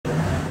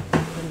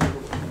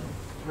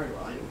hard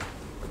line.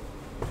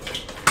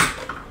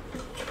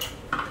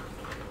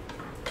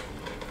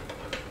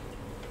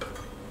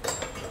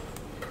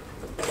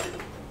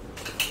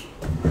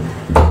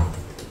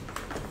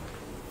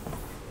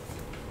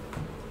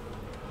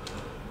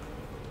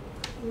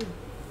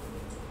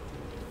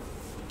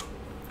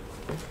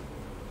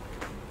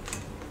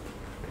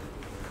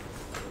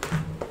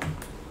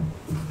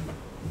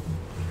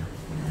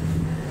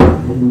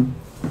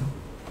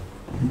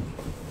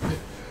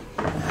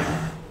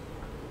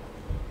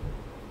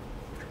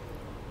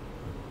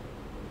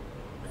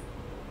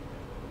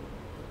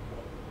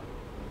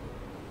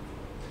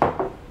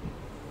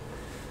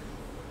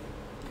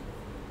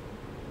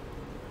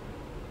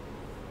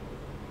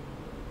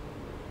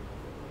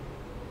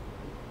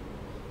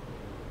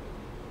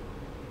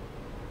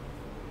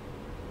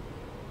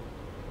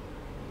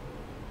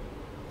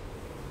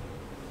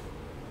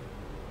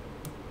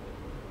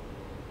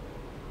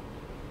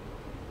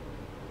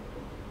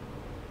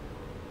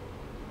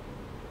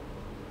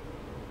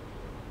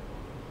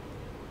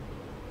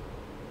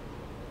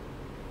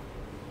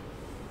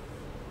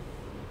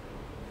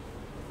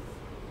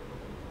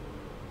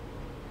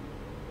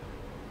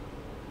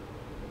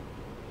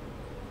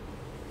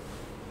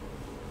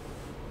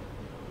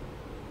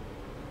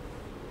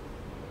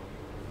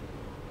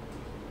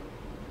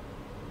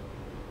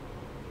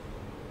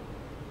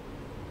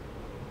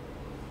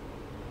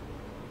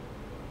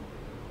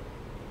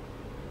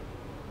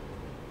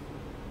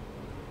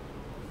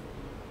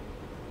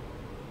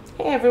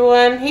 Hey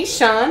everyone, hey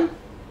Sean.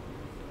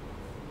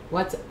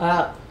 What's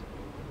up?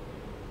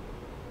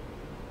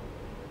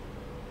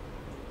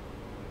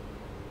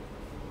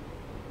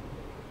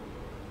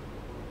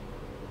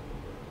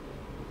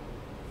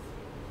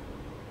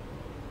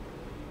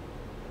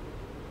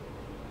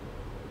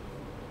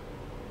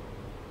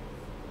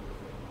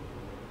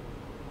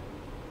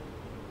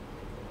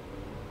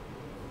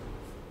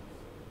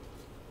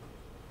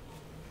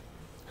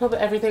 Hope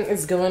everything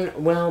is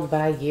going well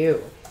by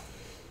you.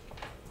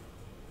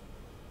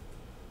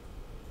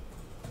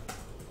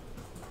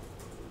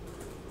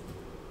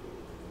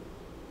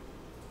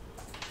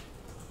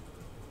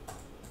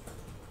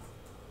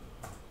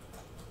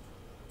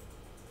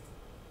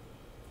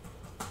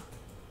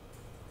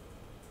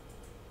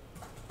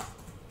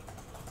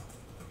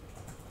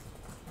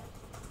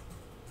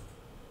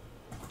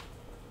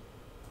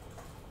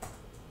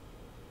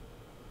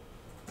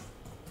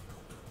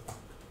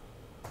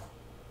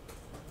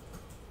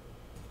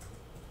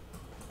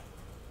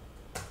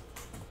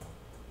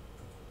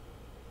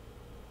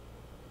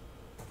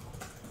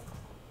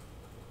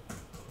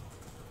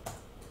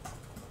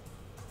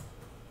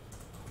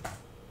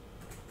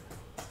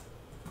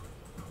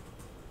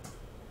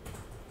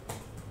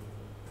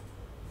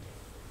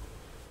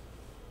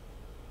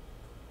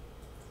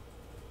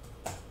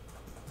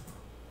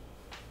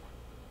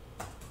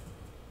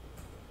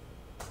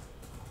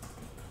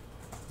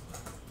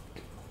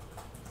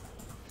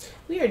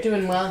 We are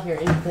doing well here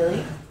in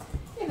Philly.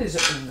 It is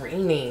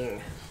raining,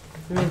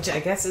 which I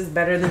guess is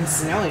better than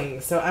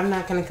snowing, so I'm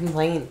not going to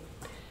complain.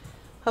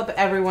 Hope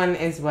everyone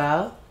is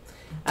well.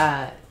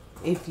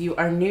 If you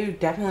are new,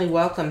 definitely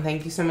welcome.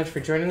 Thank you so much for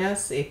joining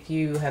us. If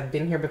you have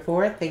been here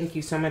before, thank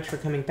you so much for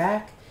coming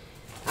back.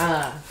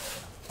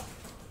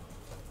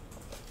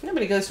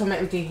 Nobody goes home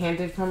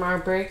empty-handed from our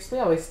breaks. We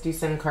always do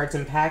send cards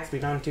and packs. We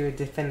don't do a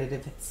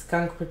definitive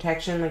skunk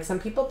protection like some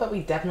people, but we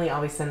definitely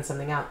always send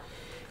something out.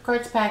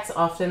 Cards packs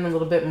often a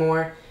little bit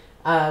more.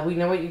 We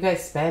know what you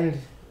guys spend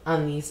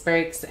on these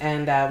breaks,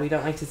 and we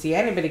don't like to see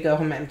anybody go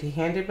home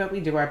empty-handed, but we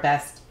do our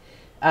best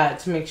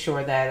to make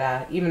sure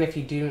that even if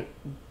you do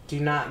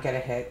not get a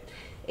hit,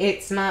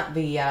 it's not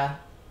the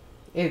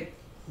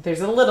there's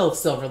a little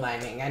silver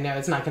lining. I know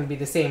it's not going to be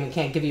the same. We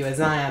can't give you a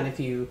Zion if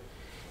you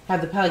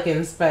have the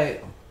Pelicans,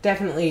 but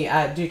definitely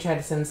do try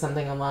to send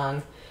something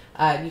along.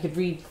 You could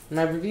read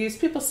my reviews.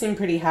 People seem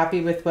pretty happy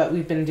with what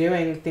we've been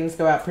doing. Things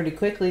go out pretty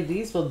quickly.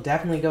 These will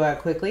definitely go out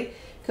quickly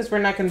because we're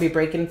not going to be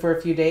breaking for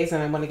a few days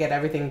and I want to get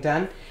everything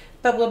done.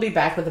 But we'll be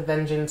back with a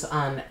vengeance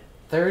on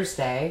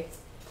Thursday.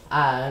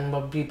 And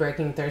we'll be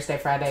breaking Thursday,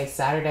 Friday,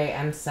 Saturday,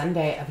 and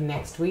Sunday of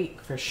next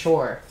week for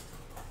sure.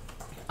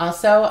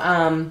 Also,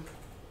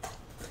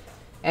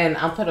 and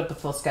I'll put up a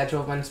full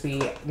schedule once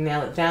we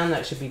nail it down.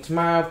 That should be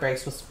tomorrow.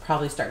 Breaks will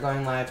probably start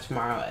going live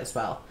tomorrow as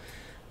well.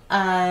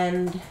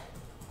 And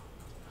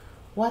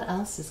what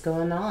else is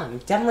going on?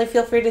 Definitely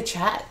feel free to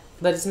chat.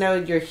 Let us know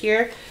you're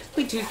here.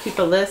 We do keep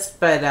a list,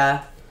 but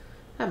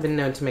I've been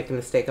known to make a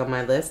mistake on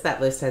my list.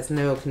 That list has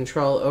no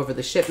control over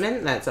the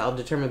shipment. That's all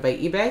determined by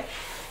eBay.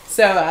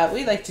 So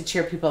we like to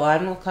cheer people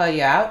on. We'll call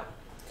you out.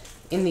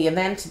 In the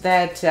event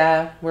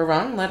that we're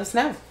wrong, let us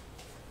know.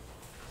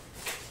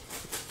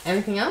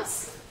 Anything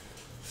else?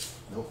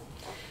 Nope.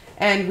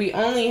 And we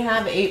only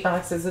have 8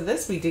 boxes of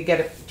this. We did get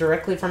it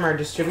directly from our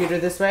distributor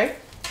this way.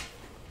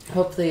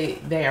 Hopefully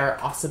they are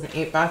awesome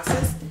 8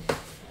 boxes.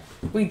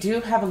 We do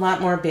have a lot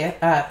more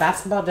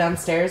basketball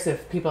downstairs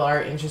if people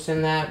are interested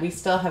in that. We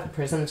still have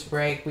Prism to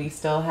break. We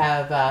still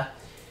have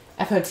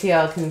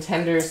FOTL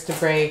contenders to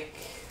break.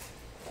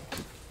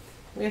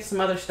 We have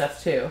some other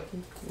stuff too.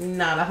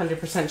 Not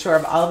 100% sure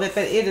of all of it,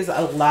 but it is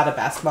a lot of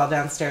basketball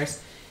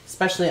downstairs,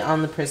 especially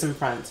on the Prism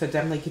front. So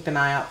definitely keep an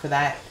eye out for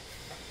that.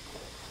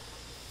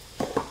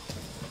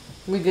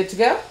 We good to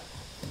go?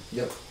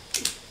 Yep.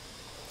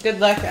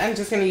 Good luck. I'm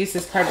just going to use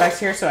this card box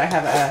here so I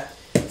have a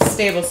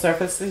stable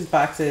surface. These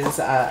boxes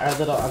are a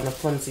little on the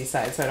flimsy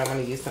side, so I don't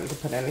want to use them to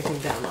put anything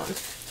down on.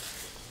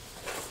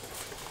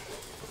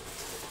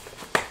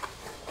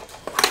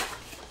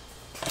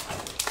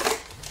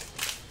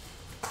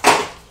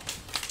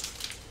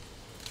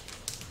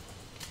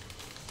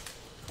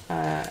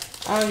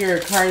 All your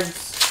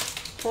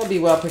cards will be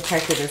well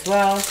protected as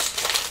well.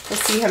 We'll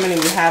see how many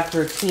we have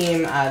per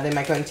team. They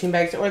might go in team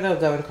bags or they'll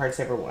go in card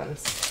saver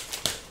ones.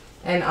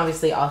 And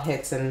obviously all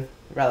hits and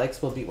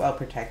relics will be well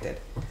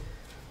protected.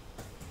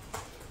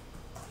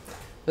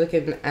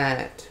 Looking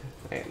at,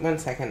 wait 1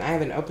 second. I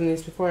haven't opened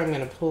these before. I'm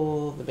going to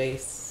pull the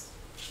base.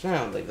 No,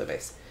 I'll leave the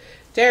base.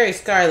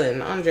 Darius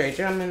Garland, Andre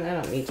Drummond. I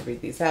don't need to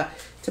read these out.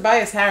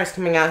 Tobias Harris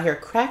coming out here.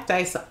 Cracked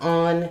ice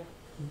on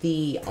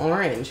the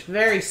orange.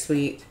 Very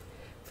sweet.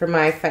 For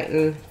my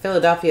fighting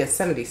Philadelphia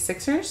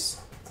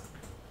 76ers.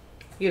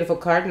 Beautiful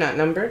card, not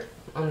numbered,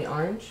 on the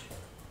orange.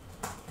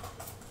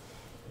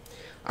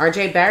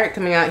 RJ Barrett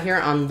coming out here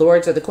on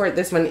Lords of the Court.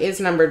 This one is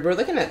numbered. We're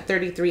looking at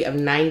 33 of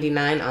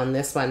 99 on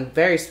this one.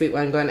 Very sweet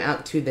one going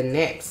out to the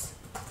Knicks.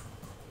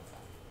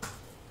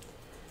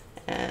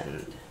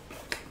 And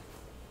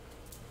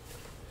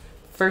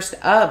first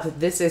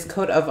up, this is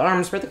Coat of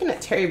Arms. We're looking at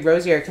Terry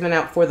Rozier coming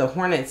out for the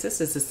Hornets. This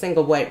is a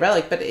single white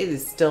relic, but it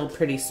is still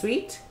pretty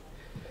sweet.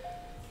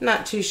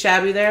 Not too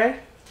shabby there.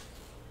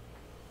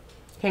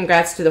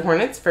 Congrats to the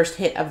Hornets. First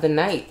hit of the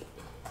night.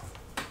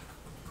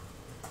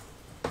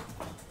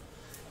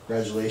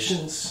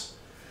 Congratulations.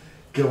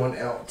 Going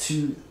out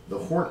to the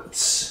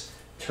Hornets.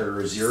 Terry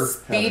Rozier.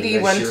 Speedy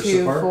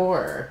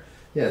 124.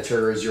 Yeah,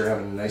 Terry Rozier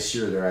having a nice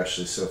year there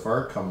actually so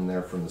far. Coming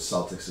there from the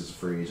Celtics as a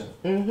free agent.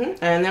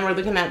 And then we're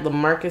looking at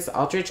LaMarcus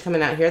Aldridge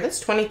coming out here. That's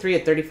 23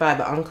 of 35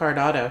 on-card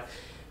auto.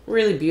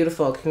 Really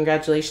beautiful.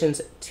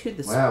 Congratulations to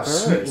the Spurs. Wow,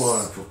 sweet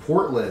one for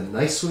Portland.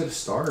 Nice way to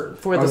start.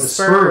 For the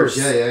Spurs.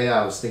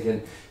 Yeah. I was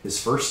thinking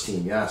his first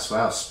team. Yes,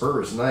 wow,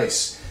 Spurs.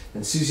 Nice.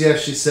 And Susie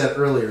actually said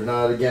earlier,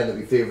 not again that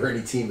we favor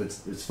any team, but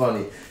it's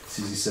funny.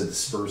 Susie said the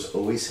Spurs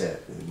always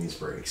hit in these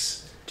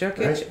breaks. Jokic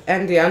right?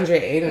 And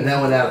DeAndre Ayton. And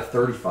that went out at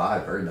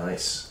 35. Very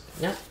nice.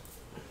 Yep.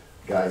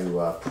 Guy who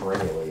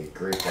perennially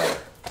great player.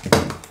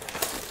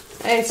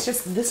 And it's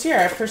just this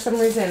year, for some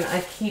reason,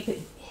 I keep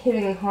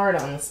hitting hard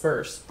on the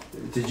Spurs.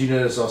 Did you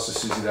notice also,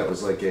 Susie, that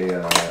was like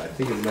a, I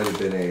think it might have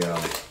been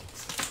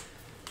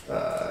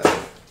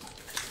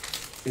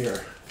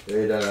here,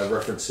 it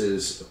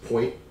references a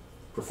point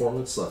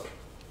performance. Look.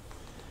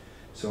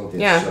 So I don't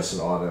think it's just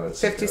an auto.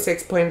 It's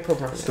 56 like point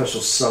performance.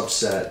 Special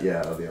subset,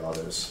 yeah, of the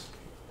autos.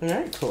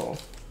 Very cool.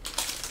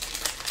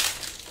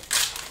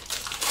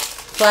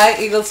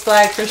 Flag, Eagles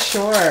flag for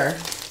sure.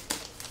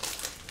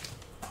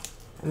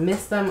 I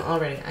missed them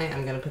already. I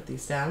am going to put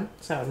these down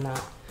so I'm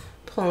not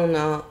pulling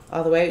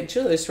all the way.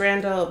 Julius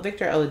Randle,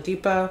 Victor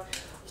Oladipo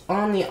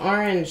on the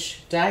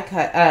orange die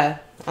cut,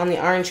 on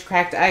the orange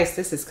cracked ice.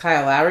 This is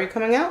Kyle Lowry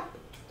coming out.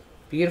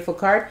 Beautiful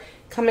card.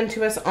 Coming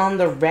to us on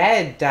the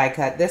red die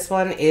cut. This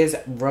one is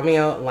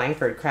Romeo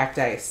Langford cracked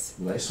ice.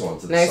 Nice one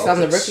to the Nice Celtics. On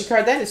the rookie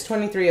card. That is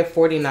 23 of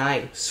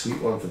 49.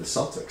 Sweet one for the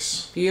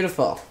Celtics.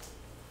 Beautiful.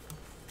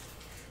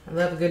 I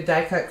love a good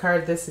die cut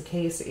card. This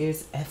case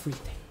is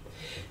everything.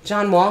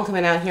 John Wall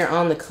coming out here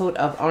on the coat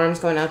of arms,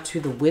 going out to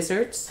the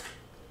Wizards.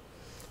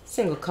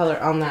 Single color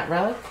on that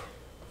relic.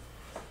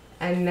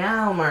 And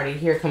now, Marty,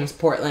 here comes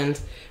Portland.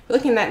 We're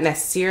looking at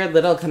Nasir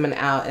Little coming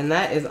out, and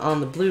that is on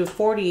the blue,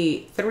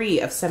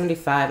 43 of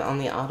 75 on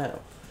the auto.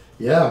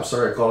 Yeah, I'm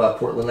sorry I called out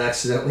Portland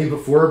accidentally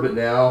before, but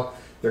now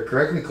they're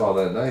correctly called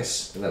out.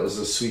 Nice. And that was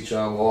a sweet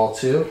John Wall,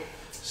 too.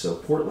 So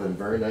Portland,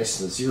 very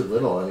nice. Nasir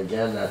Little. And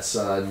again, that's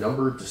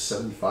numbered to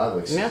 75,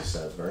 like Susie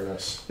said. Very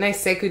nice.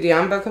 Nice Sekou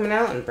Diambo coming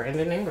out, and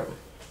Brandon Ingram.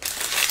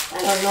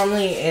 I don't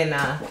normally in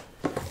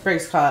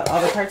Briggs call out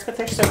all the cards, but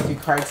there's so few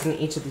cards in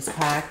each of these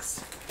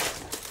packs.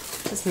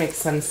 Just makes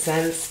some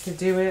sense to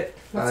do it.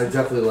 I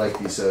definitely like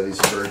these. These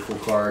are very cool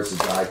cards.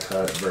 The die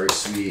cut, very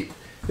sweet.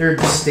 They're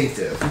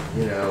distinctive.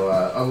 You know,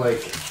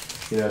 unlike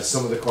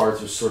some of the cards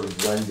just sort of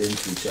blend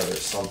into each other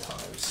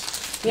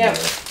sometimes. Yeah.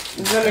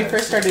 When we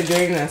first started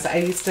doing this, I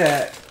used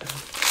to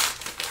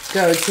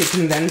go to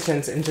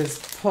conventions and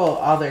just pull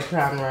all their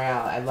Crown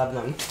Royale. I love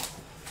them.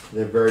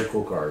 They're very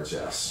cool cards.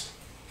 Yes.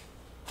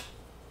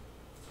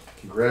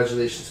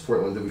 Congratulations,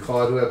 Portland. Did we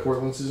call out who had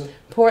Portland, Susan?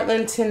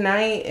 Portland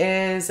tonight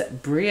is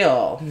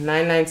Briel,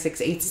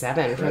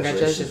 99687.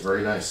 Congratulations.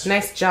 Very nice.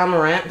 Nice John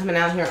Morant coming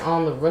out here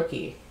on the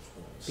rookie.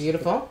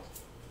 Beautiful.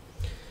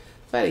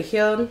 Buddy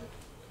Hield.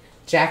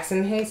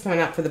 Jackson Hayes coming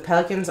out for the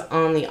Pelicans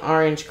on the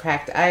orange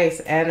cracked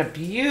ice. And a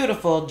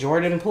beautiful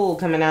Jordan Poole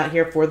coming out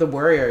here for the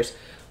Warriors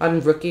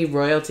on rookie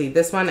royalty.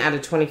 This one out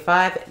of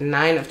 25,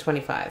 9 of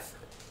 25.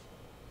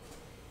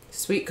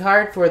 Sweet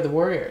card for the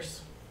Warriors.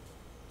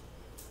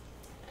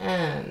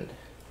 And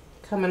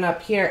Coming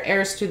up here,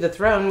 heirs to the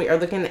throne, we are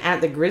looking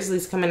at the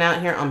Grizzlies coming out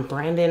here on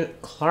Brandon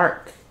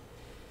Clark.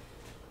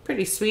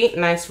 Pretty sweet,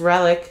 nice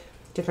relic.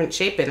 Different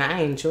shape, and I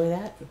enjoy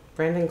that.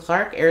 Brandon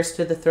Clark, heirs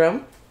to the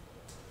throne.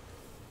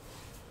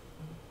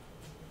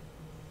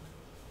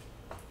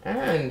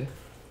 And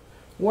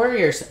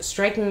Warriors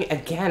striking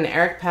again,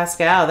 Eric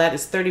Pascal. That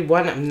is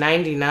 31 of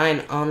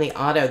 99 on the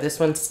auto. This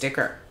one's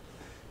sticker.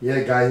 Yeah,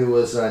 a guy who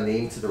was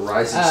named to the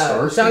Rising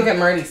Stars. Don't get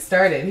him already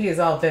started. He is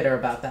all bitter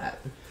about that.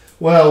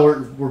 Well,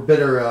 we're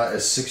bitter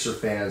as Sixer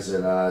fans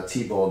that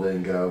T-Ball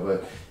didn't go.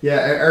 But, yeah,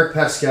 Eric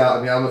Pascal,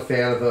 I mean, I'm a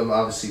fan of him.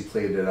 Obviously,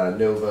 played at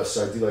Nova,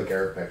 so I do like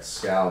Eric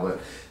Pascal.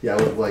 But, yeah, I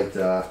would have liked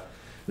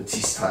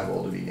Matisse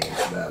Thybulle to be named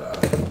for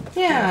that.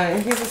 Yeah,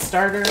 and he's a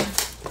starter.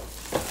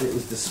 It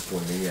was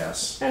disappointing,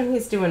 yes. And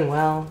he's doing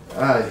well.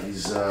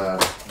 He's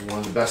one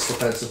of the best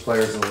defensive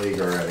players in the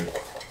league already.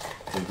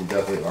 You can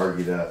definitely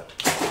argue that.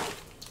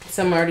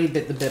 Some already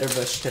bit the bitter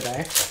bush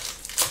today.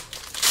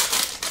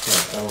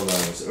 I don't know.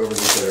 I was overly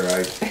bitter.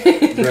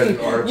 I read an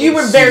article. You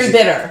were very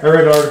bitter. I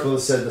read an article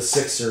that said the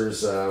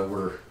Sixers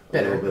were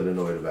bitter. A little bit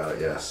annoyed about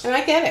it, yes. And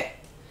I get it.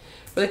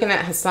 We're looking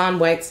at Hassan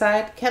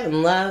Whiteside,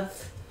 Kevin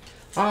Love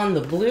on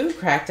the blue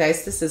cracked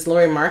ice. This is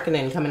Lauri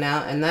Markkanen coming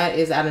out, and that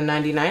is out of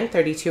 99,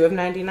 32 of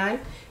 99.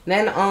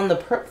 Then on the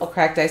purple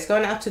cracked ice,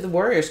 going out to the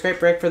Warriors. Great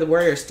break for the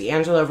Warriors.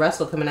 D'Angelo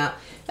Russell coming out.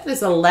 That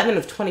is 11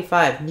 of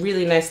 25.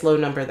 Really nice low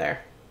number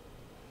there.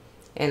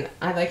 And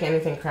I like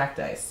anything cracked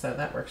ice, so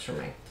that works for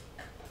me.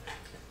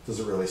 Does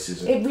it really,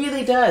 Susan? It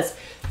really does.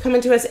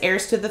 Coming to us,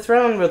 heirs to the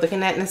throne, we're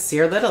looking at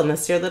Nasir Little.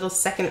 Nasir Little's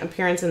second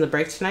appearance in the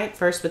break tonight.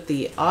 First with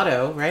the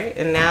auto, right?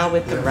 And now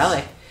with the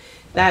relic.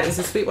 That is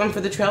a sweet one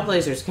for the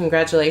Trailblazers.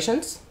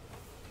 Congratulations.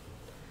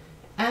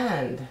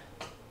 And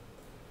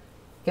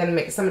gonna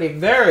make somebody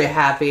very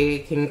happy.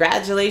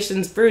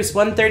 Congratulations, Bruce.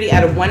 130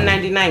 out of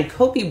 199.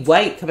 Kobe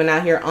White coming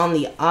out here on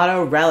the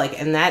auto relic.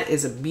 And that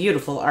is a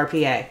beautiful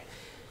RPA.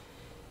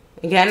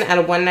 Again, out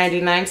of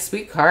 199,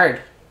 sweet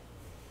card.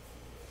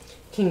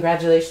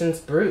 Congratulations,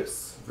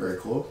 Bruce. Very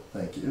cool.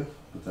 Thank you.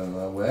 Put that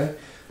that way.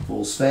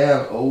 Bulls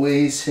fan,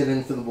 always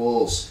hitting for the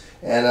Bulls.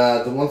 And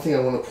the one thing I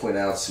want to point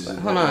out, Susan.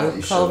 Hold on,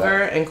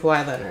 Culver and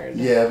Kawhi Leonard.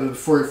 Yeah, but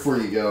before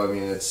you go, I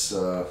mean, it's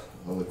on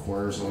the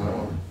corners on that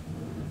one.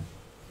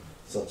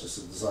 It's not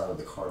just the design of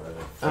the card,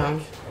 I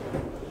think.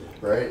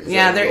 Right?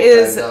 Yeah, there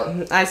is.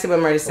 I see what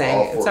Marty's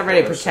saying. It's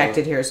already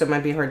protected here, so it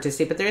might be hard to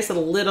see. But there is a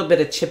little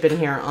bit of chip in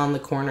here on the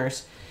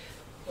corners.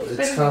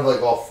 It's kind of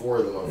like all four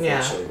of them,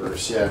 unfortunately,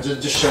 Bruce. Yeah,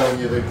 just showing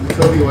you. The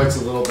Kobe White's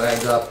a little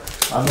banged up.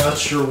 I'm not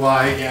sure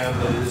why, again,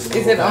 but it is a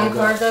little Is it on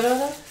card,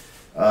 though?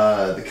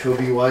 The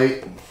Kobe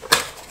White.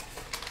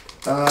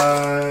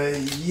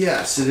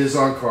 Yes, it is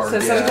on card. So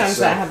sometimes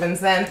that happens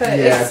then. But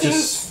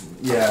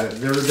yeah,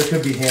 there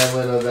could be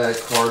handling of that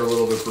card a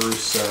little bit,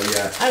 Bruce. So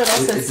yeah, I would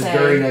also it's say, a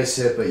very nice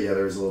hit, but yeah,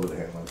 there's a little bit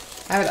of handling.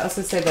 I would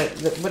also say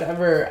that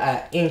whatever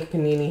ink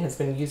Panini has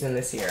been using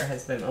this year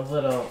has been a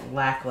little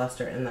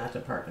lackluster in that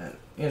department.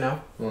 You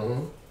know.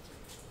 Mm-hmm.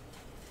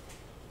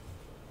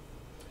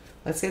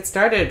 Let's get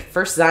started.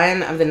 First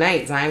Zion of the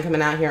night. Zion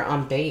coming out here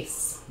on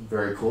base.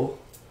 Very cool.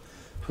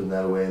 Putting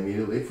that away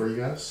immediately for you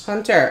guys.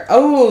 Hunter.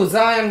 Oh,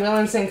 Zion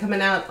Williamson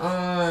coming out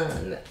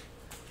on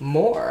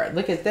more.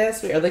 Look at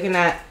this. We are looking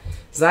at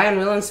Zion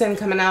Williamson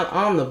coming out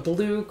on the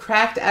blue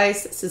cracked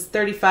ice. This is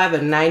 35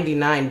 of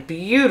 99.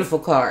 Beautiful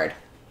card.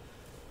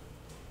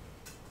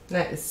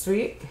 That is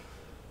sweet.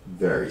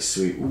 Very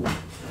sweet. Ooh,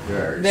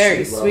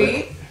 very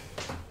sweet.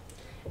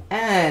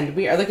 And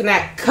we are looking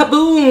at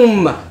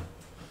Kaboom.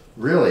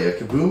 Really? A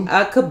Kaboom?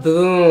 A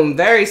Kaboom.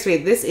 Very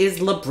sweet. This is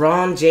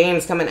LeBron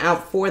James coming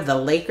out for the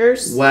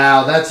Lakers.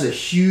 Wow, that's a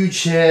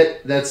huge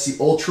hit. That's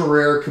the ultra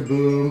rare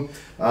Kaboom.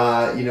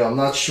 I'm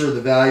not sure the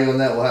value on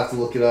that. We'll have to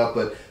look it up,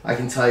 but I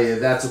can tell you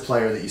that's a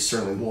player that you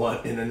certainly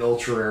want in an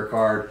ultra rare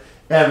card.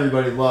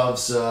 Everybody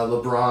loves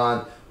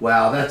LeBron.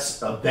 Wow,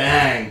 that's a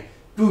bang.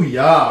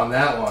 Booyah on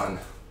that one.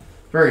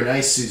 Very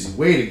nice, Susie.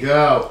 Way to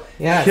go.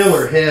 Yes.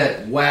 Killer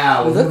hit.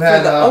 Wow. Look for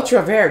the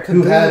ultra rare Kaboom.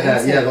 Who had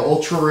that? Yeah, the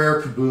ultra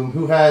rare Kaboom.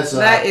 Who has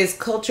that is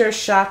Culture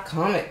Shock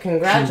Comic.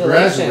 Congratulations.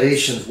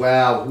 Congratulations.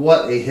 Wow.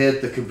 What a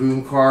hit. The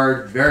Kaboom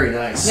card. Very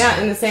nice.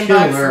 Yeah, in the same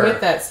box with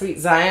that Sweet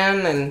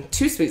Zion and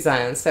two Sweet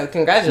Zions. So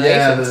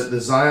congratulations. Yeah, the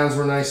Zions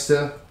were nice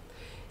too.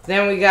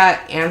 Then we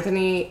got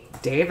Anthony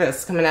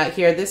Davis coming out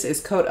here. This is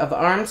coat of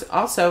arms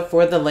also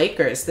for the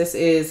Lakers. This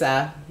is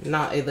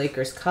not a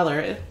Lakers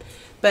color,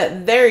 but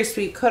very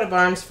sweet coat of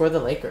arms for the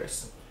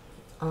Lakers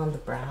on the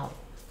brow.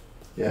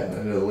 Yeah,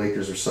 I know the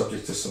Lakers are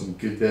subject to some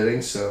good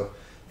bidding, so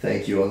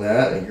thank you on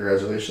that, and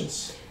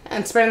congratulations.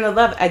 And spreading the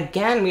love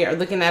again, we are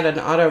looking at an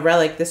auto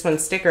relic. This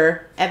one's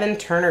sticker. Evan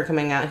Turner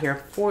coming out here,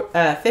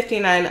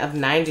 59 of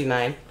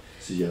 99.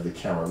 So you have the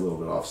camera a little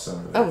bit off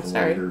center. Oh,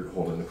 sorry. You're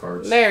holding the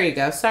cards. There you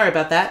go. Sorry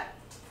about that.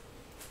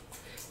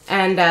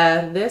 And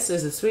this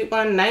is a sweet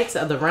one. Knights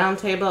of the Round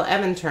Table,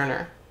 Evan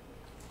Turner.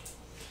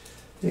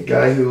 A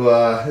guy who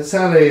has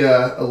had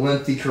a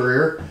lengthy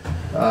career.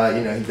 He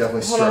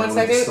definitely started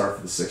with the start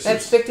for the Sixers.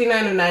 That's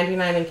 59 of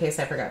 99 in case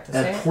I forgot to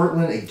say. And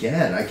Portland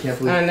again. I can't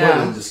believe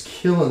Portland just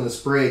killing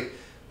this break.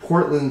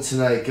 Portland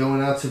tonight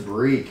going out to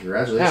Bree.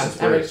 Congratulations,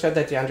 I already showed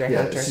that DeAndre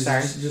Hunter.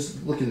 Sorry.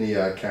 Just look in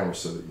the camera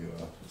so that you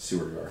see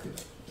where you are.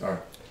 All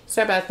right.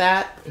 Sorry about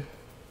that.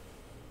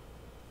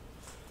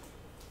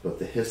 But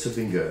the hits have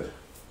been good.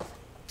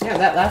 Yeah,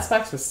 that last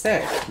box was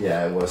sick.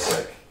 Yeah, it was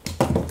sick.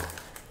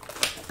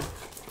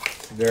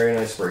 Very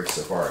nice break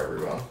so far,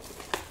 everyone.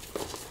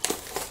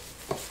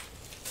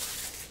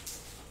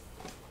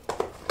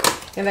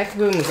 And that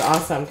kaboom was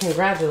awesome.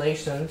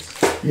 Congratulations.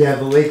 Yeah,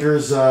 the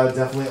Lakers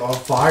definitely on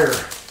fire.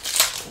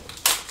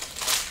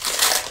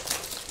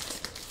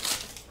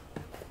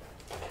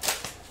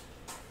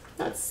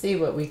 Let's see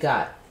what we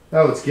got.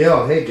 Oh, it's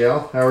Gail. Hey,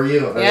 Gail. How are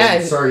you?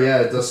 Yeah. Sorry,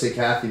 yeah, it does say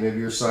Kathy. Maybe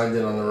you're signed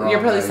in on the wrong. You're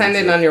probably signed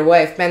in on your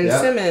wife. Ben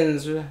Yep.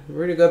 Simmons,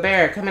 Rudy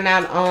Gobert. Coming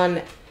out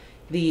on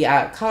the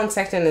Colin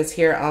Sexton is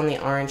here on the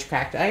orange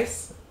cracked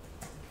ice.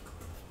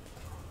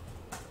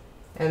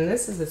 And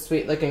this is a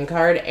sweet looking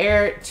card.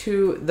 Heir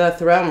to the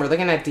throne. We're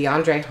looking at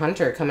DeAndre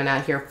Hunter coming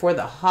out here for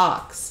the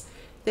Hawks.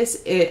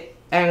 This is,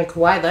 and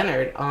Kawhi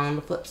Leonard on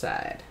the flip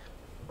side.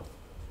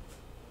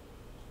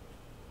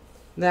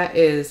 That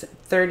is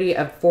 30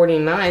 of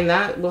 49.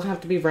 That will have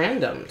to be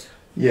randomed.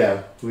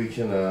 Yeah, we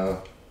can.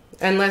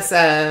 Unless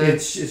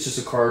it's just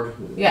a card.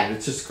 Yeah,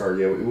 it's just a card.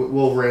 Yeah,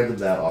 we'll random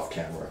that off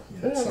camera.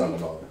 Yeah, it's not an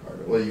auto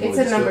card. Well, it's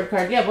a numbered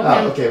card. Yeah,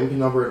 okay, we can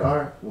number it. All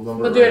right,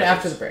 we'll do it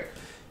after the break.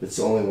 It's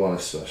the only one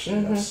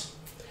especially. Yes.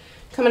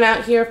 Coming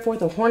out here for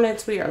the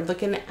Hornets, we are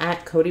looking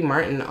at Cody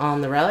Martin on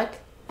the relic.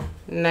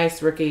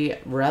 Nice rookie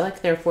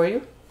relic there for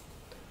you.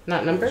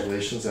 Not numbered.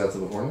 Congratulations out to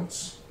the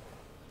Hornets.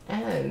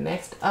 And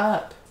next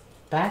up,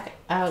 back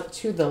out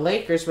to the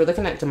Lakers, we're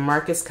looking at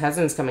DeMarcus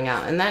Cousins coming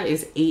out, and that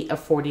is 8 of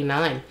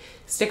 49.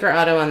 Sticker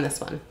auto on this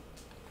one.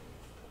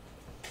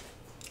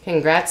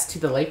 Congrats to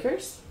the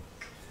Lakers.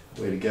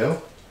 Way to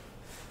go.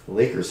 The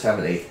Lakers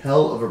having a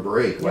hell of a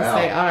break. Wow. Yes,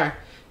 they are.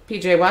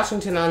 PJ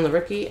Washington on the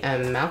rookie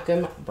and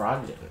Malcolm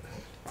Brogdon.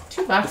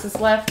 2 boxes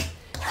left.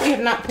 We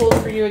have not pulled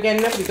for you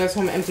again. Nobody goes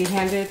home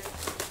empty-handed.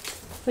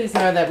 Please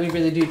know that we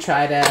really do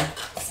try to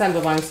send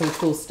along some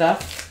cool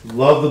stuff.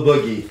 Love the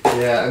Boogie.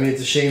 Yeah, I mean,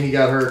 it's a shame he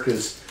got hurt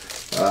because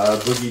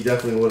Boogie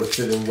definitely would have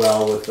fit in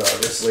well with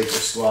this Lakers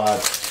squad,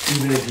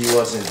 even if he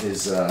wasn't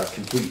his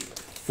complete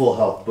full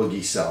health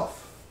Boogie self.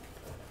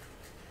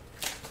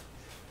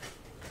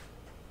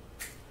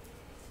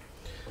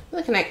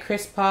 Looking at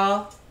Chris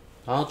Paul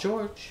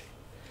George.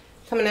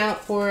 Coming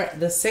out for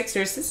the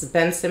Sixers, this is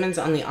Ben Simmons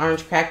on the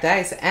orange cracked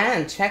ice.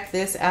 And check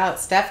this out.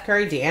 Steph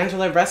Curry,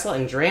 D'Angelo Russell,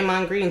 and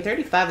Draymond Green,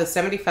 35 of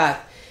 75.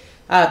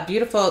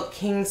 Beautiful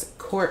Kings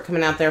Court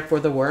coming out there for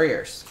the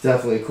Warriors.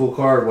 Definitely a cool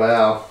card.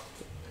 Wow.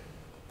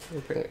 Let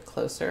me bring it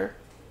closer.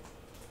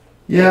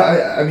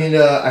 Yeah, I mean,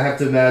 I have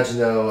to imagine,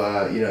 though,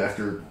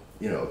 after,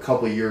 a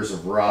couple of years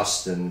of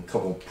rust and a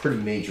couple pretty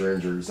major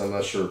injuries, I'm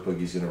not sure if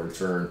Boogie's going to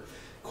return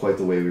quite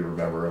the way we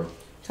remember him.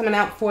 Coming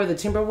out for the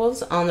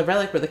Timberwolves on the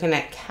relic, we're looking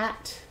at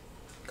Cat.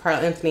 Karl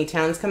Anthony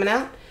Towns coming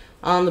out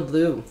on the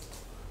blue.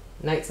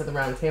 Knights of the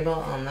Round Table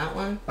on that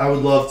one. I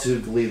would love to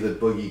believe that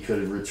Boogie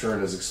could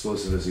return as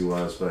explosive as he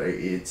was, but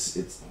it's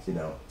going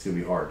to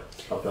be hard.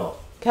 Uphill.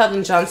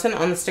 Keldon Johnson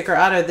on the sticker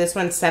auto. This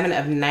one 7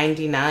 of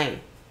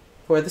 99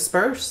 for the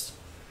Spurs.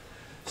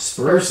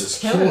 Spurs is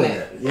killing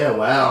it. Yeah,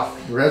 wow.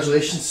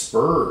 Congratulations,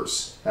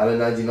 Spurs. Out of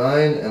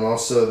 99, and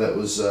also that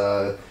was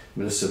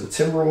Minnesota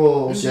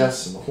Timberwolves,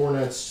 yes, and the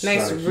Hornets.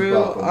 Nice Rue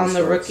on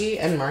the rookie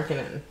and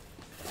Markkanen.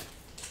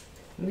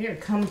 We are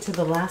coming to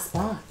the last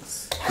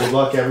box. Good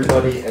luck,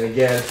 everybody. And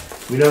again,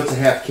 we know it's a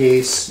half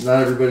case.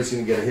 Not everybody's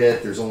going to get a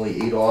hit. There's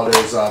only 8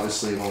 autos,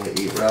 obviously, and only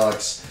 8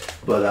 relics.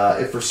 But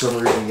if for some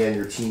reason, again,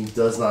 your team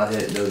does not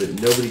hit, know that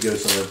nobody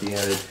goes home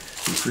empty-handed.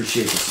 We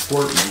appreciate the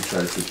support. We do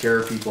try to take care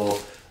of people.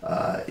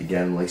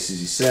 Again, like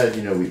Susie said,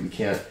 we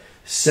can't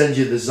send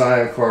you the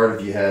Zion card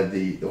if you had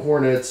the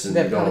Hornets and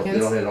they don't hit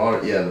an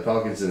auto. Yeah, the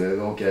Pelicans, and they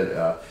don't get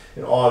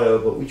an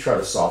auto, but we try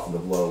to soften the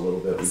blow a little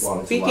bit.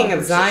 Speaking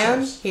of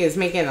Zion, he is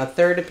making a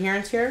 3rd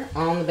appearance here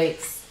on the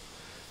base.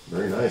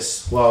 Very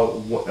nice.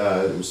 Well,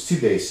 it was 2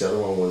 base. The other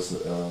one was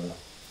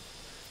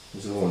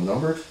the one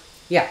numbered?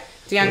 Yeah.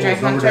 DeAndre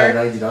Hunter. Numbered at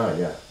 99,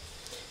 yeah.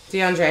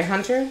 DeAndre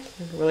Hunter.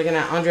 We're looking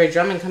at Andre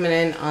Drummond coming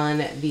in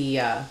on the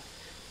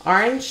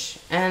orange,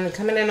 and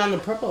coming in on the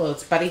purple,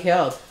 it's Buddy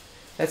Hield.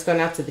 That's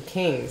going out to the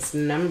Kings.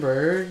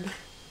 Numbered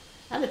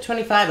out of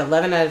 25.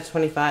 11 out of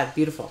 25.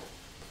 Beautiful.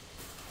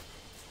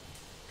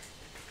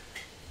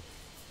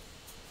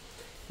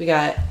 We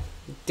got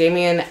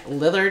Damian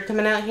Lillard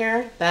coming out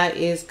here. That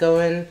is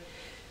going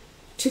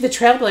to the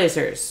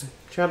Trailblazers.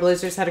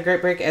 Trailblazers had a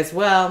great break as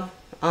well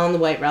on the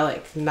white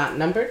relic. Not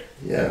numbered.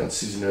 Yeah, and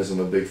Susan knows I'm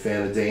a big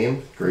fan of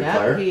Dame. Great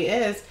player. Yeah, he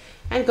is.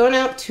 And going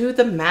out to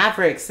the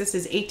Mavericks. This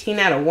is 18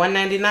 out of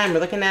 199. We're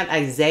looking at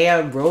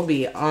Isaiah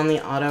Roby on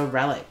the auto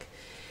relic.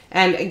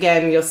 And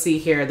again, you'll see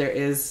here there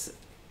is,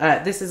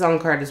 this is on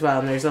card as well,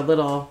 and there's a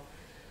little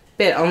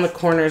bit on the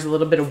corners, a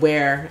little bit of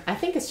wear. I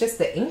think it's just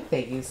the ink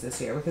they use this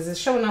year because it's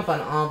showing up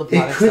on all the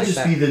products. It could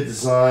just be the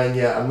design.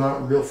 Yeah, I'm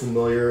not real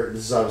familiar.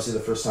 This is obviously the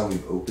first time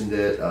we've opened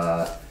it,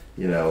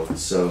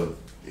 so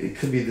it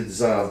could be the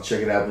design. I'll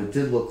check it out. But it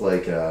did look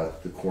like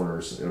the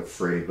corners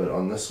frayed. But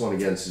on this one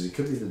again, Susie, it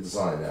could be the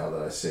design now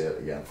that I say it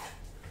again.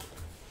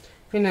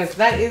 Who knows?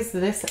 That is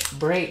this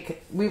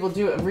break. We will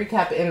do a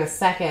recap in a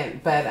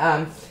second. But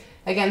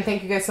again,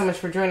 thank you guys so much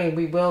for joining.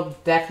 We will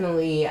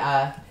definitely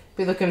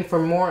be looking for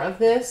more of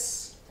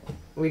this.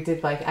 I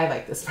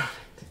like this product.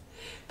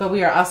 But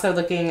we are also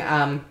looking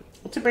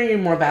to bring you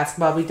more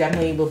basketball. We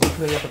definitely will be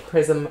putting up a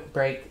Prism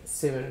break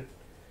soon.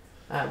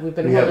 We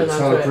have a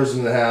ton of Prism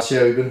in the house.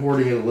 Yeah, we've been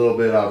hoarding it a little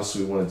bit.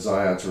 Obviously, we wanted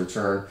Zion to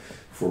return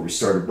before we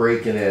started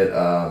breaking it.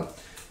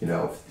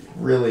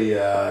 Really,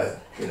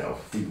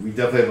 we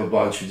definitely have a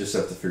bunch. We just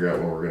have to figure out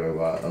when we're going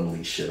to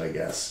unleash it, I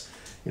guess.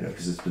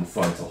 Because it's been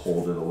fun to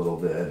hold it a little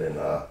bit. And,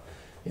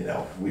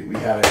 we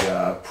had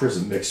a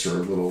Prism mixer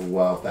a little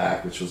while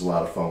back, which was a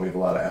lot of fun. We have a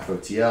lot of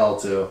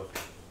FOTL, too.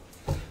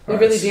 We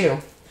really do.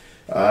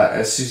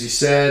 As Susie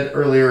said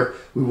earlier,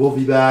 we will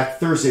be back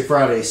Thursday,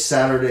 Friday,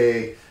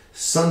 Saturday,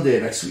 Sunday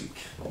next week.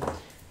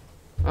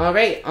 All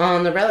right,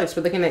 on the relics,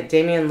 we're looking at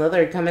Damian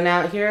Lillard coming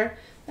out here.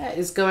 That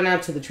is going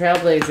out to the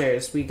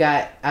Trailblazers. We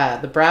got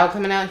the Brow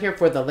coming out here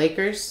for the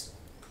Lakers.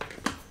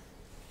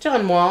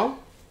 John Wall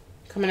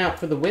coming out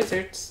for the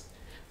Wizards.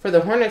 For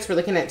the Hornets, we're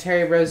looking at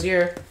Terry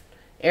Rozier,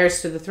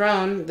 heirs to the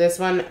throne. This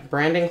one,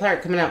 Brandon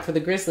Clark coming out for the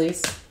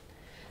Grizzlies.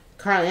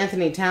 Karl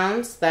Anthony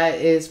Towns, that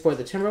is for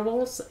the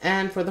Timberwolves.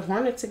 And for the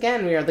Hornets,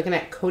 again, we are looking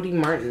at Cody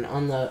Martin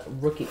on the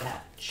rookie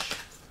patch.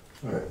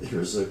 All right,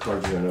 here's the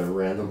card. You're going to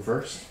random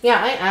first?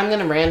 Yeah, I'm going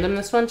to random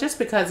this one just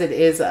because it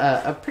is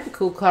a pretty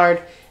cool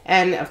card.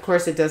 And, of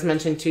course, it does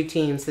mention two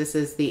teams. This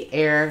is the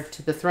heir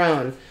to the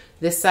throne.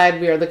 This side,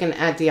 we are looking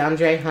at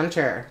DeAndre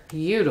Hunter.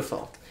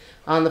 Beautiful.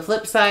 On the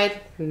flip side,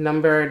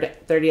 numbered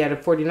 30 out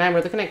of 49,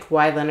 we're looking at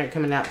Kawhi Leonard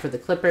coming out for the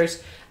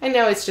Clippers. I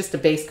know it's just a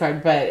base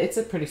card, but it's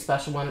a pretty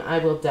special one. I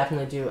will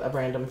definitely do a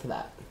random for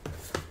that.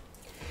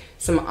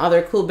 Some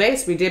other cool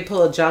base. We did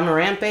pull a John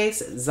Morant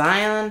base,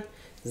 Zion,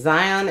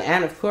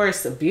 and of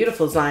course, a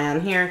beautiful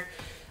Zion here.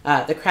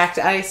 The Cracked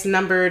Ice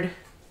numbered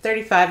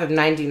 35 of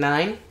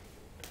 99.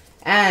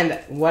 And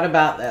what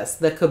about this?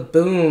 The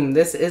Kaboom.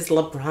 This is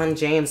LeBron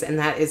James, and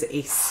that is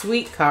a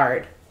sweet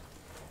card.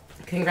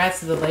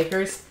 Congrats to the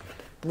Lakers.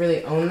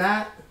 Really own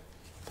that.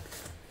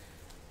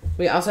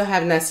 We also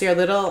have Nasir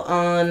Little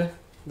on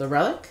the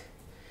relic.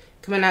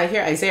 Coming out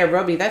here, Isaiah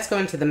Roby. That's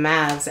going to the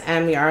Mavs.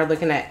 And we are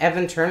looking at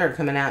Evan Turner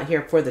coming out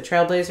here for the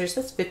Trailblazers.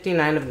 That's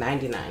 59 of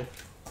 99.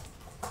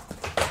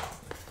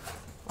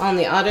 On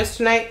the autos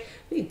tonight,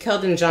 we had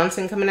Keldon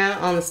Johnson coming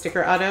out on the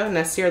sticker auto.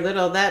 Nasir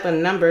Little, that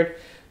one numbered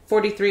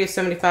 43 of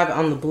 75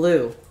 on the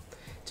blue.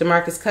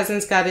 DeMarcus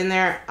Cousins got in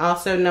there,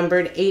 also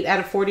numbered 8 out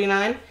of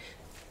 49.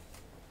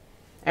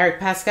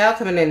 Eric Pascal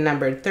coming in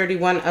numbered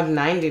 31 of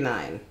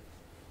 99.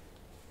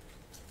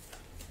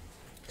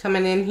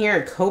 Coming in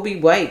here, Kobe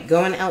White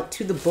going out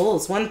to the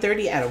Bulls,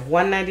 130 out of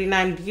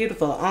 199.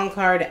 Beautiful on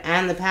card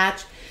and the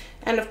patch.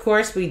 And of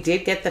course, we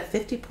did get the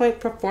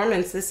 50-point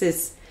performance. This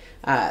is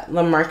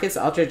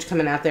LaMarcus Aldridge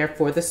coming out there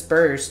for the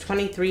Spurs,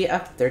 23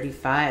 of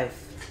 35.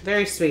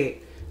 Very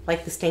sweet.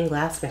 Like the stained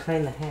glass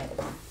behind the head.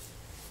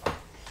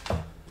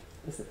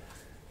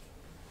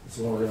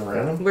 So we're going to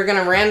random? We're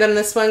going to random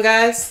this one,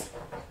 guys.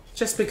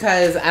 Just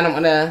because I don't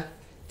want to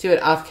do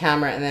it off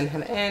camera and then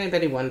have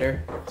anybody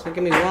wonder. So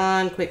give me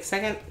one quick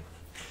second.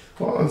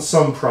 Well, on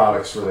some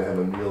products where they have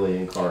a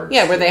million cards.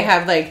 Yeah, where they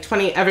have like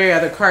 20, every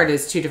other card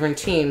is two different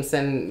teams,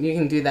 and you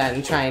can do that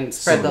and try and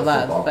spread the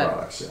love. But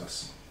products,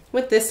 yes.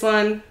 With this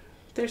one,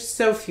 there's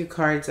so few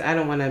cards. I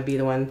don't want to be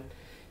the one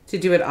to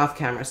do it off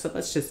camera, so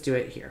let's just do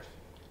it here.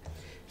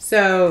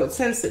 So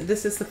since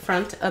this is the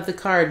front of the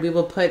card, we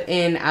will put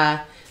in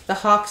the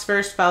Hawks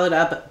first, followed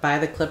up by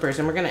the Clippers,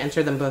 and we're going to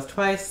enter them both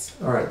twice.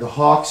 All right, the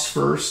Hawks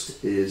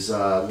first is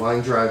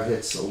line drive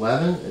hits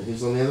 11, and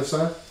who's on the other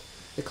side?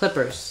 The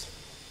Clippers.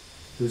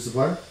 Who's the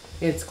player?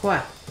 It's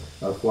Kawhi.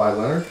 Kawhi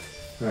Leonard.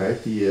 All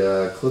right,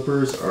 the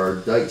Clippers are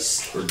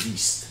Diced,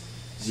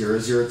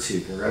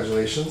 002.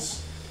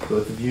 Congratulations,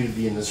 both of you, to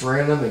be in this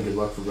random, and good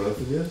luck for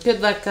both of you. Good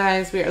luck,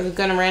 guys. We are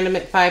going to random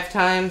it 5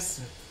 times.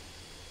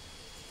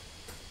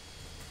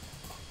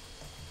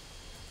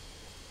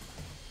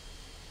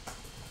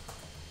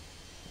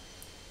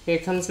 Here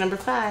comes number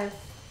 5.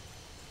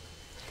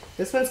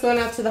 This one's going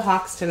out to the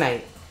Hawks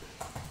tonight.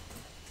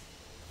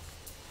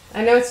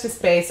 I know it's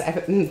just base. I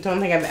don't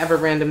think I've ever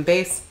random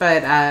base,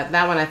 but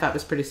that one I thought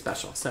was pretty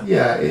special. So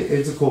yeah,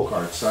 it's a cool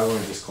card, so I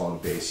want to just call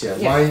it base. Yeah,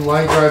 yeah.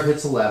 Line drive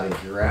hits 11.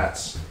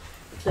 Congrats.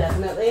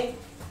 Definitely.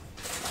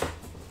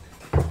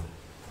 All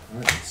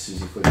right,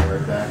 Susie putting it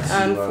right back.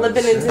 I'm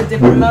flipping into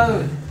different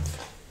mode.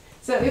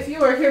 So if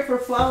you are here for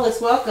Flawless,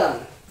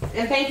 welcome.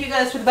 And thank you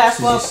guys for the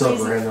basketball.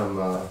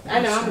 Random,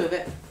 I know, I'll move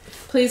it.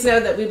 Please know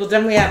that we will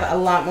definitely have a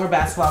lot more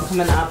basketball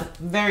coming up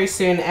very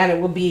soon, and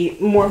it will be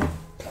more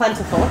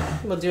plentiful.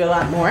 We'll do a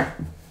lot more.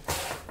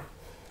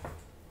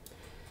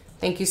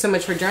 Thank you so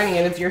much for joining,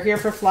 and if you're here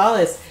for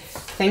Flawless,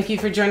 thank you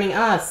for joining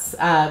us.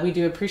 We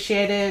do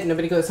appreciate it.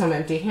 Nobody goes home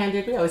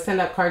empty-handed. We always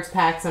send out cards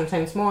packed,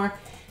 sometimes more,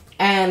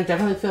 and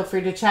definitely feel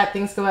free to chat.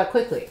 Things go out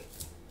quickly.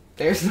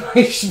 There's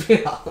my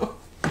spiel.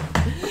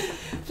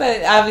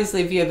 But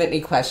obviously, if you have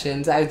any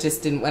questions, I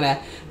just didn't want to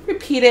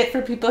repeat it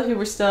for people who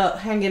were still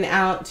hanging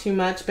out too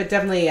much. But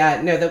definitely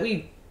know that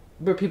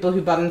we're people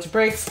who bought into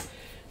breaks.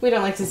 We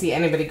don't like to see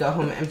anybody go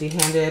home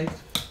empty-handed.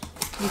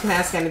 You can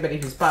ask anybody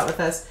who's bought with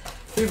us.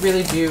 We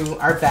really do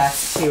our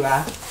best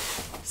to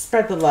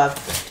spread the love.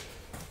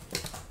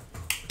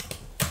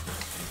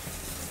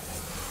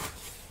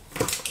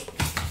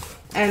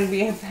 And we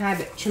have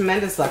had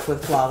tremendous luck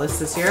with Flawless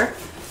this year.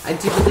 I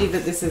do believe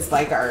that this is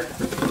like our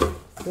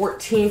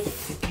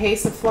 14th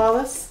case of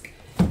Flawless.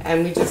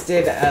 And we just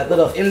did a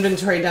little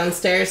inventory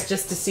downstairs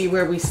just to see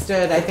where we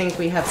stood. I think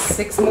we have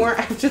 6 more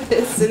after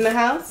this in the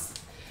house.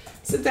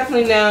 So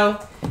definitely know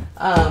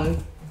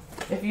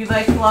if you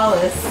like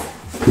Flawless,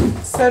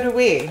 so do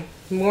we.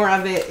 More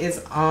of it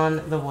is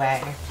on the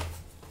way.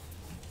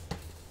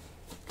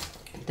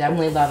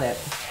 Definitely love it.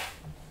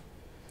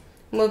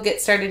 We'll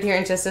get started here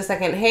in just a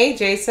second. Hey,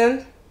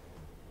 Jason.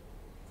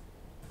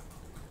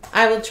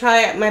 I will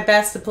try my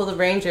best to pull the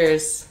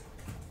Rangers.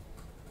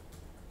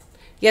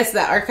 Yes,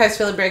 the Archives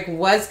filler break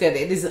was good.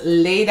 It is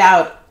laid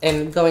out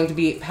and going to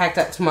be packed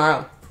up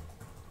tomorrow.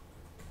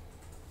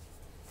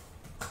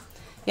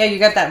 Yeah, you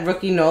got that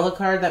rookie Nola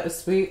card. That was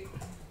sweet.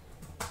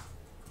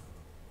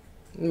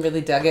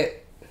 Really dug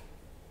it.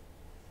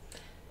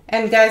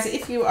 And guys,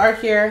 if you are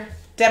here,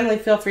 definitely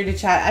feel free to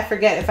chat. I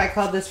forget if I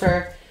called this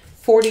for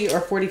 40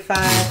 or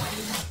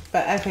 45,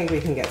 but I think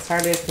we can get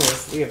started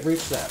because we have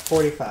reached that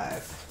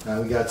 45.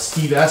 We got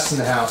Steve S in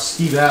the house.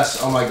 Steve S,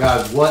 oh my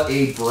God, what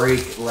a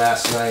break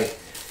last night.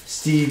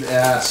 Steve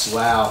S,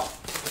 wow.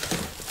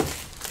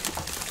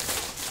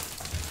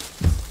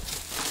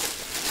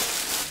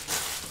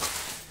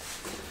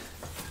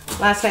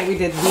 Last night we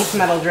did Leaf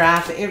Metal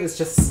Draft. It was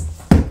just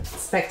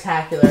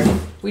spectacular.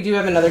 We do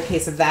have another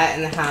case of that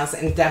in the house,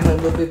 and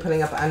definitely we'll be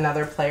putting up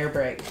another player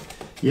break.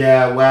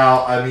 Yeah,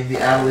 wow. I mean, the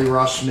Adley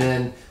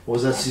Rushman, what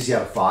was that, Susie,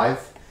 out of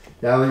 5?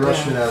 The Adley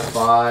Rushman out of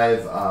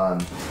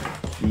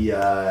 5.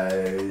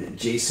 The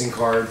Jason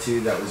card,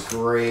 too, that was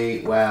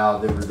great. Wow,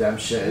 the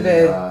Redemption.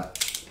 The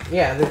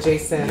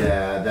Jason.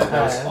 Yeah, that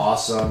was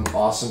awesome.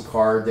 Awesome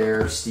card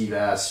there, Steve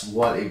S.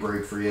 What a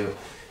break for you.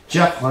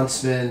 Jeff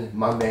Huntsman,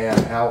 my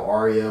man, how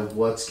are you?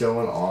 What's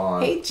going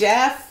on? Hey,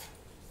 Jeff.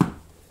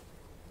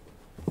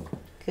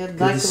 Good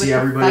luck to see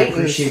everybody.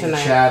 Appreciate the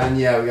chatting.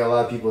 Yeah, we got a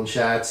lot of people in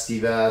chat.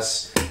 Steve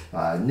S,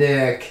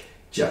 Nick,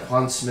 Jeff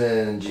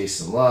Huntsman,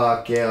 Jason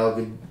Luck, Gail.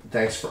 Good.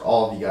 Thanks for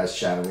all of you guys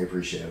chatting. We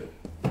appreciate it.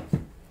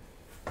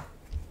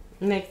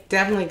 Nick,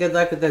 definitely good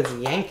luck with those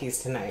Yankees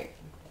tonight.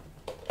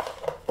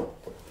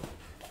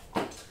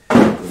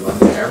 Good luck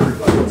to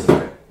everybody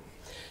tonight.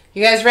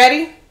 You guys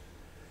ready?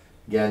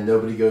 Again,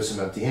 nobody goes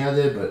home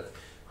empty-handed, but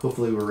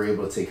hopefully we're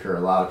able to take care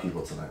of a lot of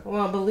people tonight.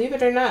 Well, believe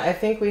it or not, I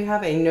think we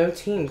have a no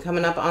team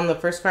coming up on the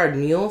first card.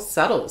 Neil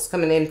Suttles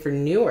coming in for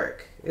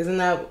Newark. Isn't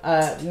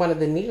that one of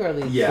the Negro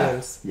League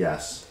teams?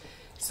 Yes.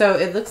 So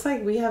it looks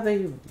like we have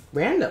a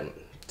random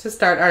to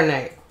start our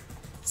night.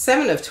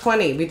 7 of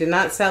 20. We did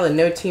not sell a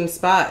no team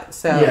spot.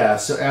 So yeah,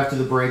 so after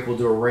the break we'll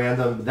do a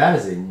random. That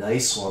is a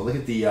nice one. Look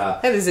at the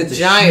that is a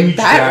giant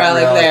bat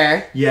relic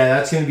there. Yeah,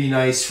 that's going to be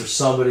nice for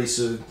somebody.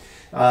 So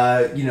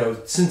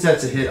since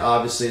that's a hit,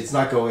 obviously it's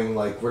not going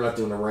like we're not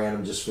doing a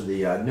random just for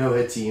the no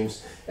hit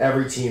teams.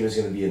 Every team is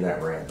going to be in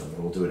that random,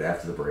 and we'll do it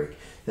after the break.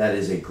 That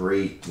is a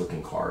great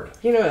looking card.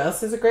 You know what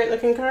else is a great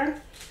looking card?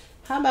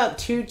 How about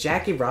 2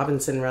 Jackie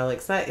Robinson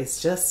relics? That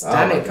is just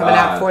stunning. Coming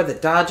out for the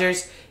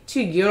Dodgers. 2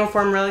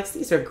 uniform relics.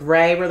 These are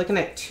gray. We're looking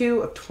at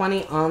 2 of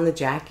 20 on the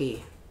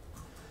Jackie.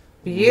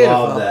 Beautiful.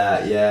 Love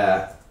that,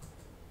 yeah.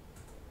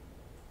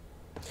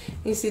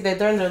 You see, they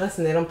learned their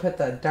lesson. They don't put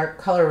the dark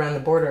color around the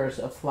borders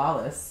of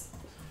Flawless.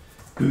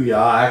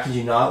 Booyah. How could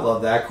you not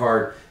love that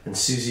card? And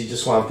Susie,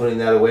 just while I'm putting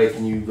that away,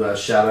 can you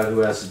shout out who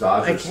has the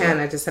Dodgers? I can.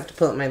 I just have to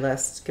pull up my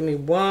list. Give me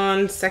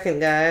 1 second,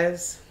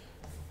 guys.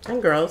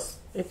 And girls,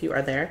 if you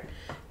are there.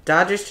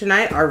 Dodgers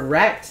tonight are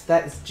wrecked.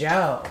 That's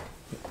Joe.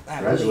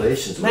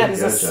 Congratulations. That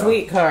is a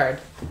sweet card.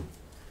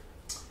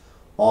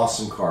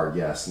 Awesome card,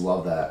 yes.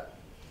 Love that.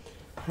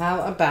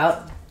 How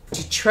about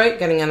Detroit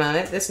getting in on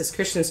it? This is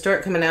Christian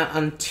Stewart coming out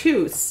on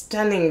 2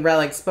 stunning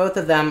relics. Both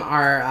of them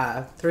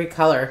are 3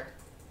 color.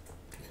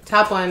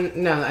 Top one,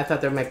 no, I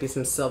thought there might be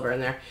some silver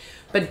in there.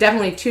 But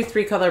definitely 2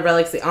 3 color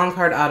relics. The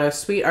on-card auto,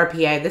 sweet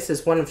RPA. This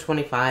is 1 of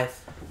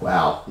 25.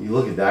 Wow. You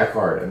look at that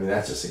card. I mean,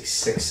 that's just a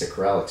 6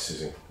 relic,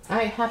 Susie.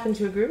 I happen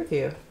to agree with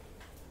you.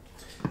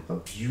 A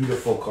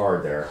beautiful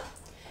card there.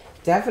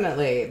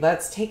 Definitely.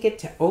 Let's take it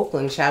to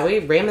Oakland, shall we?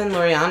 Raymond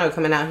Laureano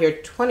coming out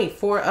here,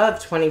 24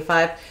 of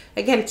 25.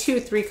 Again, 2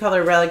 3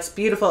 color relics.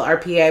 Beautiful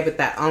RPA with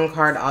that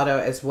on-card auto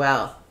as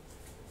well.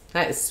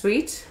 That is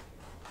sweet.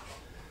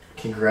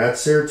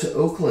 Congrats there to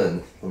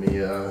Oakland. Let me,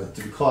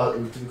 did we call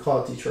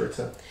it Detroit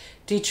too?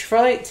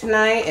 Detroit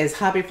tonight is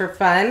Hobby for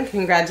Fun.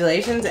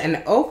 Congratulations.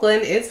 And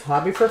Oakland is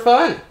Hobby for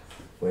Fun.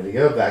 Way to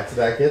go.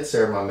 Back-to-back hits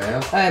there, my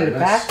man. And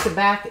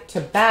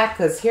back-to-back,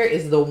 because here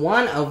is the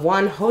 1 of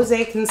 1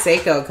 Jose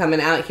Canseco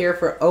coming out here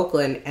for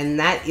Oakland. And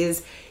that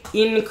is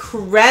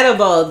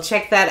incredible.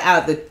 Check that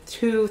out. The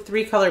 2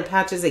 3 color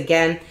patches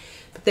again.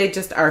 But they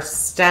just are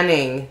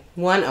stunning.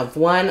 1 of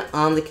 1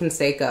 on the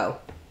Canseco.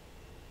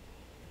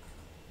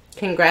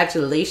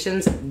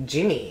 Congratulations,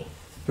 Jimmy.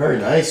 Very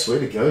nice. Way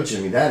to go,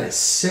 Jimmy. That is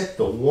sick.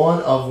 The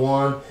 1 of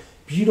 1.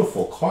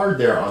 Beautiful card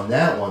there on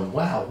that one.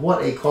 Wow,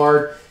 what a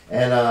card.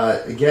 And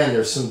again,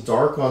 there's some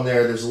dark on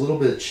there. There's a little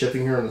bit of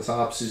chipping here on the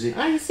top, Susie.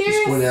 Are you serious?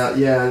 Just point out,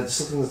 yeah,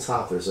 just look on the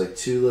top. There's like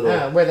 2 little...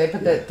 Oh, where they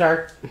put the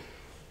dark...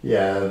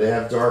 Yeah, they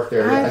have dark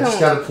there. I just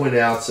got to point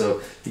out,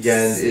 so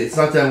again, it's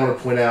not that I want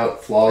to point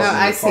out flaws in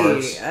the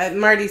cards. I see.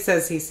 Marty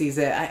says he sees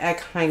it. I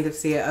kind of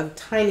see it. A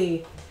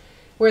tiny...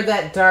 Where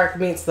that dark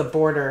meets the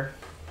border.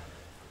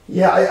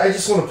 Yeah, I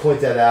just want to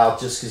point that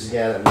out just because,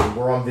 again, I mean,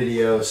 we're on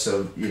video,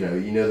 so, you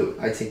know that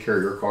I take care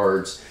of your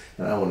cards,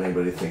 and I don't want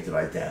anybody to think that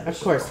I damage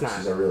Of course not.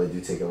 Because I really do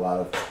take a lot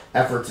of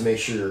effort to make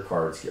sure your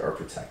cards are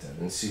protected,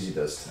 and Susie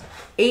does too.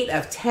 8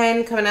 of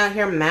 10 coming out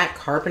here. Matt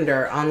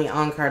Carpenter on the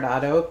on-card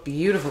auto.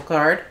 Beautiful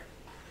card.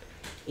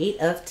 8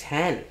 of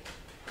 10.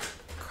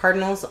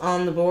 Cardinals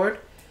on the board,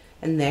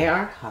 and they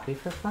are Hobby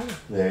for Fun.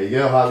 There you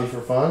go, Hobby for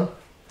Fun.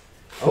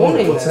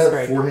 Owning what's that?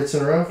 break. 4 hits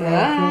in a row?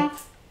 Yeah.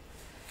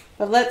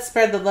 But let's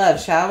spread the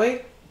love, shall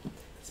we?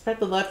 Spread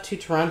the love to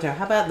Toronto.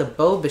 How about the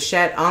Bo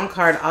Bichette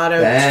on-card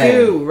auto? Bang.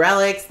 2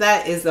 relics.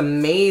 That is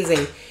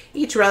amazing.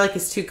 Each relic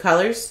is 2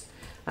 colors.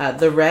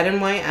 The red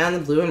and white and the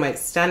blue and white.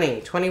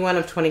 Stunning. 21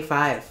 of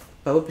 25.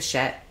 Bo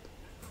Bichette.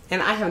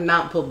 And I have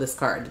not pulled this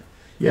card.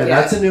 Yeah,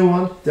 that's a new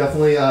one.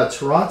 Definitely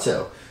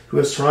Toronto. Who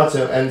has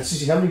Toronto? And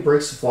Susie, how many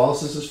breaks of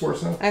flawless is this for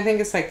us now? I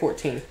think it's like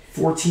 14.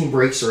 14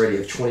 breaks already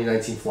of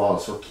 2019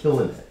 flawless. We're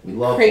killing it. We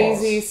love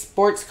Crazy flawless.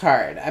 sports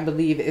card, I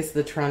believe, is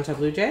the Toronto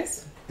Blue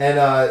Jays.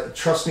 And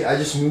trust me, I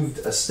just moved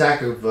a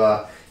stack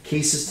of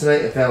cases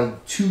tonight and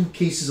found 2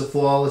 cases of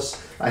flawless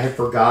I had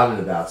forgotten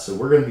about. So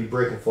we're going to be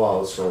breaking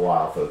flawless for a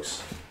while,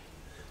 folks.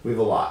 We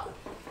have a lot.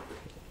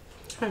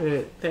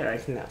 There, I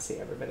can now see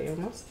everybody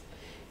almost.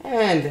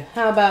 And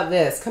how about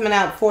this? Coming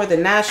out for the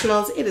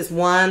Nationals, it is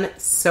Juan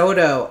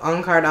Soto.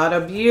 On-card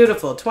auto.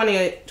 Beautiful.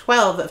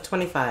 12 of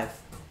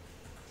 25.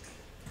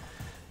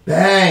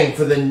 Bang!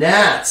 For the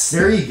Nats.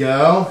 There you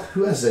go.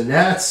 Who has the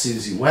Nats,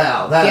 Susie?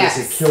 Wow, that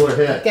is a killer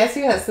hit. Guess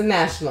who has the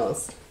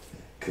Nationals?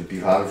 Could be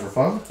Hobby for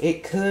Fun.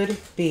 It could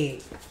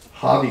be.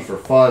 Hobby for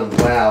Fun.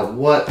 Wow,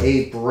 what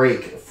a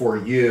break for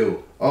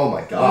you. Oh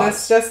my God. And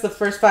that's just the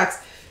first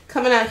box.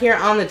 Coming out here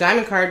on the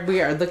Diamond card,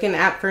 we are looking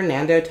at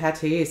Fernando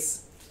Tatis.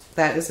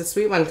 That is a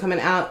sweet one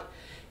coming out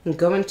and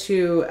going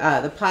to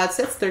the pods.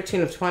 That's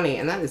 13 of 20,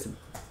 and that is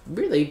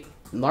really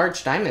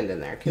large diamond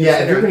in there. Yeah,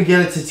 if you're going to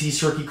get a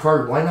Tatis rookie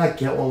card, why not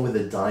get one with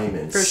a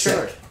diamond? For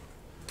sure.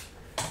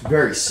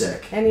 Very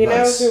sick. And you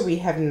know who we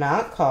have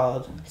not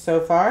called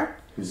so far?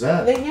 Who's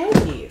that? The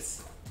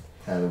Yankees.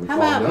 How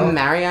about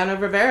Mariano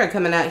Rivera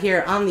coming out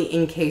here on the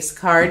in-case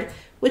card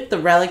with the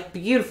relic?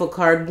 Beautiful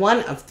card.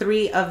 1 of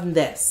 3 of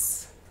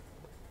this.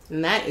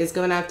 And that is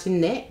going out to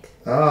Nick.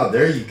 Oh,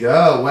 there you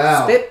go.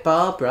 Wow.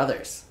 Spitball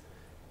Brothers.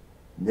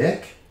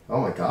 Nick? Oh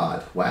my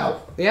God.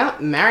 Wow. Yeah,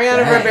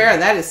 Mariano Rivera.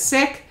 That is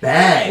sick.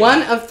 Bang.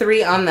 1 of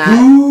 3 on that.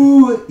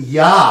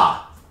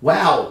 Booyah.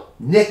 Wow.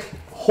 Nick,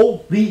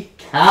 holy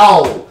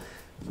cow.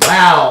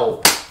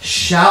 Wow.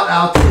 Shout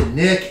out to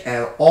Nick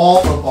and all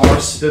of our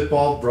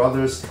Spitball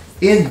Brothers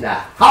in the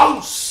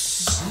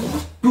house.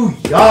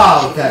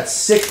 Booyah. With that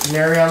sick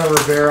Mariano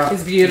Rivera.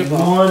 It's beautiful.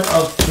 1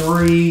 of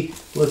 3.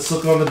 Let's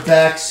look on the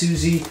back,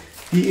 Susie.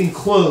 The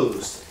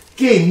enclosed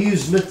game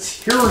used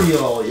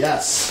material.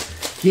 Yes.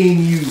 Game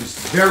used.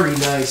 Very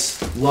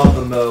nice. Love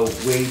the Mo.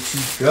 Way to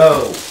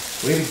go.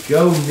 Way to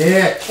go,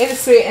 Nick. It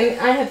is sweet.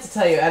 And I have to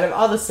tell you, out of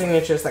all the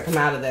signatures that come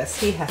out of this,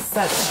 he has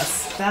such a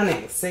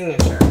stunning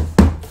signature.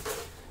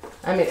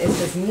 I mean, it's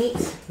just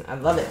neat. I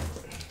love it.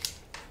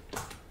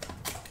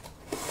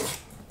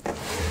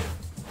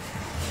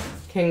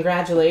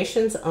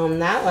 Congratulations on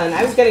that one.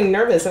 I was getting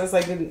nervous. I was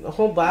like, the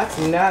whole box,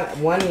 not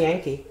one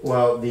Yankee.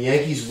 Well, the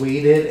Yankees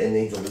waited, and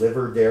they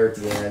delivered there at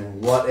the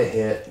end. What a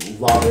hit.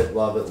 Love it,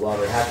 love it,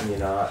 love it. How can you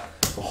not?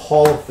 A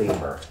Hall of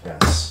Famer.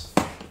 Yes.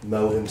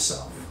 Mo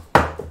himself.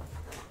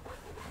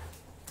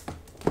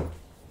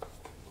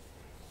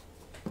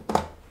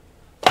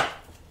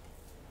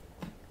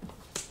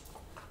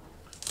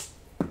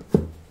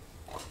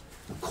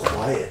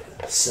 Quiet.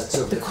 Sets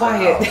over the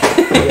quiet.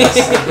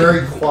 Yes,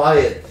 very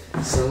quiet.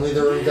 Suddenly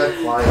the room got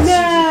quiet.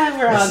 Nah,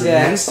 we're all good.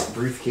 Next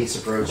briefcase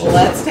approach.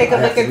 Let's take a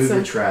look at move some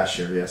your trash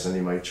here. Yes, I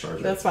need my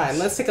charger. That's fine.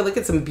 Let's take a look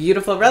at some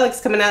beautiful relics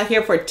coming out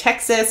here for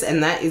Texas,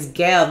 and that is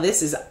Gail.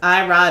 This is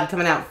iRod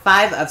coming out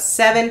 5 of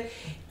 7.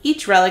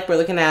 Each relic we're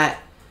looking at,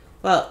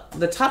 well,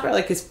 the top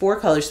relic is 4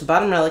 colors. The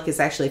bottom relic is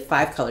actually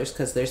 5 colors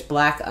because there's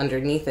black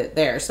underneath it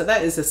there. So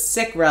that is a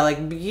sick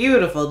relic.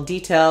 Beautiful,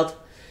 detailed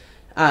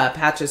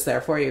patches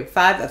there for you.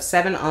 5 of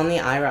 7 on the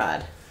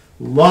iRod.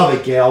 Love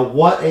it, Gail.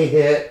 What a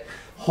hit.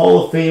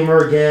 Hall of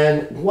Famer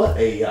again. What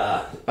a,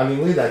 I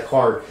mean, look at that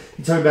card.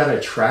 You're talking about an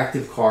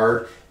attractive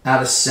card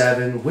out of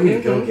 7. Way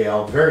to go,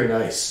 Gail. Very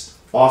nice.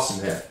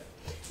 Awesome hit.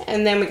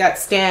 And then we got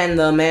Stan,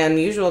 the man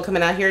usual,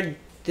 coming out here.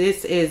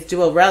 This is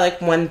dual relic.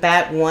 1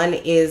 bat, 1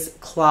 is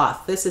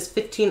cloth. This is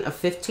 15 of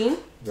 15.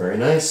 Very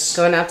nice.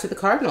 Going out to the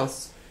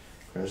Cardinals.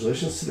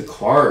 Congratulations to the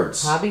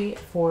cards. Hobby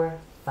for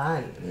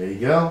fun. There you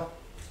go.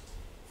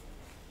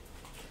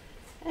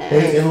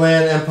 Hey,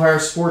 Inland Empire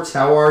Sports,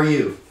 how are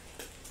you?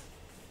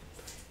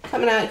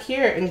 Coming out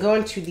here and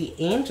going to the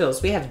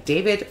Angels, we have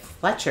David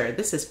Fletcher.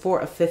 This is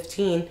 4 of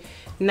 15.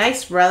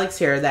 Nice relics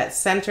here. That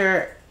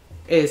center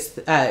is,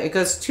 it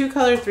goes 2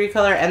 color, 3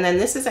 color, and then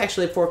this is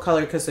actually 4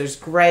 color because there's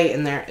gray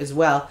in there as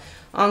well.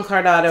 On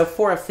card auto,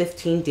 4 of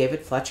 15,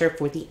 David Fletcher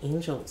for the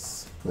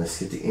Angels. Let's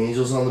get the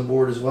Angels on the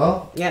board as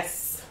well.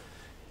 Yes.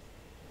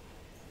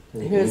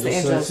 Any Who's the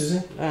Angels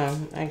Angels? tonight,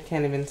 Susie? I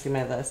can't even see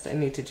my list. I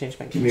need to change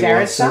my Give me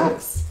Jared 1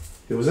 second. Sox.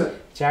 Who was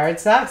it? Jared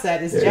Sox,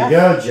 that is There Jeff. you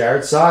go,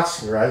 Jared Sox.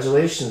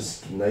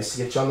 Congratulations. Nice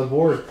to get you on the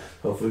board.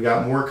 Hopefully we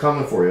got more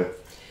coming for you.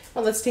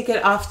 Well, let's take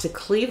it off to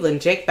Cleveland.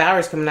 Jake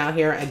Bauer's coming out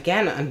here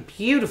again on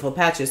beautiful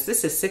patches.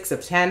 This is 6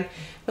 of 10.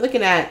 We're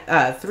looking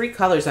at 3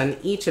 colors on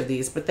each of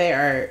these, but they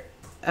are,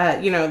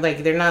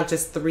 like they're not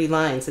just 3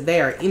 lines. They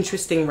are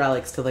interesting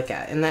relics to look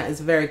at, and that is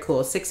very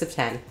cool. 6 of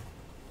 10.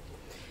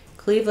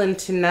 Cleveland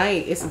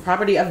tonight is the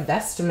property of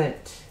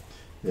Vestment.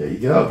 There you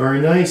go.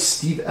 Very nice.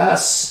 Steve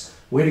S.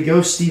 Way to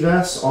go, Steve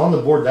S. On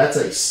the board. That's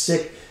a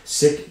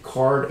sick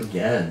card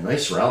again.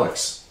 Nice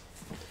relics.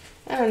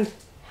 And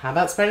how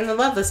about spreading the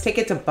love? Let's take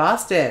it to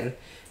Boston.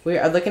 We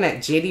are looking at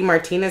JD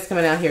Martinez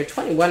coming out here,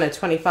 21 of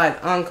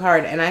 25 on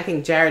card, and I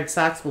think Jared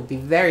Sox will be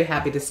very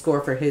happy to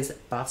score for his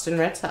Boston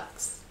Red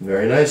Sox.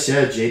 Very nice.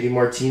 Yeah, JD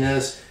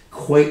Martinez.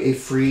 Quite a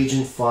free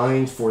agent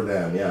find for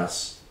them.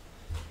 Yes.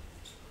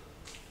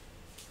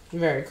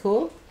 Very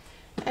cool.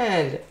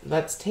 And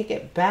let's take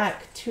it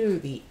back to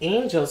the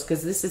Angels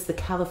because this is the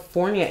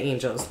California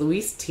Angels.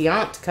 Luis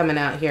Tiant coming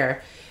out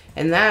here.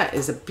 And that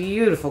is a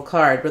beautiful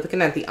card. We're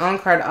looking at the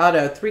on-card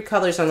auto. 3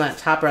 colors on that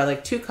top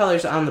relic, 2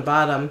 colors on the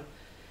bottom.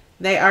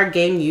 They are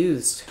game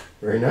used.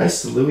 Very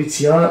nice. The Louis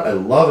Tiant. I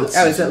love it.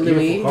 Oh, is it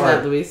Louis?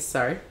 Not Luis,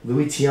 sorry.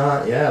 Louis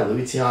Tiant. Yeah,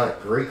 Louis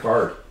Tiant. Great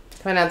card.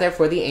 Coming out there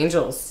for the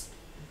Angels.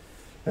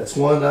 That's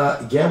one,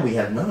 again, we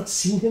have not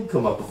seen him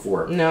come up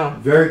before. No.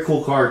 Very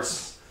cool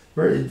cards.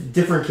 Very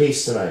different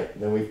case tonight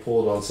than we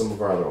pulled on some of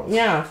our other ones.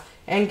 Yeah.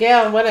 And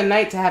Gail, what a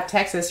night to have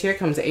Texas. Here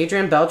comes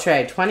Adrian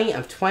Beltre, 20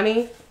 of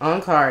 20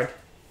 on card.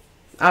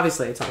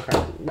 Obviously, it's on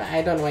card.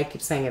 I don't know why I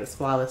keep saying it. It's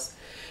flawless.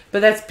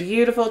 But that's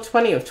beautiful.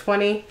 20 of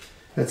 20.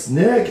 That's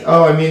Nick.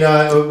 Oh, I mean,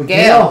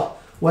 Gail.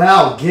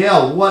 Wow,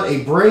 Gail, what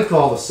a break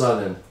all of a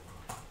sudden.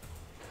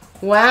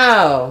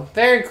 Wow.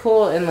 Very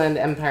cool, Inland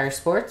Empire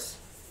Sports.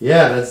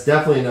 Yeah, that's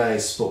definitely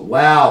nice. But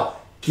wow,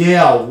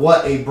 Gail,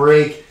 what a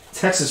break.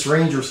 Texas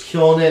Rangers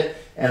killing it.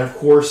 And of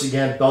course,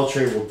 again,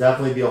 Beltre will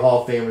definitely be a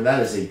Hall of Famer. That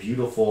is a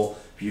beautiful,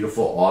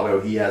 beautiful auto.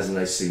 He has a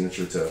nice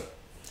signature too.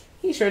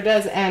 He sure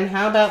does. And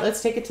how about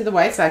let's take it to the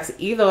White Sox.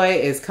 Eloy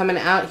is coming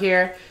out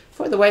here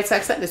for the White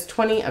Sox. That is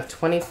 20 of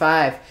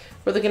 25.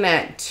 We're looking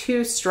at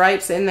 2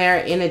 stripes in there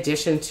in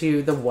addition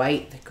to the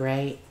white, the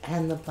gray,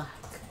 and the black.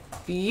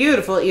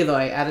 Beautiful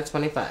Eloy out of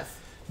 25.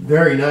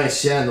 Very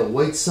nice. Yeah, and the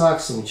White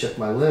Sox, let me check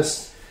my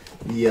list.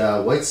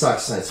 The White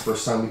Sox tonight's the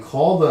first time we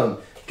called them.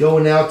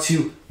 Going out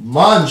to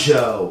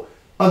Monjo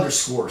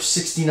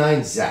 _69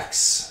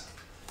 Zex.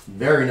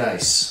 Very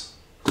nice.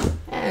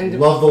 And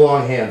love the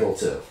long handle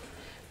too.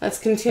 Let's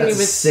continue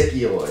with sick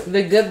Eloy.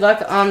 The good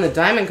luck on the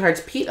diamond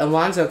cards. Pete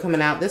Alonso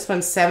coming out. This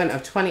one's 7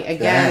 of 20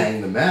 again.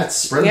 Dang, the Mets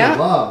spreading the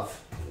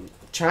love.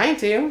 Trying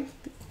to.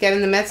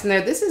 Getting the Mets in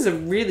there. This is a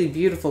really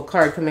beautiful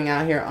card coming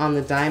out here on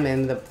the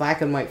diamond. The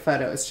black and white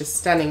photo is just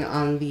stunning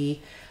on the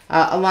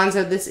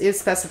Alonso. This is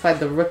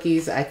specified the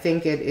rookies. I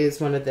think it is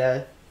one of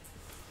the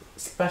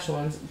special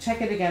ones.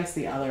 Check it against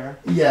the other.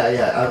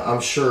 Yeah,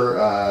 I'm sure.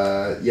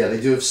 Yeah, they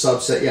do have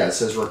subset. Yeah, it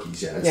says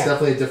rookies. Yeah, it's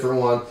definitely a different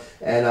one.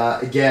 And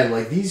again,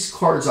 like these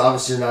cards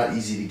obviously are not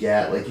easy to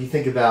get. Like you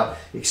think about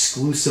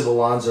exclusive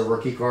Alonso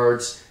rookie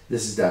cards,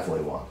 this is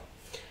definitely one.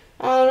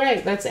 All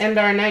right, let's end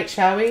our night,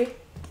 shall we?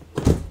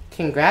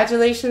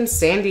 Congratulations,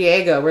 San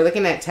Diego. We're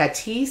looking at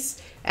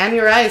Tatis and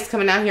Urias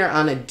coming out here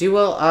on a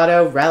dual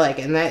auto relic,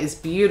 and that is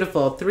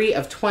beautiful. 3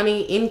 of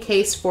 20 in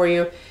case for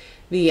you.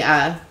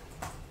 The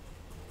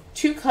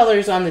 2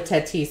 colors on the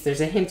Tatis.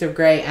 There's a hint of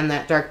gray and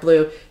that dark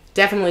blue.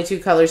 Definitely 2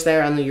 colors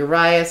there on the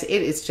Urias.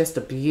 It is just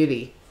a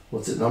beauty.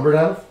 What's it numbered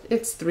out of?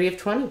 It's 3 of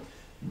 20.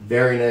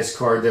 Very nice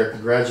card there.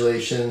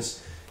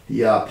 Congratulations.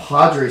 The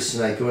Padres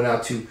tonight going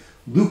out to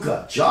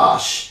Luca,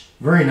 Josh.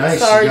 Very nice.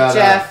 Sorry,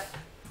 Jeff.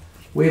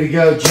 Way to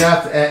go,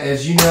 Jeff.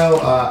 As you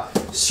know,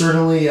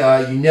 certainly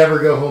you never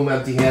go home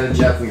empty-handed,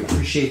 Jeff. We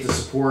appreciate the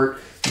support.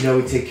 You know,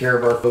 we take care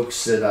of our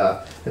folks that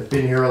have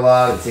been here a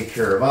lot and take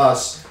care of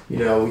us. You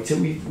know,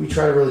 we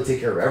try to really take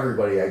care of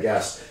everybody, I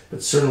guess,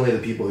 but certainly the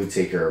people who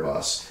take care of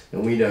us.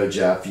 And we know,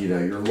 Jeff, you know,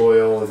 you're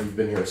loyal and you've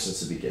been here since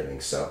the beginning.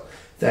 So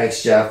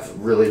thanks, Jeff.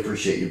 Really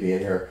appreciate you being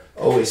here.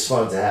 Always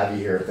fun to have you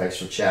here. Thanks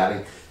for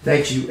chatting.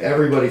 Thank you,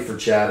 everybody, for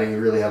chatting. We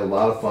really had a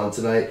lot of fun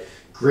tonight.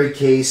 Great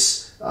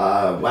case.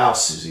 Wow,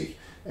 Susie.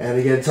 And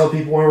again, tell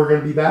people when we're going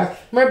to be back.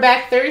 We're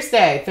back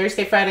Thursday.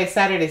 Thursday, Friday,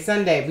 Saturday,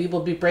 Sunday. We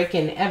will be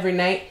breaking every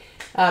night.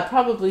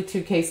 Probably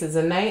 2 cases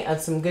a night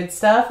of some good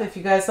stuff. If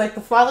you guys like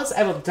the flawless,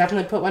 I will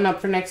definitely put one up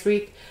for next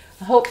week.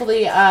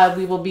 Hopefully,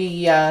 we will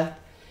be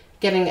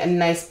getting a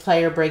nice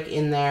player break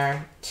in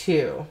there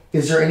too.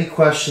 Is there any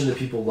question that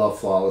people love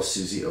Flawless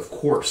Susie? Of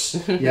course.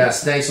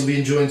 Yes, thanks. We'll be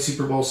enjoying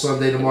Super Bowl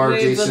Sunday tomorrow,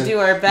 Jason. We'll do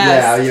our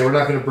best. Yeah, we're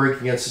not going to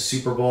break against the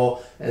Super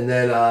Bowl. And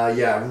then,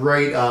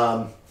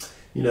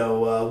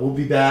 we'll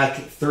be back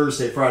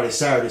Thursday, Friday,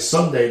 Saturday,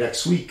 Sunday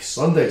next week.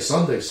 Sunday.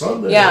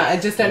 Yeah, I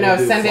just don't know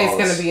if Sunday is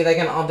Flawless. going to be like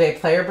an all-day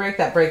player break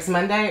that breaks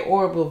Monday,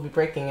 or we'll be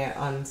breaking it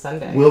on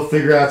Sunday. We'll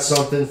figure out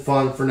something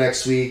fun for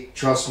next week.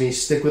 Trust me,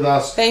 stick with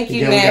us. Thank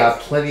you, Again, Nick. we got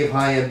plenty of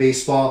high-end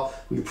baseball.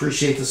 We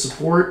appreciate the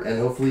support, and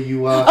hopefully you...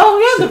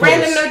 the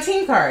random no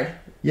team card.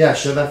 Yeah,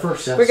 show that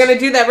first. Yes. We're going to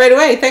do that right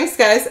away. Thanks,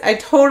 guys. I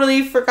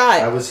totally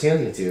forgot. I was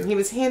handing it to you. He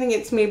was handing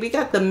it to me. We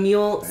got the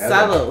mule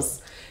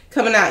saddles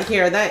coming out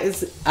here. That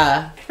is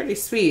pretty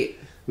sweet.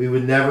 We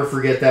would never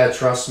forget that.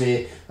 Trust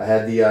me. I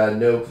had the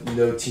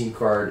no team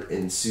card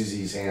in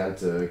Susie's hand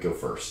to go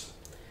first.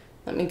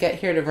 Let me get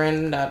here to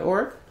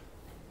random.org.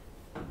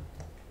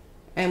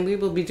 And we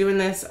will be doing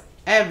this.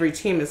 Every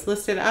team is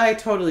listed. I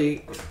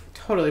totally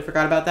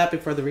forgot about that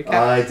before the recap.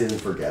 I didn't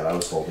forget. I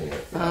was holding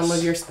it. Yes. Well,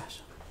 you're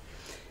special.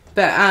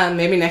 But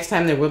maybe next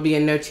time there will be a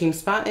no team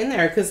spot in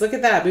there. Because look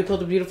at that. We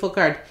pulled a beautiful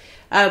card.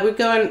 We're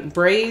going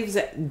Braves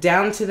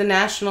down to the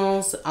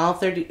Nationals. All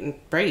 30...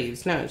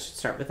 Braves? No, it should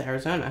start with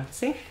Arizona.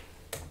 See?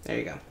 There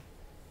you go.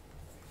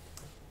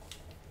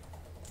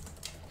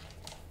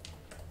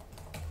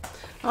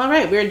 All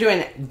right. We're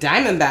doing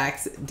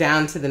Diamondbacks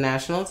down to the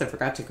Nationals. I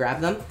forgot to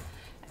grab them.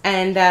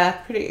 And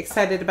pretty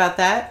excited about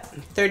that.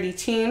 30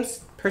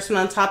 teams. Person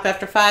on top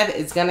after 5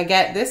 is going to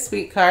get this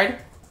sweet card.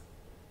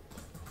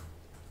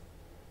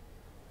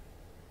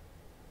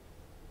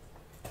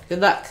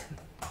 Good luck.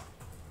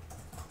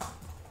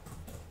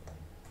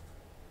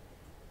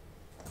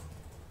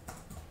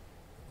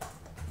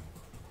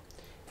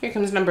 Here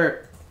comes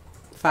number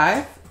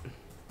 5.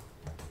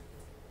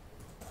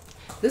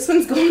 This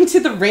one's going to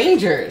the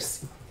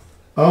Rangers.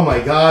 Oh my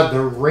God,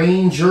 the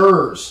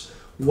Rangers.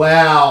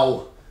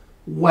 Wow.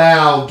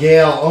 Wow,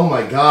 Gail. Oh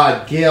my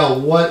God,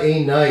 Gail, what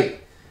a night.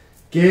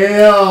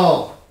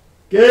 Gail.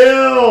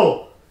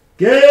 Wow.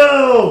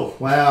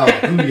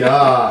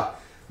 Booyah.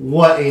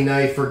 What a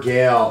night for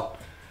Gail.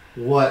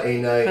 What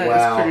a night. That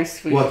wow. is pretty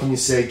sweet. What can you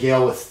say?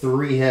 Gail with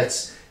 3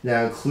 hits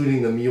now,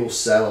 including the mule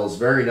settles.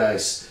 Very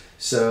nice.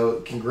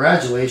 So,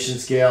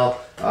 congratulations,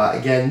 Gail.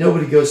 Again,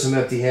 nobody goes home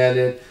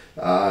empty-handed.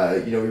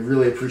 We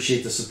really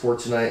appreciate the support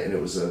tonight, and it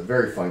was a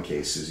very fun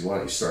case. Susie, why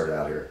don't you start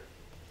out here?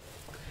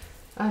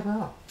 I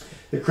will.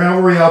 The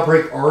Crown Royale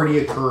break already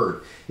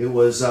occurred. It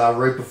was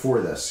right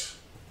before this.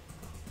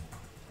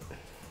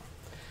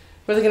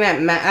 We're looking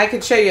at Matt. I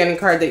could show you any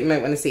card that you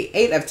might want to see.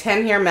 8 of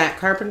 10 here. Matt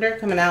Carpenter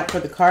coming out for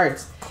the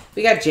cards.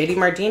 We got JD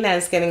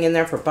Martinez getting in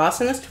there for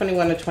Boston. That's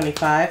 21 of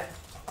 25.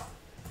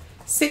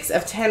 6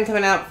 of 10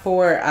 coming out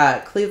for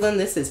Cleveland.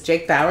 This is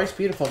Jake Bauers.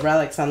 Beautiful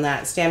relics on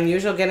that. Stan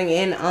Musial getting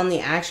in on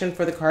the action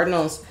for the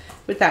Cardinals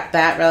with that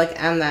bat relic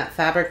and that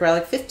fabric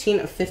relic.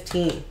 15 of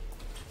 15.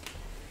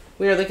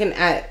 We are looking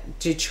at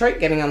Detroit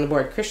getting on the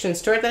board. Christian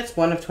Stewart. That's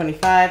 1 of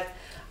 25.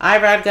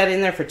 Irod got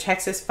in there for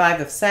Texas.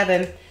 5 of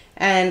 7.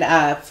 And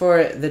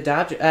for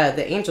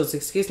the Angels,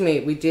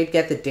 we did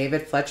get the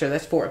David Fletcher.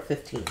 That's 4 of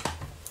 15.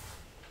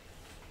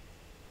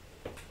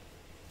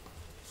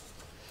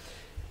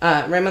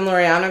 Raymond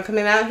Laureano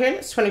coming out here.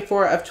 That's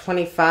 24 of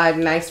 25.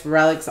 Nice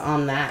relics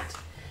on that.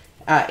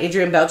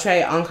 Adrian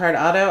Beltre on-card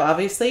auto,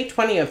 obviously.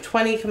 20 of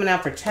 20 coming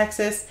out for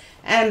Texas.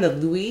 And the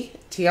Louis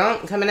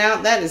Tiant coming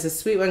out. That is a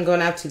sweet one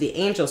going out to the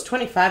Angels.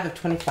 25 of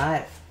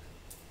 25.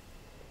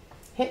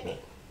 Hit me.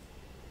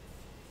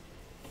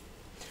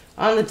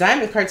 On the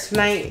diamond cards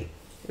tonight,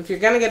 if you're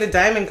going to get a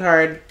diamond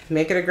card,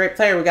 make it a great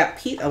player. We got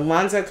Pete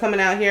Alonso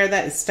coming out here.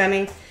 That is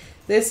stunning.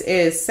 This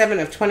is 7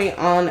 of 20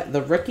 on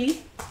the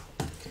rookie.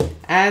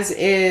 As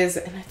is,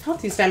 and I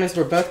thought these diamonds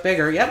were both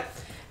bigger. Yep.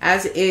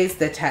 As is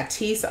the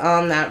Tatis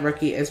on that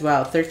rookie as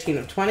well. 13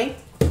 of 20.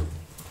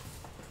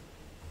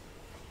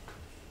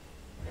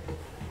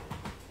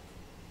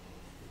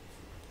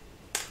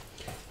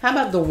 How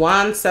about the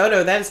Juan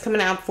Soto? That is coming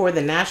out for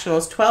the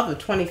Nationals. 12 of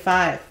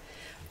 25.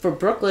 For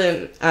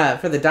Brooklyn,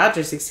 for the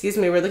Dodgers,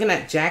 we're looking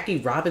at Jackie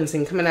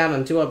Robinson coming out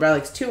on dual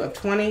relics. 2 of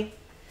 20.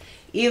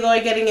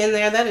 Eloy getting in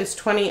there. That is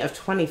 20 of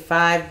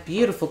 25.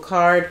 Beautiful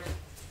card.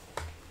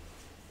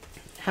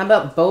 How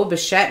about Bo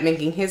Bichette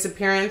making his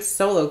appearance?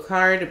 Solo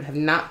card. Have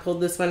not pulled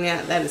this one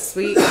yet. That is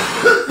sweet.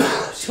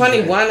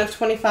 21 of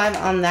 25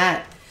 on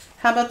that.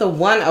 How about the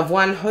 1 of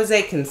 1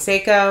 Jose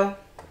Canseco?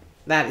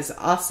 That is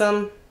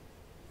awesome.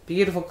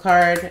 Beautiful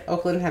card.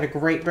 Oakland had a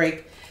great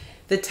break.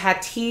 The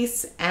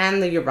Tatis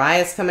and the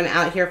Urias coming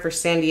out here for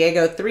San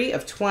Diego. 3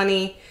 of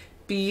 20.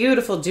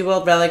 Beautiful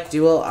dual relic,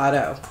 dual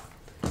auto.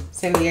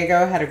 San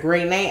Diego had a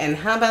great night. And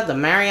how about the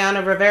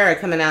Mariano Rivera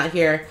coming out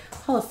here?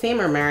 Hall of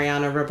Famer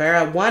Mariano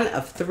Rivera. 1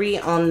 of 3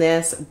 on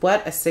this.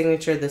 What a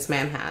signature this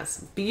man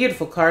has.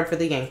 Beautiful card for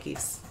the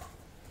Yankees.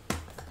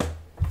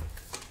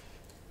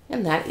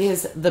 And that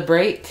is the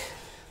break.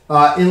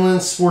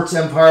 Inland Sports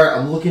Empire.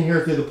 I'm looking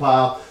here through the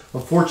pile.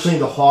 Unfortunately,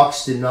 the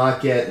Hawks did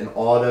not get an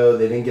auto.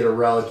 They didn't get a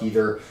relic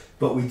either.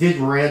 But we did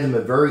random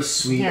a very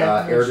sweet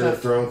Heir to the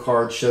Throne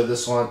card. Show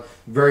this one.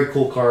 Very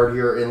cool card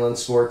here, Inland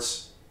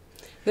Sports.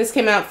 This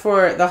came out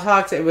for the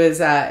Hawks. It was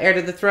Heir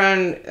to the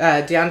Throne,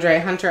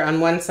 DeAndre Hunter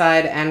on one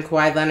side, and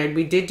Kawhi Leonard.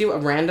 We did do a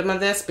random of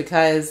this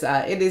because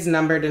it is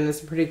numbered and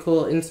it's a pretty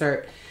cool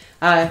insert.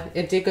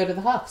 It did go to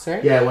the Hawks,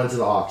 right? Yeah, it went to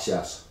the Hawks,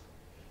 yes.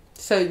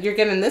 So you're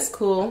getting this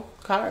cool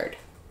card.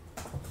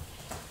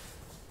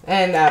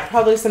 And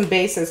probably some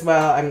base as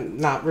well. I'm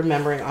not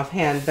remembering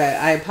offhand, but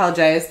I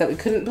apologize that we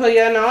couldn't pull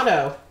you an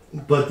auto.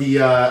 But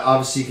the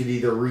obviously you could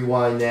either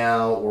rewind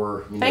now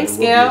or Thanks,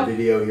 there will be a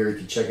video here. You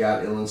can check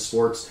out Inland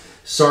Sports.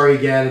 Sorry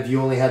again if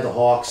you only had the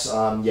Hawks.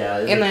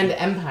 Inland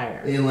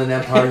Empire. Inland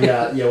Empire.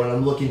 Yeah. When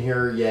I'm looking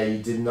here, you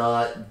did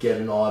not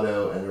get an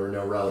auto, and there were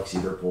no relics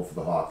either pulled for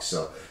the Hawks.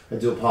 So I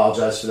do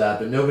apologize for that.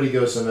 But nobody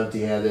goes home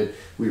empty-handed.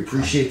 We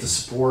appreciate the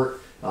support.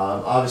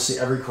 Obviously,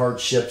 every card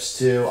ships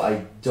too.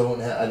 I don't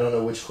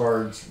know which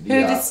cards. Who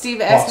did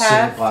Steve S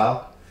have?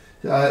 Pile.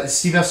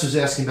 Steve S was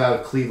asking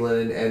about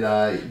Cleveland, and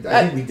I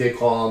think we did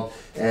call him.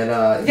 And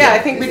I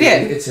think we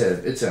did. It's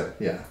him.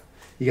 Yeah,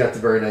 he got the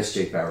very nice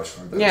Jake Bowers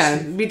card.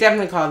 We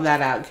definitely called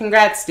that out.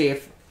 Congrats,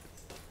 Steve.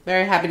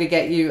 Very happy to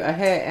get you a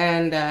hit,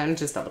 and I'm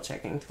just double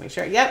checking to make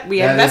sure. Yep, we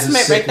have an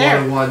estimate right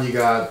there. One you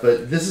got,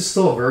 but this is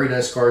still a very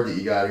nice card that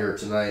you got here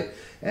tonight.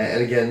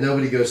 And again,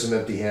 nobody goes home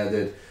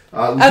empty-handed.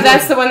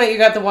 That's the one that you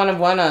got the one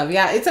of.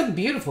 Yeah, it's a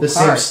beautiful card. The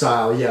same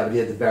style, yeah. But you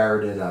had the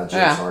Barrett and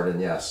James Harden,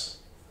 yes.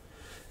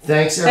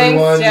 Thanks,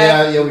 everyone.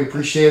 Thanks, yeah, we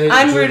appreciate it.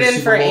 I'm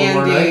rooting for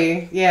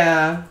Andy.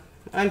 Yeah,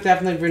 I'm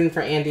definitely rooting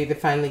for Andy to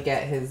finally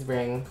get his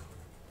ring.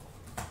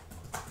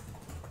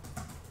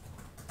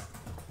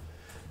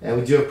 And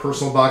we do have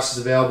personal boxes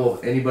available.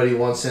 If anybody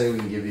wants any, we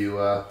can give you,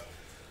 I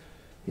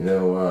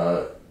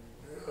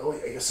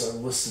guess a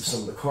list of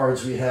some of the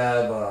cards we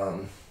have.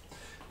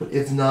 But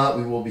if not,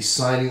 we will be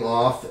signing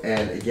off.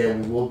 And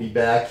again, we will be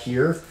back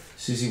here.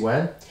 Susie,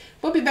 when?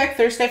 We'll be back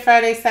Thursday,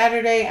 Friday,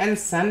 Saturday, and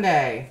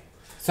Sunday.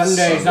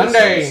 Sunday,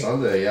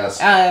 yes.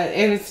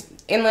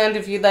 Inland,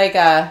 if you'd like,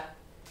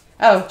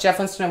 Jeff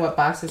wants to know what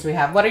boxes we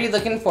have. What are you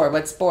looking for?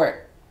 What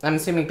sport? I'm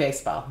assuming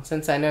baseball,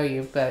 since I know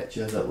you, but...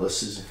 Do you have that list,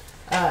 Susie?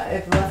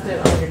 It left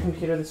it on your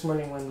computer this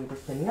morning when we were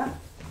cleaning up.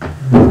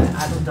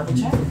 I will double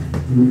check.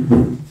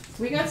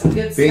 We got some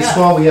good stuff.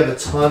 Baseball, we have a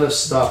ton of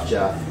stuff,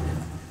 Jeff.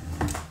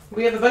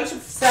 We have a bunch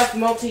of stuff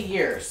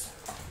multi-years.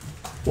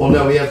 Well,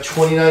 no, we have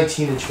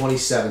 2019 and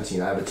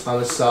 2017. I have a ton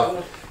of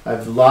stuff. I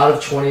have a lot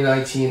of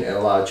 2019 and a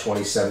lot of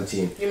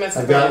 2017.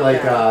 I've got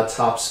like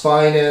Topps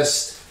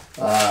Finest.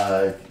 You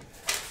got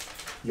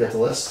the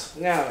list?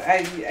 No,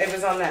 it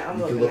was on that.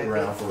 You can look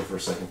around for a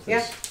second, please.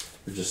 Yeah.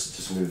 Or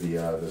just move the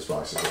those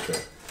boxes up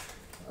there.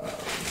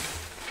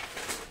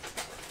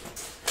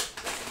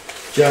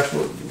 Jeff,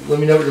 let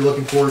me know what you're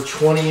looking for.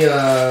 20.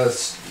 I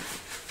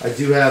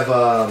do have.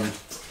 I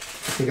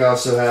think I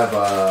also have.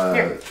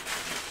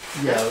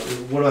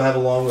 What do I have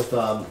along with?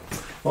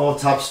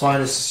 Topps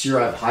Finest this year.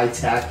 I have High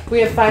Tech. We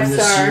have 5-star.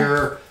 This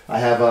year, I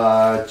have.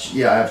 I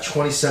have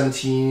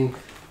 2017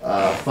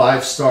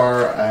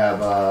 5-star. I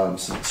have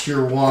some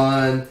Tier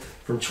 1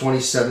 from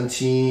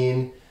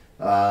 2017.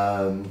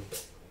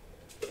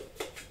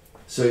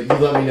 So you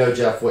let me know,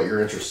 Jeff, what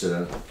you're interested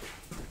in.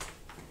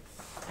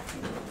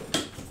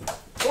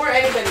 Or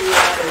anybody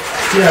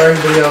else. Yeah, or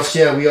anybody else.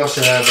 Yeah, we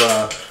also have.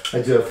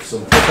 I do have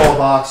some football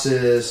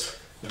boxes.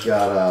 We've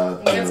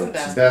got some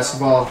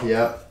basketball.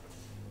 Yep.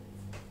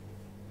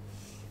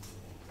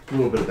 A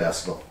little bit of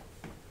basketball.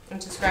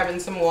 I'm just grabbing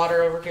some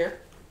water over here.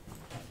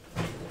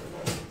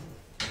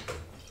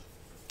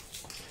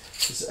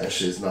 This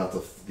actually is not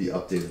the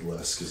updated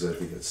list because I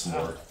think it's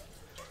more.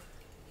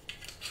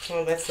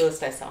 Well, that's the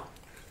list I saw.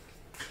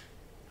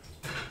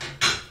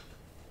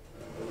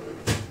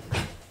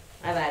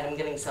 I lied, I'm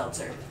getting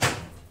seltzer.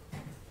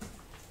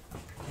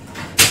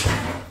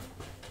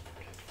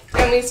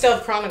 And we still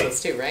have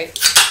Chronicles too, right?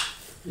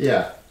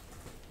 Yeah.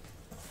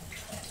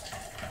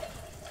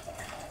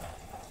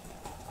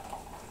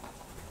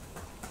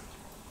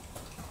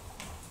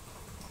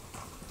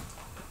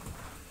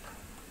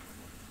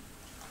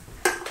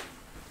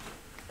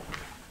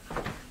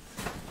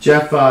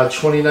 Jeff,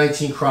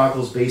 2019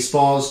 Chronicles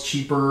baseball is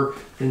cheaper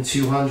than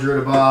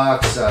 $200 a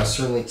box.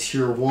 Certainly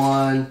Tier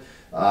 1.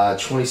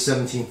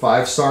 2017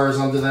 5-stars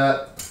under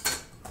that.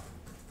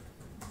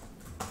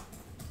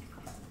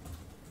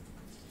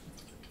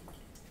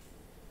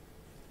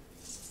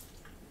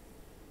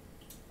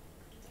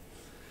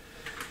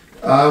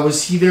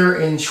 Was he there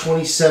in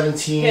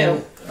 2017?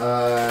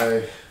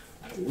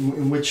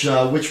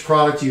 Which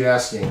product are you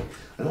asking?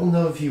 I don't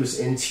know if he was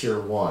in Tier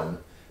 1.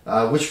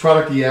 Which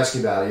product are you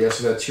asking about? Are you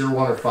asking about Tier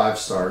 1 or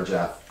 5-star,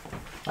 Jeff?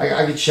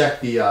 I could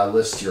check the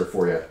list here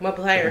for you. What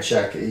player? I can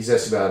check. He's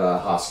asking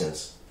about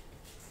Hoskins.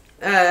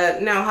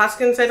 No,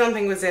 Hoskins I don't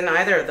think was in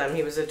either of them.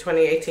 He was a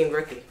 2018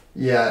 rookie.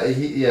 Yeah,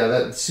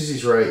 that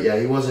Susie's right. Yeah,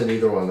 he wasn't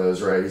either one of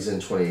those, right? He's in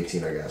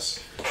 2018, I guess.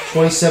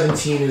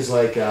 2017 is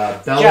like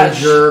Bellinger.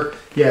 Judge.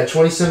 Yeah,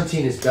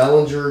 2017 is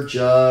Bellinger,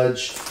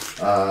 Judge.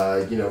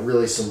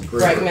 Really some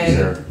great rookies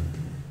there.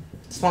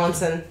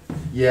 Swanson.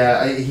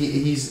 Yeah,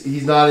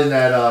 he's not in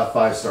that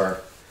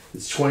 5-star.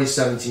 It's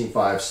 2017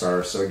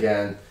 5-star. So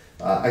again,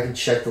 I can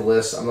check the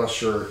list. I'm not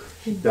sure.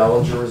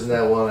 Bellinger was in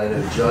that one. I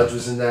know Judge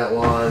was in that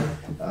one.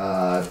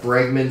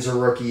 Bregman's a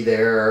rookie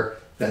there.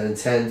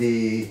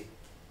 Benintendi.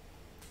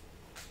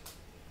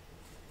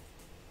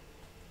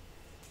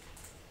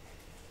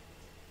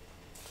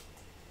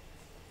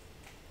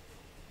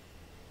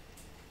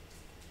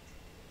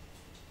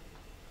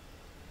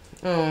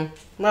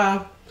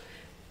 Well,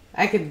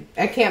 I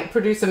can't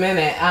produce him in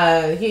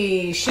it.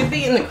 He should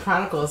be in the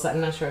Chronicles. I'm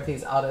not sure if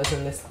he's autos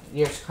in this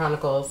year's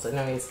Chronicles. I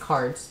know he's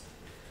cards.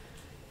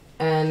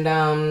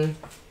 And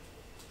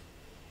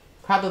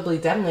probably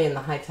definitely in the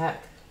high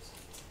tech.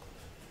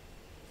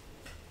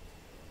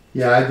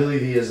 Yeah, I believe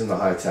he is in the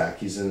high tech.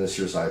 He's in this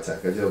year's high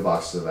tech. I do a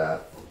box of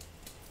that.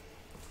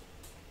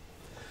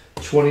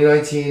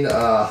 2019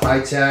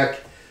 high tech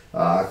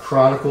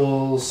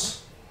Chronicles.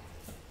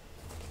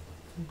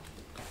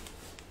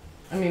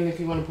 I mean, if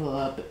you want to pull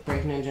up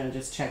Break Ninja and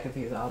just check if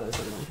he's autos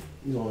in them.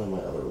 You don't have my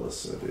other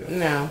list, so do you?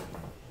 No.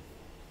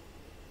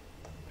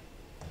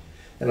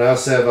 And I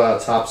also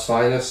have Topps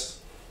Finest.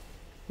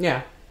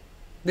 Yeah.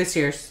 This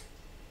year's.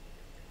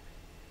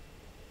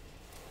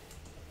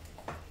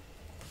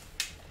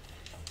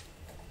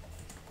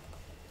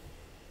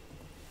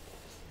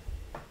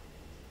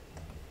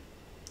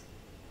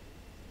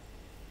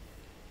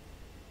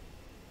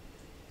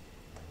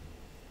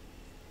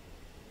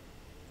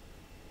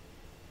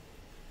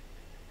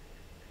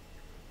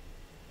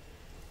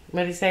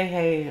 What did he say?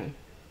 Hey,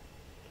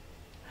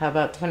 how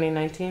about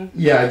 2019?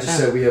 Yeah, I just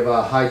said we have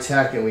high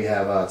tech and we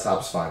have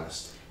Topps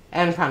Finest.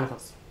 And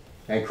Chronicles.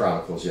 And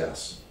Chronicles,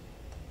 yes.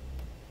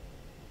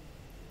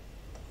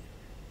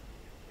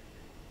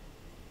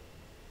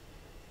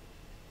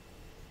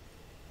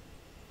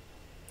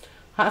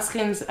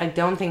 Hoskins, I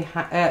don't think...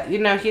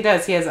 he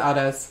does. He has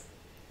autos.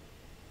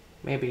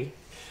 Maybe.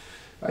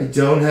 I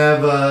don't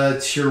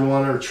have Tier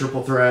 1 or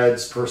Triple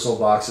Threads personal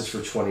boxes for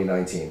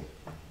 2019.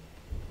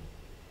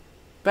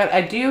 But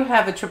I do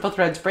have a Triple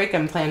Threads break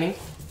I'm planning.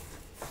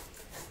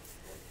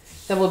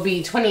 That will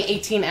be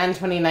 2018 and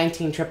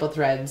 2019 Triple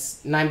Threads.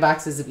 9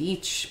 boxes of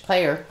each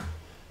player.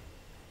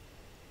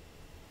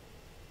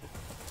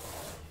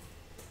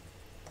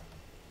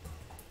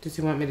 Does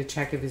he want me to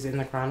check if he's in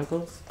the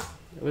Chronicles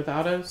with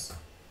autos?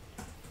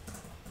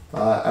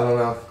 I don't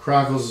know.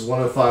 Chronicles is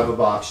 105 a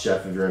box,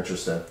 Jeff, if you're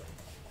interested.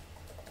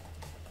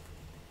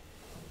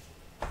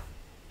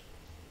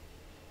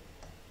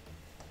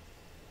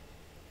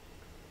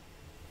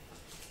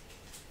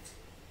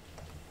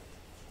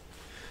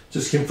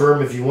 Just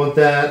confirm if you want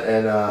that,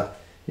 and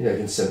you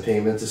can send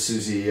payment to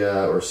Susie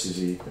or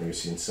Susie. I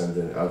guess you can send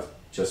it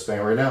just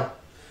paying right now.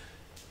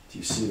 Do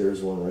you see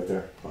there's one right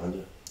there behind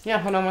you? Yeah,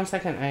 hold on one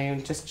second. I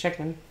am just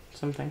checking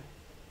something.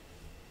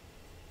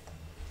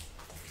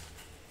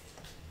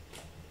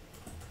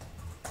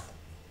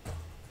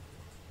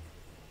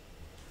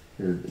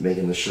 You're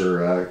making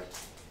sure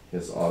he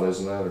has autos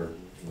in that, or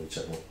let me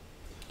check one.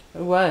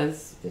 It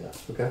was. Yeah.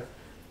 Okay.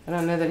 I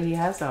don't know that he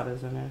has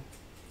autos in it.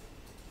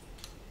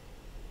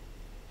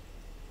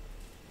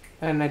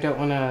 And I don't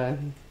want to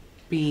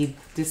be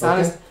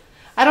dishonest. Okay.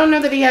 I don't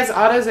know that he has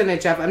autos in it,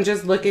 Jeff. I'm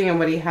just looking at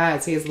what he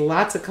has. He has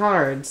lots of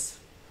cards.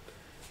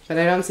 But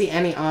I don't see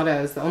any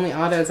autos. The only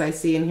autos I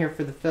see in here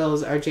for the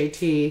fills are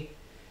JT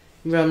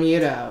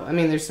Realmuto. I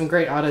mean, there's some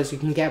great autos you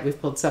can get. We've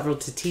pulled several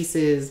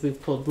Tatises. We've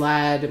pulled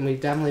Vlad. And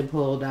we've definitely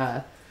pulled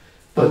But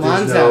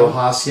Alonso. There's no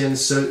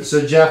Hoskins.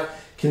 So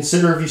Jeff,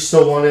 consider if you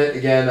still want it.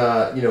 Again,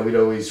 we'd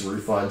always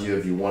refund you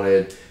if you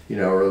wanted,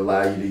 or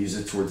allow you to use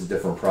it towards a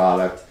different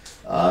product.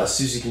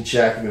 Susie can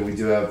check. I mean, we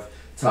do have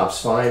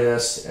Topps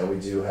Finest, and we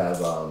do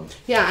have...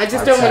 yeah, I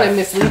just don't want to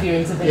mislead you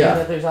into thinking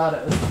that there's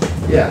autos.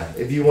 Yeah,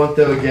 if you want,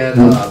 though, again,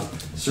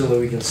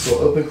 certainly we can still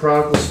open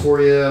Chronicles for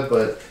you,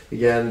 but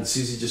again,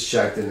 Susie just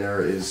checked, and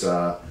there's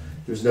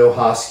no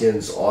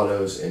Hoskins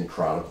autos in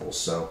Chronicles,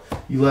 so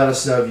you let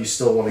us know if you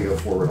still want to go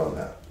forward on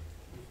that.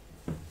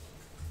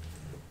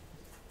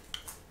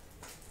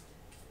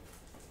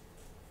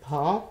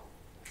 Paul?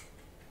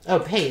 Oh,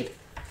 paid.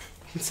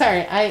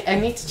 Sorry, I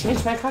need to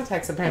change my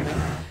contacts, apparently.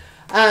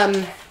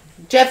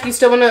 Jeff, you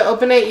still want to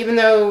open it, even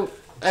though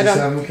I don't... Just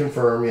have him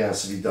confirm,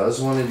 yes, if he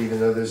does want it, even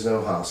though there's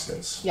no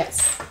Hoskins.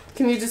 Yes.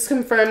 Can you just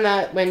confirm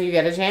that when you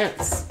get a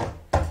chance?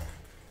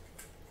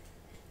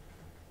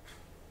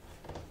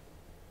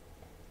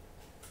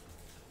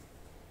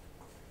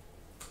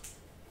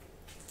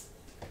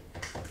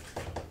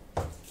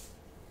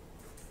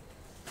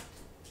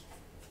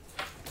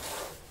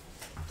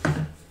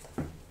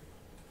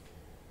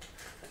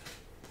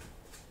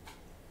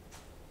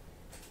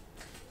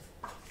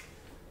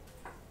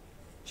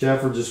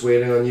 Jeff, we're just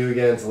waiting on you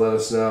again to let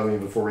us know. I mean,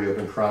 before we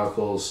open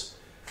Chronicles,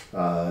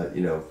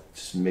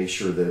 just make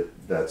sure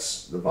that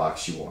that's the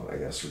box you want. I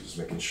guess we're just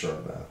making sure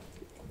of that.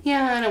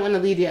 Yeah, I don't want to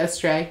lead you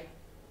astray.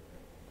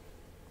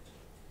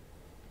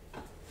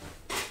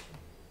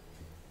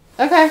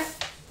 Okay,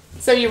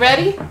 so you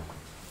ready?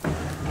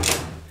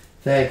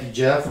 Thank you,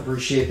 Jeff.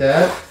 Appreciate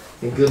that.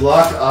 And good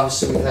luck.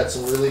 Obviously, we've had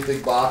some really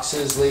big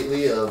boxes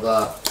lately of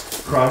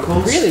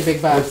Chronicles. Really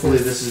big boxes. Hopefully,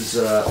 this is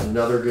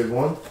another good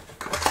one.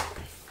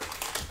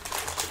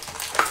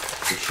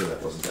 For sure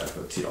that wasn't the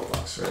FOTL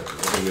box, right? I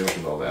think we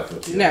opened all the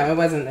FOTL. No, it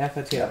wasn't the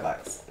FOTL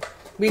box.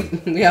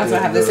 We also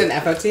have this in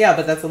FOTL,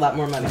 but that's a lot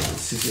more money.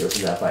 Susie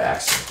opened that by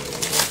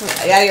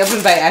accident. Yeah, I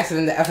opened by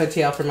accident the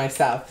FOTL for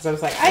myself. Because I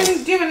was like,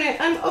 I'm doing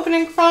it. I'm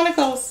opening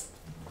Chronicles.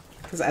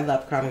 Because I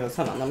love Chronicles.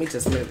 Hold on, let me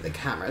just move the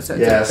camera so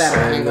it's a better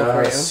angle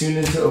for you. Soon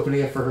into opening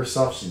it for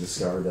herself, she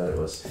discovered that it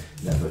was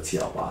an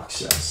FOTL box,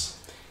 yes.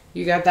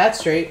 You got that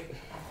straight.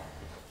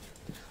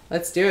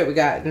 Let's do it. We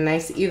got a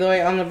nice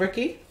Eloy on the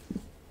rookie.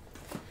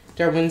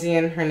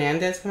 Darwinzian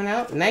Hernandez coming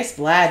out. Nice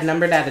Vlad,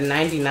 numbered at a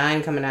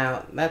 99 coming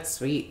out. That's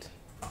sweet.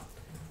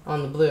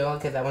 On the blue, I'll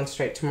get that one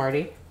straight to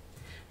Marty.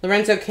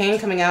 Lorenzo Kane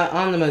coming out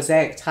on the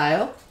mosaic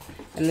tile.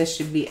 And this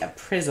should be a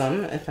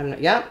prism, if I'm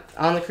not... Yep,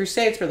 on the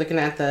Crusades, we're looking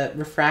at the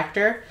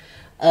refractor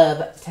of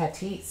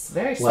Tatis.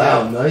 Very sweet.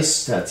 Wow,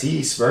 nice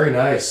Tatis. Very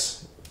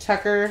nice.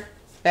 Tucker,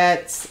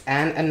 Betts,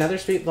 and another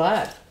sweet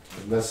Vlad.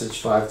 Message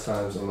 5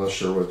 times. I'm not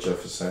sure what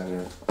Jeff is saying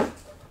here.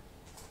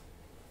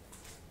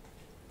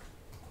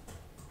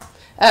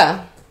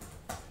 Oh.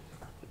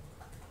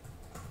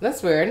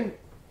 That's weird.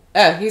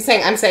 Oh, he's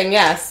saying, I'm saying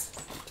yes.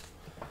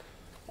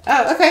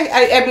 Oh, okay.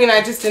 I mean,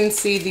 I just didn't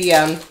see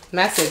the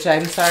message.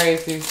 I'm sorry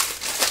if you...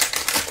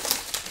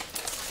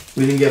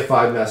 We didn't get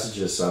 5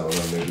 messages, so I don't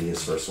know. Maybe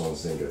his first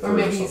ones didn't go through. Or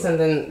maybe he sent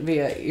them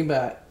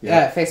via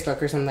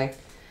Facebook or something.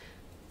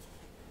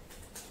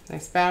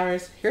 Nice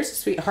Bowers. Here's a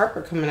sweet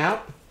Harper coming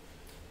out.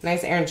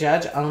 Nice Aaron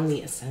Judge on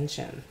the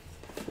Ascension.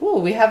 Ooh,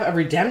 we have a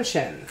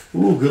redemption.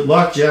 Ooh, good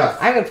luck, Jeff.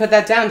 I'm going to put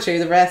that down, show you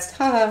the rest.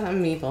 Haha,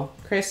 I'm evil.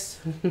 Chris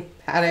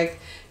Paddock.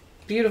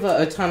 Beautiful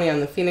Otani on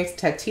the Phoenix.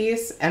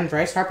 Tatis and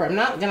Bryce Harper. I'm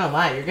not going to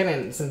lie. You're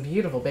getting some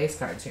beautiful base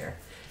cards here.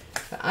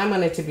 But I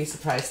wanted to be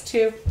surprised,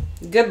 too.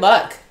 Good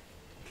luck.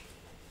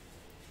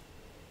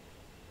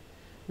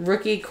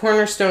 Rookie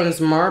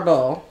Cornerstones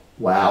Marble.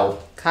 Wow.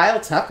 Kyle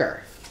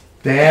Tucker.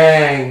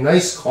 Dang,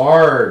 nice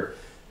card.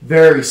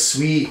 Very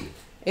sweet.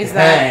 That's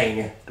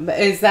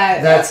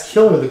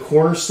killer. The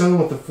Cornerstone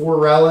with the 4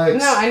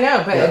 relics. No, I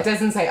know, but it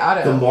doesn't say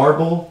auto. The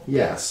marble,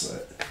 yes.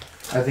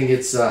 I think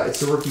it's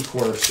the rookie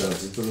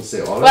Cornerstones. It doesn't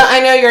say auto. Well, I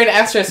know you're an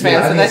Astros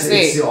fan, so that's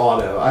it's the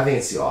auto. I think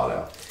it's the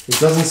auto. It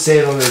doesn't say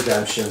it on the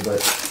redemption, but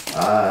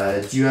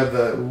do you have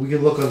the? We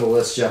can look on the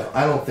list, Jeff.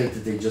 I don't think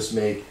that they just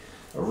make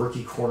a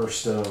rookie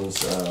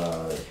Cornerstones.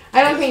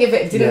 I don't think if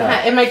it didn't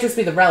have, it might just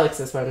be the relics.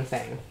 Is what I'm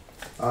saying.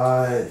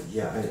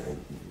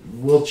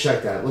 We'll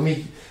check that.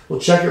 We'll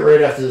check it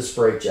right after this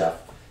break,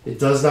 Jeff. It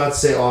does not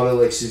say auto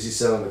like Susie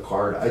said on the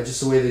card.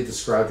 Just the way they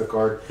describe the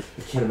card,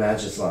 I can't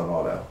imagine it's not an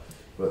auto.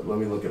 But let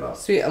me look it up.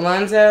 Sweet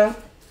Alonso.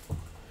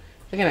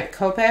 Looking at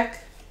Kopech.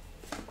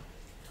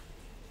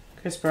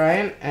 Chris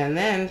Bryant. And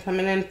then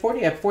coming in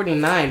 40 at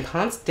 49.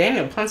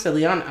 Daniel Ponce de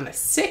Leon on a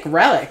sick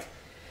relic.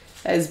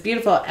 That is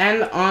beautiful.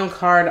 And on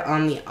card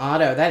on the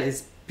auto. That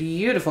is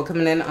beautiful.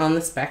 Coming in on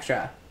the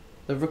Spectra.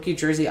 The rookie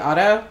jersey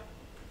auto.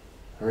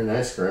 Very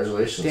nice.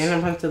 Congratulations.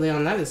 Daniel Ponce de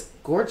Leon. That is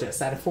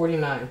gorgeous. Out of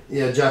 49.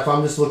 Yeah, Jeff,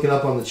 I'm just looking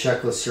up on the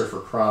checklist here for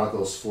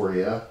Chronicles for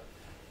you.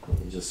 Let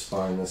me just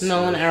find this.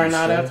 Nolan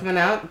Arenado coming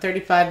out.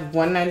 35 of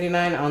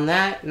 199 on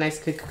that. Nice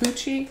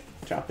Kikuchi.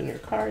 Dropping your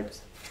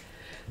cards.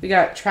 We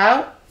got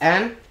Trout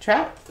and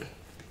Trout.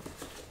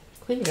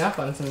 Cleaning up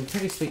on some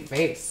pretty sweet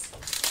base.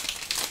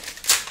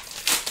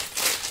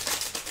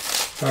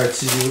 All right,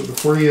 so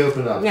before you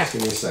open up, just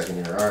give me a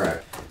second here. All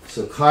right.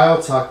 So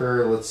Kyle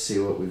Tucker, let's see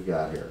what we've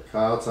got here.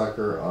 Kyle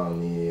Tucker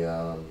on the,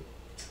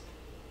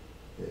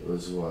 it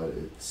was what?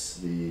 It's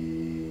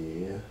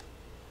the, there's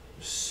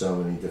so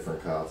many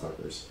different Kyle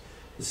Tuckers.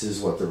 This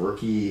is what the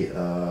rookie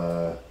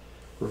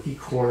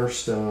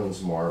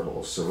Cornerstones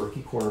Marbles. So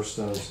rookie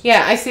Cornerstones.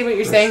 Yeah, I see what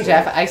you're saying,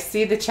 Jeff. I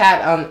see the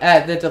chat on,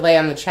 the delay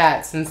on the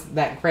chat since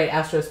that great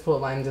Astros pool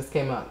line just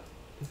came up.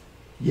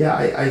 Yeah,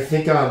 I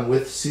think I'm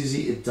with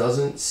Susie. It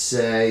doesn't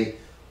say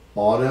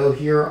auto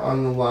here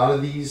on a lot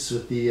of these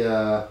with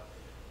the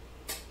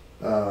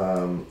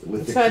So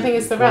I think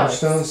it's the relic.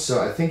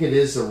 So I think it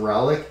is the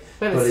relic,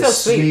 but it's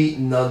still sweet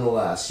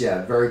nonetheless.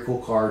 Yeah, very cool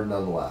card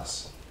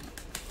nonetheless.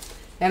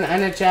 And I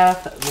know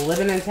Jeff,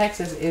 living in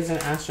Texas, is an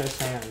Astros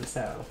fan,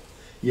 so.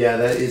 Yeah,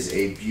 that is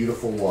a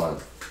beautiful one.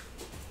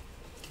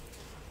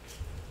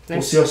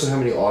 We'll see also how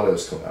many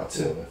autos come out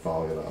too.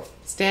 Following it up.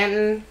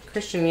 Stanton,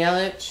 Christian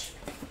Yelich.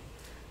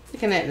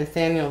 Looking at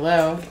Nathaniel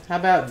Lowe. How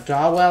about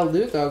Dawel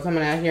Lugo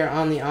coming out here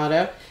on the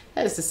auto?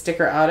 That is the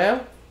sticker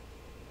auto.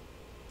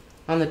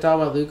 On the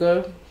Dawel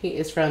Lugo, he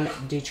is from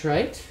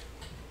Detroit.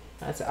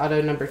 That's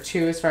auto number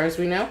 2 as far as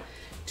we know.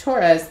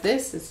 Torres,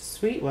 this is a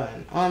sweet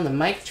one. On the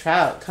Mike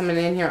Trout, coming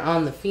in here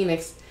on the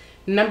Phoenix.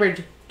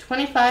 Numbered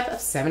 25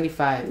 of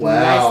 75. Wow,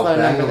 nice low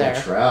number there.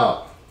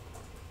 Trout.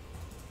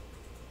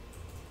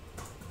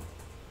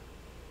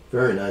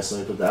 Very nice.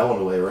 Let me put that one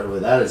away right away.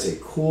 That is a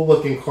cool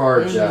looking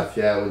card, Jeff.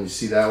 Yeah, when you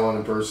see that one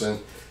in person,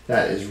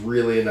 that is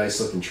really a nice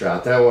looking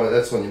trout.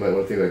 That's one you might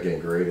want to think about getting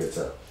graded.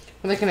 So.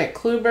 We're looking at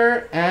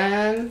Kluber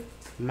and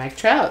Mike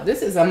Trout.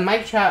 This is a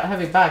Mike Trout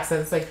heavy box.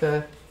 That's like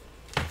the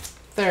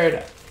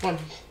third one.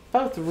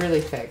 Both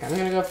really thick. I'm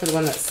going to go for the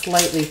one that's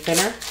slightly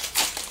thinner.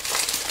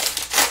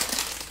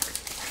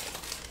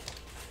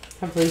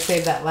 Hopefully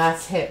save that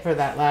last hit for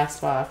that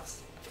last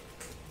box.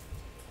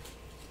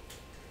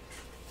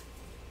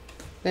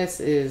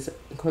 This is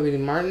Kobe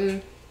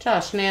Martin,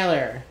 Josh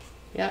Naylor.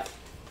 Yep.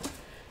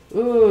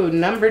 Ooh,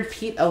 numbered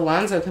Pete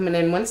Alonso coming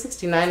in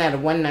 169 out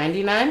of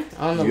 199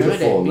 on the limited.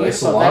 Beautiful.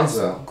 Nice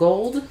Alonso. That's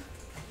gold.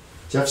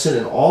 Jeff's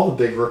in all the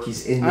big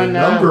rookies in the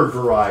numbered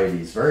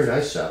varieties. Very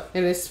nice, Jeff.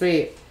 It is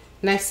sweet.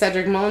 Nice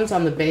Cedric Mullins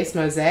on the base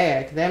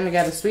mosaic. Then we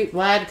got a sweet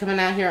Vlad coming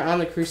out here on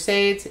the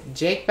Crusades.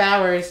 Jake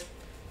Bowers.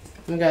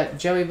 We got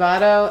Joey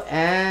Votto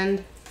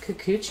and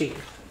Kikuchi.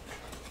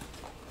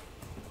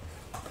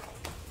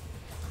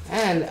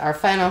 And our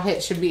final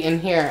hit should be in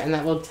here, and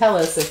that will tell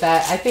us if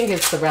that. I think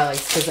it's the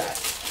relics,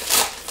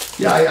 because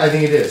yeah, I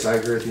think it is. I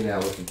agree with you now.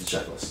 Look at the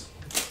checklist.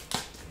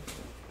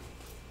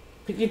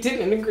 But you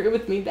didn't agree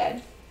with me,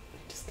 Dad.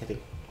 Just kidding.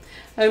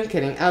 I'm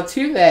kidding.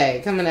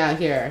 Altuve coming out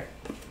here.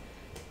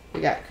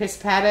 We got Chris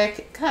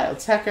Paddock, Kyle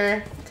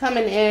Tucker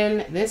coming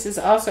in. This is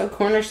also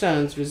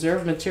Cornerstones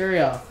reserve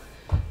material.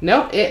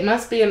 Nope, it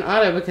must be an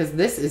auto because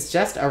this is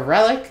just a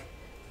relic.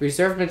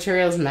 Reserve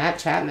materials Matt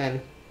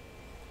Chapman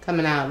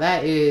coming out.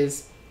 That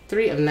is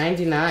 3 of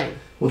 99.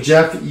 Well,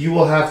 Jeff, you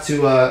will have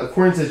to,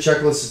 according to the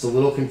checklist, it's a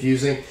little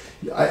confusing.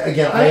 I would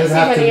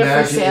have to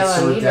imagine it's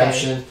a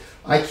redemption.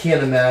 I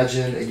can't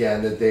imagine,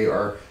 again, that they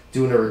are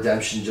doing a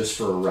redemption just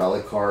for a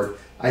relic card.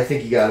 I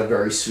think you got a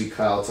very sweet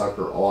Kyle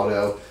Tucker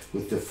auto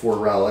with the 4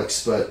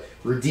 relics, but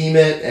redeem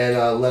it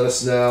and let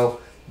us know.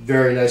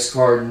 Very nice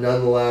card,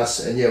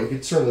 nonetheless. And yeah, we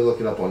could certainly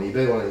look it up on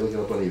eBay. Why don't you look it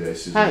up on eBay,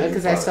 Susan?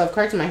 Because I still have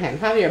cards in my hand.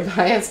 Javier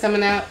Baez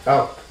coming out.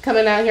 Oh.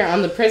 Coming out here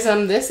on the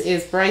Prism. This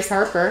is Bryce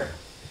Harper.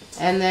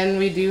 And then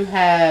we do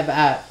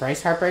have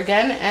Bryce Harper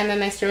again and a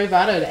nice Joey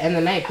Votto to end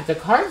the night. But the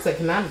cards that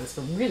come out of this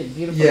are really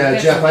beautiful. Yeah,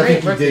 Jeff, I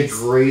think you did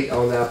great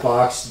on that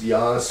box, to be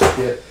honest with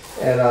you.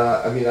 And,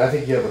 I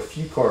think you have a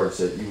few cards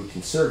that you would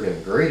consider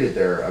getting graded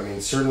there.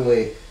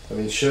 Certainly...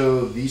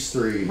 show these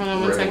 3. Hold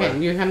on one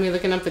second. You have me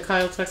looking up the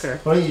Kyle Tucker.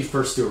 Why don't you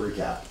first do a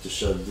recap? Just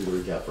do the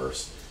recap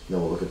first. And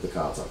then we'll look at the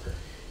Kyle Tucker.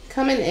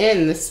 Coming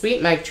in, the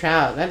sweet Mike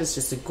Trout. That is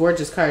just a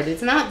gorgeous card.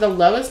 It's not the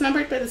lowest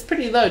numbered, but it's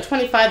pretty low.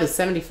 25 to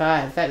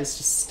 75. That is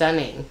just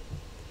stunning.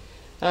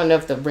 I don't know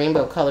if the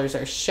rainbow colors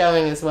are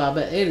showing as well,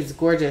 but it is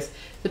gorgeous.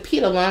 The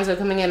Pete Alonso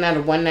coming in out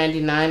of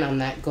 199 on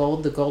that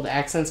gold. The gold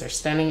accents are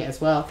stunning as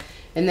well.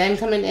 And then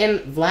coming in,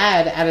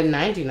 Vlad out of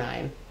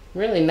 99.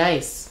 Really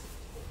nice.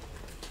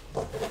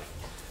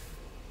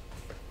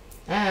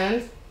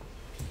 And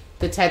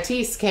the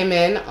Tatis came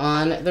in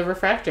on the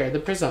refractor, the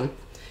Prism.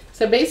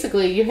 So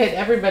basically, you hit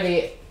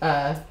everybody.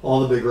 All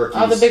the big rookies.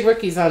 All the big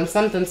rookies on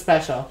something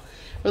special.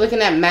 We're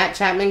looking at Matt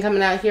Chapman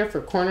coming out here for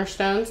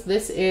Cornerstones.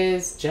 This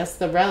is just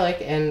the relic,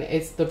 and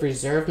it's the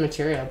reserve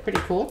material.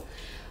 Pretty cool.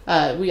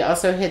 We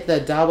also hit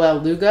the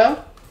Dawel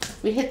Lugo.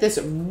 We hit this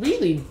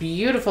really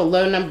beautiful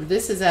low number.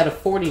 This is out of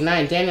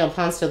 49. Daniel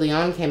Ponce de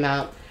Leon came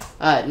out.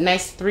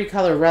 Nice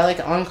 3-color relic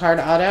on-card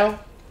auto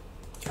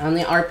on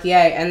the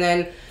RPA. And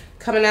then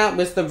coming out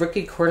was the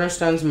rookie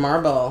Cornerstones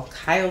marble,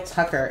 Kyle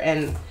Tucker.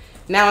 And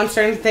now I'm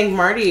starting to think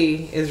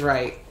Marty is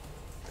right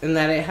in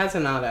that it has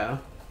an auto.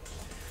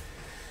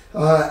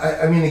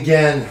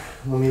 Again,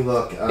 let me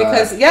look.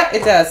 Because, yep,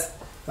 it does.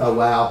 Oh,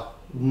 wow.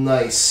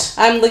 Nice.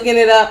 I'm looking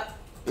it up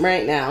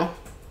right now.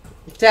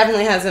 It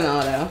definitely has an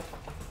auto.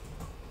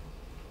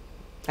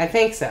 I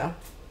think so.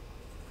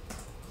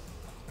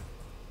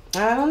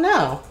 I don't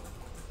know.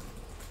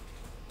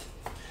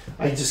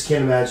 I just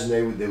can't imagine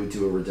they would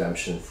do a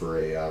redemption for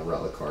a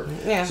relic card.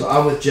 Yeah. So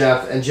I'm with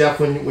Jeff. And Jeff,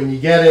 when you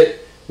get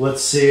it,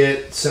 let's see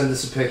it. Send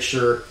us a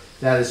picture.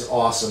 That is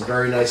awesome.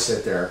 Very nice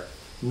hit there.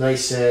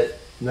 Nice hit.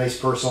 Nice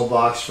personal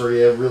box for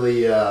you.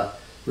 Really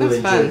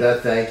enjoyed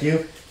that. Thank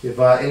you. If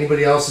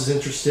anybody else is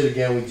interested,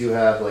 again, we do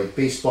have like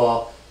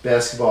baseball,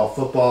 basketball,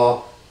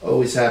 football.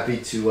 Always happy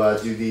to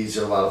do these.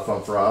 They're a lot of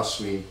fun for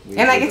us. We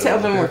and I get to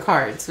open more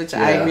cards, which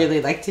I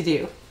really like to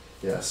do.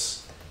 Yes.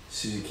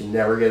 Susie can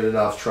never get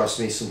enough. Trust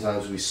me,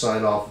 sometimes we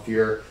sign off of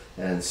here,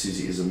 and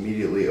Susie is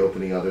immediately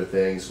opening other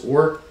things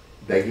or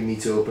begging me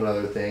to open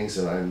other things,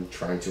 and I'm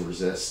trying to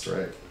resist,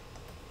 right?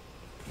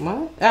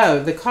 What?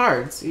 Oh, the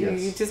cards.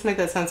 Yes. You just made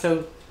that sound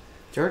so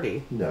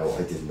dirty. No,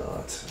 I did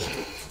not.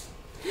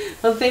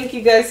 Well, thank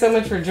you guys so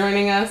much for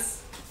joining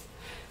us.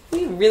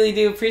 We really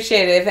do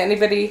appreciate it. If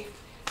anybody...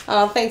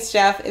 Oh, thanks,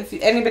 Jeff. If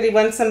anybody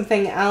wants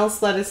something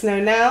else, let us know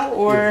now.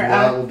 Or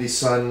we'll be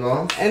signing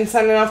off. And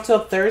signing off till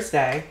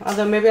Thursday.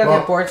 Although maybe I'll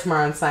get bored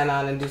tomorrow and sign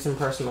on and do some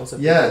personals.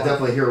 Yeah,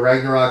 definitely. Here,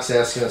 Ragnarok's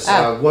asking us,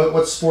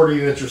 what sport are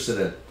you interested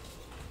in?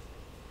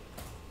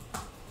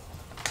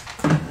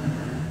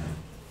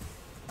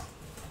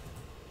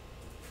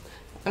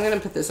 I'm going to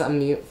put this on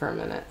mute for a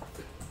minute.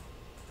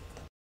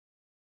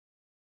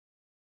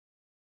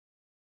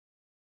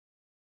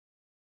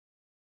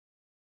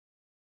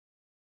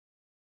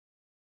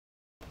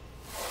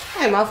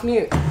 Hi, I'm off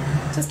mute.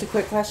 Just a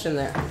quick question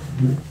there.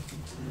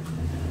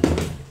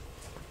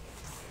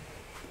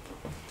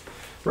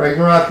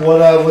 Ragnarok,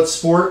 what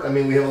sport? I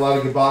mean, we have a lot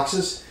of good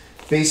boxes.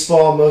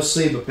 Baseball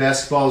mostly, but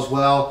basketball as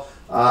well.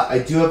 I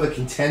do have a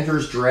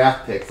Contenders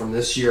draft pick from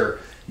this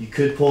year. You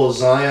could pull a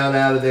Zion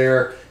out of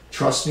there.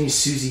 Trust me,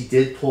 Susie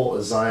did pull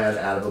a Zion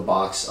out of a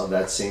box of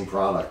that same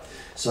product.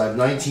 So I have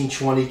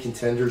 1920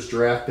 Contenders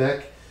draft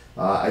pick.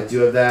 I do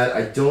have that.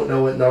 I don't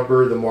know what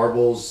number the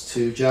marbles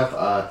to, Jeff.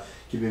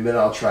 Give me a minute.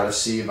 I'll try to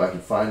see if I can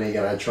find it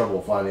again. I had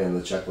trouble finding it on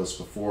the checklist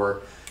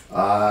before.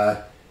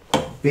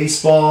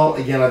 Baseball,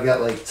 again, I've got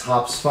like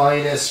Topps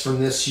Finest from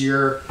this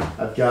year.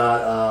 I've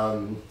got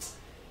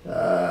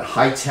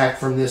High Tech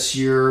from this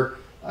year.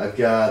 I've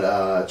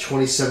got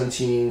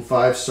 2017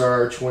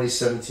 5-star,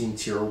 2017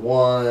 Tier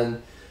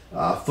 1.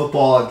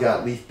 Football, I've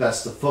got Leaf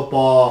Best of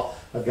Football.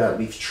 I've got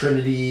Leaf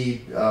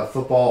Trinity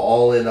Football,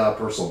 all in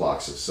personal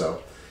boxes.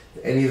 So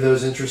if any of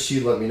those interest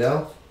you, let me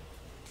know.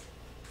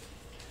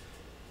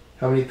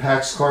 How many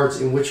packs, cards,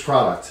 in which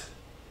product?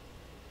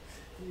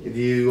 If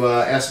you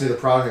ask me the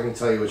product, I can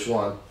tell you which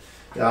one.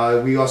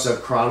 We also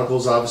have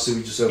Chronicles, obviously,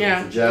 we just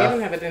opened for Jeff. We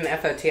don't have it in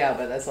FOTL,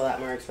 but that's a lot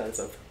more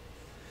expensive.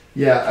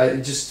 Yeah,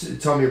 just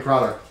tell me your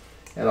product,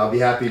 and I'll be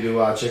happy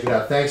to check it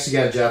out. Thanks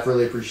again, Jeff.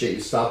 Really appreciate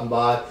you stopping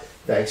by.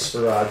 Thanks for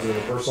doing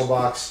the personal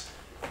box.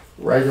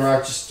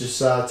 Ragnarok, just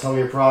tell me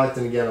your product,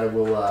 and again, I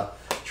will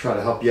try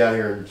to help you out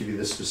here and give you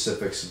the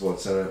specifics of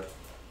what's in it.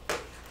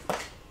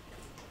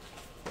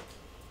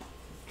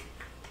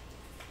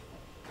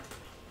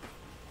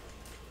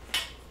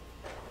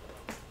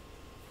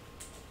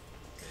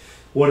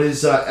 What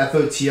is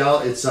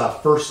FOTL? It's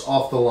first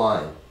off the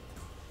line.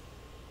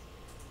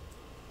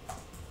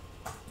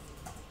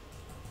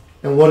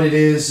 And what it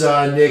is,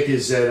 Nick,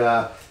 is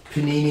that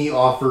Panini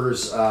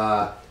offers,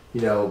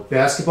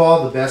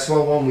 basketball. The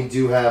basketball one, we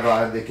do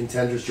have the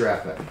Contenders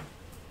draft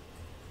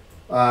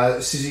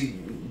pick. Susie,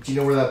 do you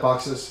know where that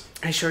box is?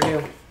 I sure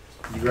do.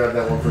 Can you grab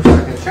that one for a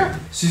second? Sure.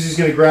 Susie's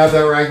going to grab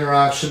that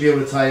Ragnarok. She'll be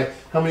able to tell you.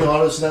 How many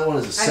autos in that one?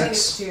 Is it 6? I think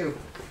it's 2.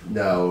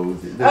 No.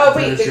 The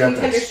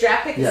Contenders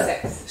draft pick is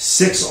 6.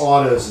 6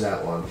 autos in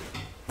that one.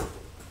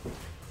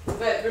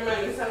 But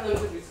remind me, some of them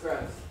could be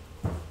scrubs.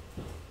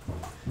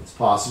 It's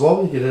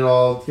possible. You get it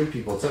all good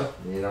people, too.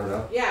 You never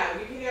know. Yeah,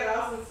 you can get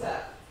awesome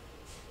stuff.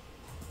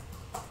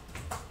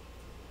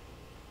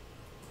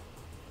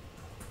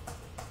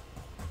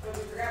 Oh, we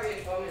forgot we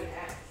had Bowman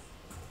X.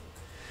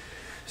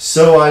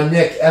 So,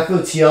 Nick,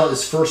 FOTL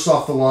is first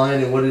off the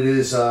line, and what it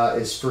is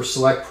for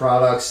select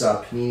products,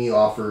 Panini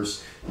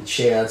offers the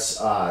chance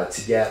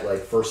to get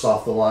like first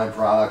off the line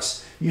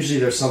products. Usually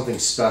there's something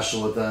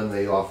special with them.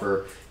 They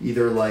offer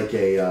either like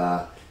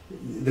the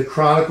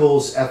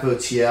Chronicles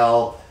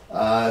FOTL.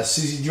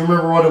 Susie, do you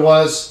remember what it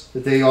was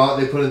that they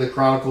put in the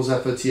Chronicles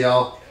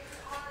FOTL?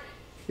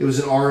 It was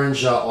an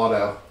orange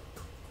auto.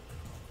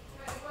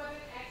 But it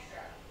wasn't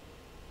extra.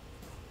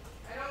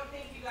 I don't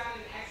think you got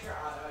an extra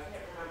auto. I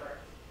can't remember.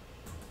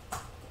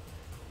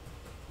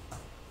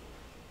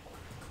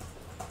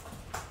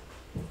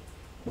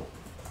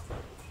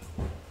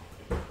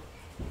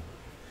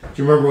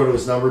 Do you remember what it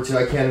was numbered to?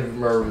 I can't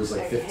even remember. It was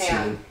like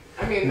 15.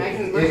 I mean, I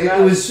can look it up.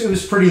 It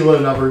was pretty low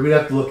number. We'd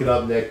have to look it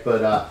up, Nick,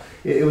 but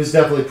it was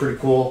definitely pretty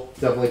cool.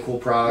 Definitely a cool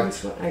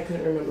product. I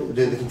couldn't remember.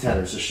 The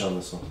Contenders just shown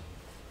this one.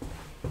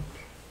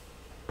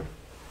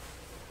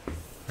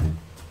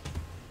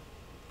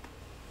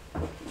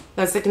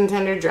 That's the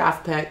Contender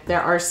draft pick.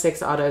 There are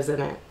 6 autos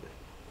in it.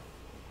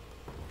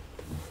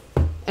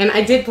 And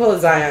I did pull a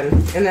Zion,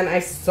 and then I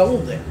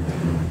sold it.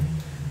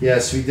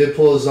 Yes, we did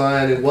pull a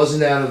Zion. It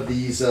wasn't out of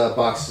these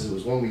boxes. It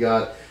was one we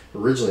got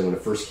originally when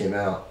it first came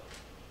out.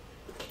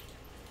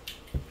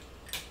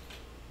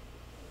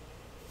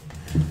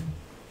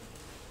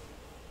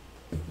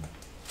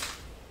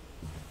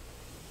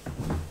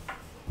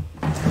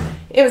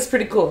 It was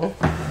pretty cool.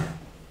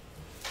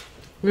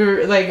 We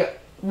were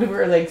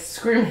like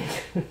screaming.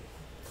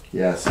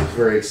 Yes, it was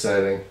very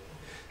exciting.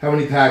 How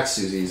many packs,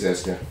 Susie, is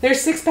asking?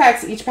 There's 6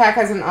 packs. Each pack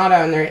has an auto,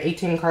 and there are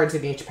 18 cards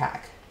in each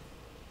pack.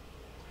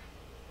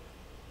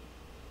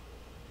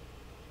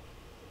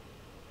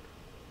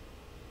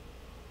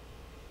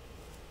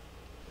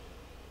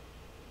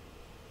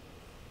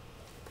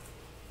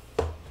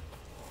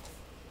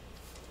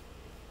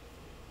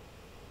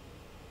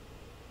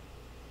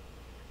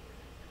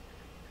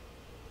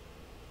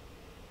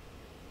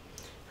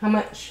 How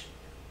much?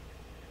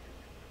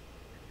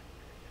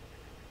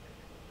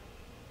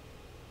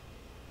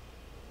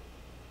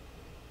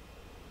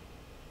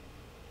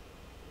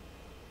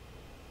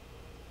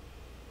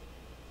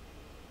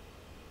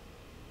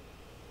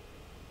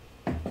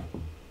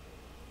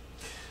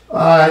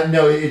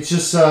 No, it's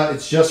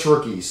just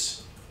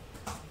rookies.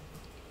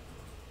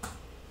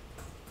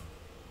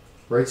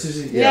 Right,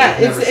 Susie? Yeah,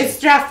 it's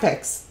draft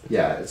picks.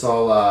 Yeah, it's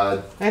all.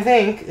 I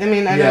think. I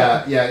mean, I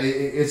don't. Yeah,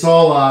 it's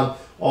all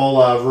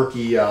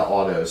rookie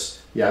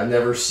autos. Yeah, I've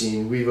never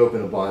seen. We've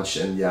opened a bunch,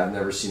 and yeah, I've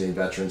never seen any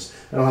veterans.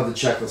 I don't have the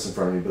checklist in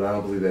front of me, but I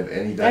don't believe they have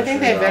any veteran I think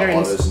they have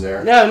veterans autos in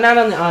there. No, not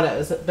on the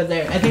autos, but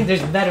I think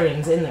there's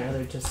veterans in there.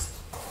 They're just.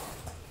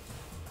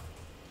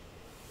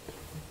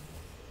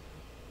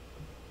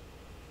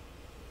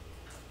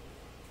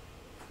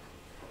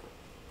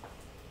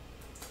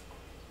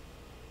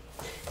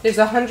 There's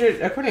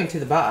 100, according to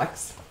the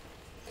box,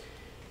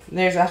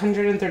 there's a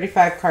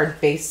 135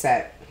 card base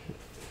set.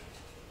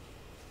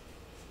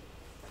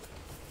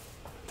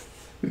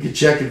 We could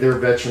check if they're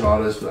veteran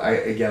autos, but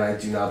I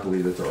do not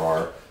believe that there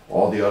are.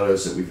 All the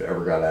autos that we've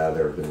ever got out of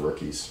there have been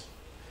rookies.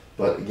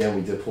 But again,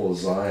 we did pull a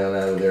Zion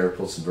out of there,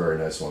 pulled some very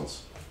nice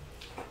ones.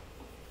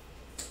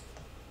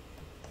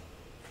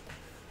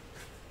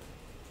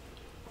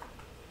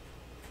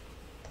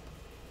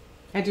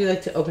 I do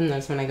like to open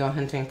those when I go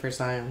hunting for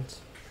Zions.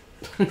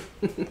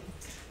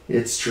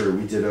 It's true,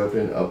 we did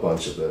open a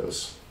bunch of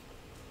those.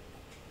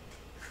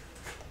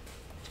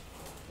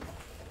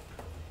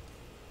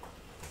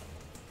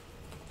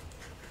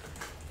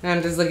 And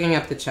I'm just looking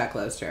up the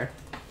checklist here.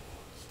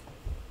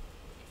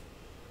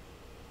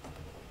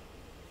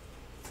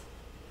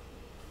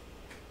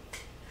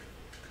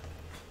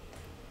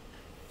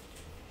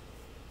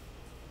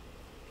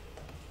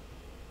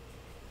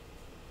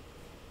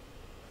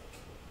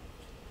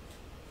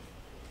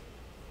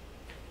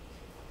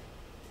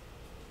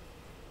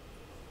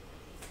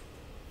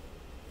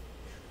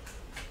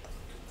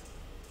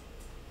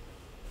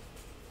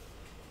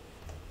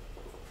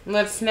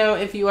 Let us know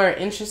if you are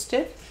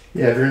interested.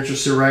 Yeah, if you're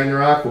interested in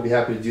Ragnarok, we'll be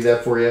happy to do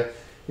that for you.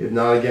 If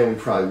not, again, we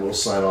probably will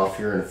sign off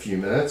here in a few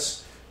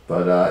minutes.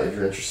 But if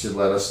you're interested,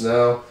 let us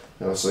know.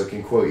 And also, I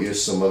can quote you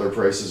some other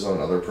prices on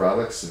other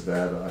products if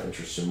that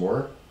interests you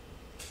more.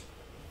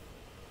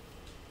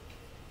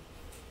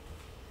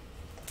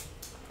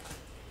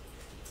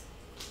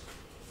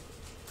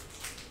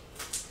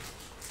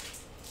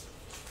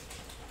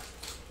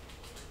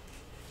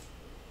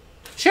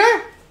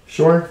 Sure.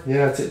 Sure,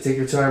 yeah, take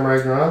your time,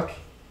 Ragnarok.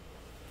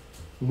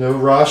 No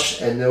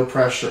rush and no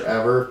pressure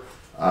ever.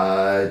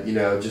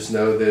 Just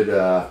know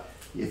that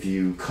if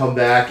you come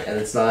back and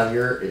it's not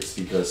here, it's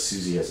because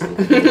Susie has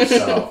opened it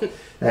herself.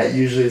 That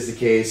usually is the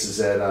case, is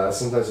that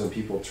sometimes when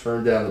people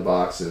turn down the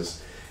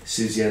boxes,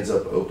 Susie ends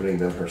up opening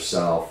them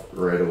herself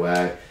right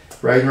away.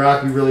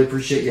 Ragnarok, we really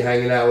appreciate you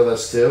hanging out with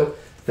us too.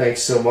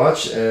 Thanks so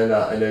much, and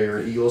I know you're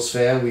an Eagles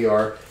fan. We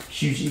are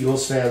huge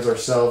Eagles fans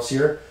ourselves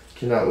here.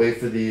 Cannot wait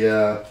for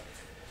the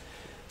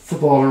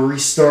football to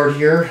restart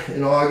here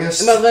in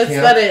August. But let's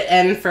let it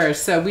end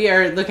first. So we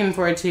are looking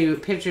forward to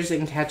pitchers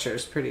and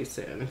catchers pretty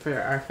soon for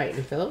our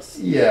Fightin' Phils.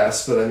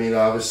 Yes, but I mean,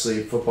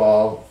 obviously,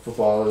 football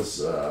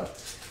is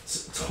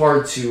it's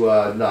hard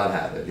to not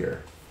have it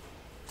here.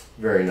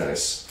 Very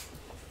nice.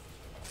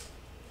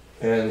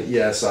 And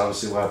yes,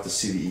 obviously, we'll have to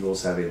see the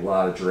Eagles have a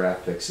lot of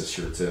draft picks this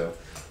year too.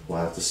 We'll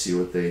have to see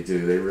what they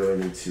do. They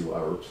really need to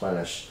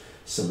replenish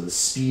some of the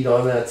speed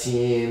on that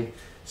team,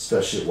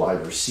 especially at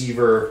wide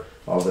receiver.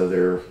 Although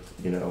they're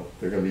going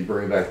to be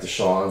bringing back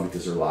Deshaun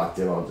because they're locked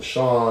in on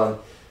Deshaun,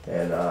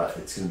 and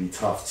it's going to be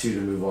tough too to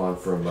move on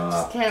from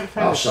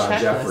Alshon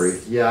Jeffrey.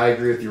 Yeah, I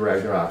agree with you,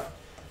 Ragnarok.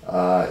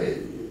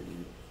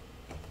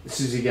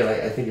 Susie, again,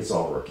 I think it's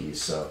all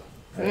rookies. So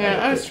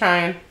I was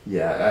trying.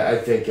 Yeah, I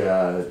think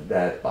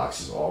that box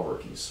is all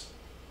rookies.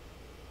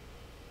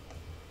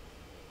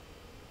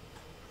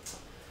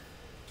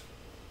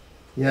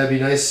 Yeah, it'd be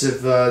nice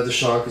if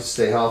Deshaun could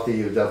stay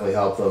healthy. It would definitely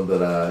help them.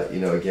 But,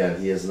 again,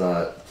 he has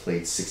not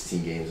played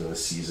 16 games in a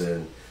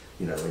season,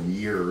 in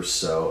years.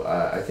 So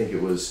I think it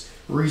was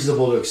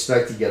reasonable to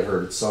expect to get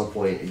hurt at some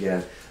point.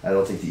 Again, I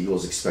don't think the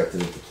Eagles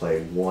expected him to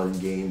play one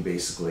game,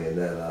 basically, and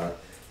then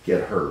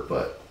get hurt.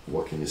 But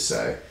what can you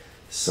say?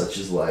 Such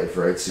is life,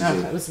 right, Susie?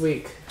 Oh, it was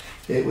weak.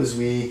 It was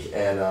weak,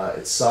 and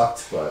it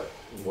sucked, but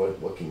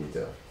what can you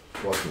do?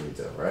 What can you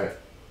do, right?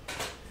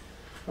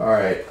 All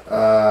right.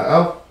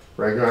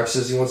 Ragnarok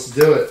says he wants to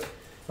do it.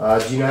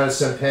 Do you know how to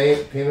send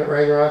payment,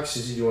 Ragnarok?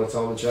 Susie, do you want to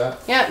tell him in chat?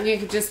 Yeah, you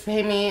could just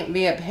pay me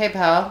via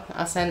PayPal.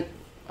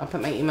 I'll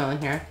put my email in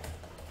here.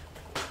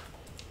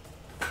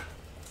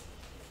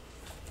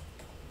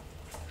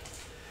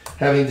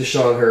 Having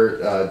Deshaun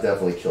hurt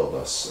definitely killed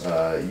us.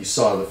 You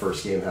saw in the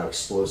first game how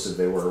explosive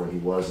they were when he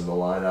was in the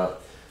lineup.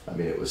 I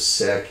mean, it was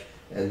sick.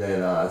 And then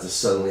to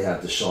suddenly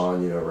have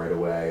Deshaun, right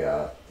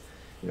away,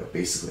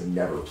 basically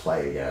never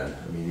play again.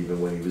 I mean,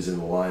 even when he was in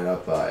the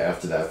lineup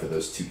after that for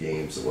those 2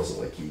 games, it wasn't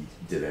like he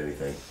did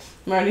anything.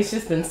 Marty's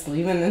just been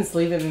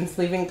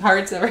sleeving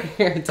cards over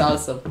here. It's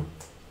awesome.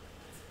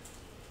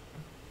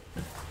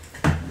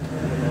 I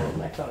don't know what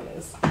my phone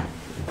is.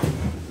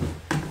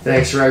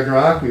 Thanks,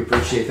 Ragnarok. We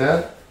appreciate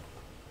that.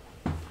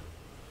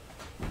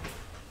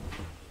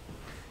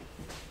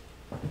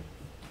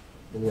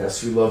 And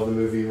yes, we love the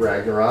movie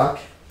Ragnarok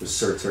with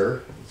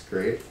Surtur. It's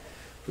great.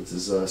 Puts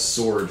his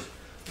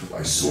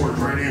my sword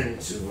right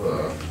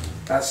into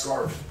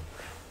Asgard.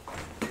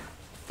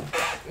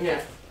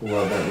 Yeah.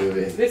 Love that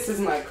movie. This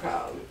is my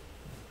crowd.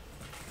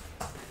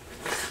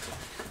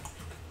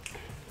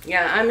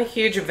 Yeah, I'm a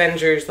huge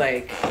Avengers,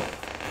 like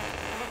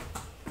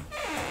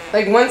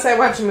once I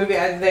watch a movie,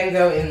 I then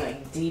go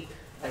in deep.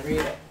 I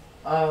read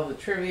all the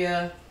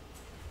trivia.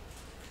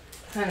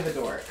 Kind of a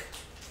dork.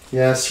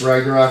 Yes,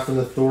 Ragnarok from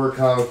the Thor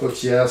comic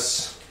books,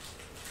 yes.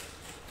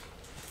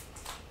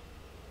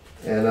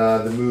 And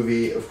the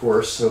movie, of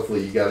course,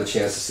 hopefully you got a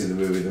chance to see the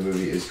movie. The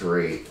movie is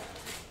great.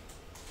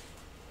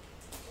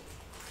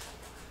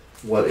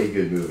 What a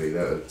good movie.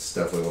 That's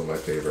definitely one of my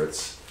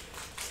favorites.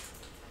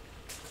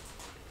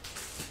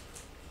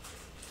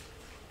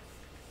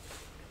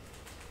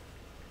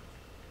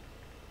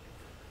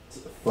 It's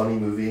a funny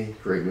movie,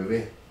 great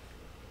movie.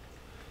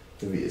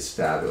 The movie is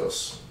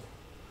fabulous.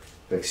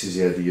 Like Susie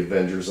had the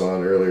Avengers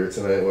on earlier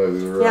tonight while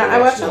we were. Yeah, I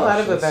watched a lot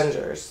of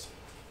Avengers.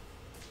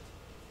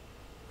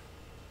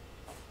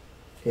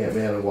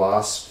 Ant-Man and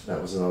Wasp,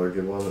 that was another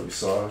good one that we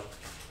saw.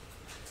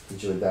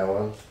 Enjoyed that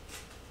one.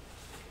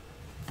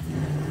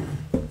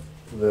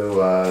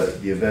 Though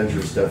the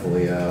Avengers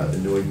definitely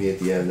annoyed me at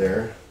the end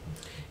there.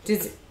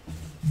 Did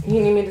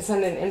you need me to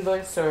send an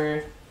invoice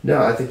or?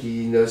 No, I think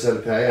he knows how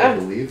to pay, I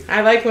believe.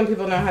 I like when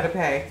people know how to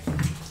pay.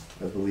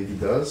 I believe he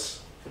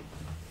does.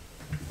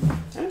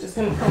 I'm just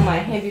going to pull my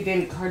handy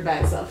dandy card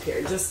bags up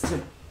here just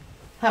to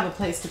have a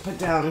place to put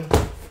down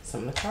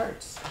some of the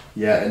cards.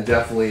 Yeah, and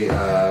definitely,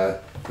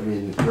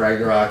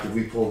 Ragnarok, if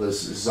we pull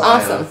this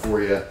Zion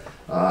for you,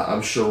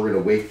 I'm sure we're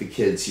going to wake the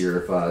kids here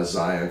if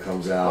Zion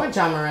comes out. Or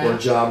John Morant. Or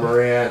John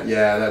Morant.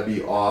 Yeah, that'd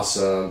be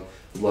awesome.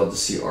 We'd love to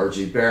see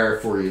RJ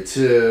Barrett for you,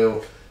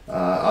 too.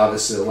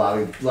 Obviously, a lot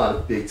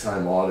of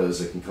big-time autos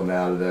that can come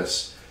out of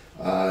this.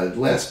 The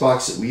last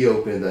box that we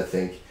opened, I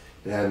think,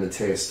 it had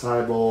Mateus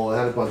Tybalt. It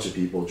had a bunch of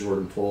people.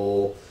 Jordan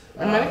Poole.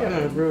 I might have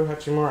gotten a Rue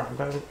Hachimura,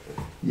 but...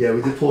 Yeah,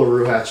 we did pull a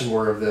Rue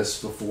Hachimura of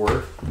this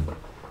before.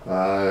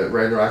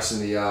 Ragnarok's in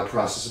the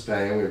process of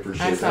paying. We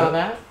appreciate that. I saw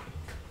that.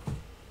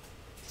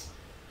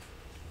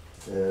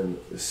 And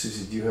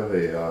Susie, do you have a...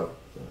 here,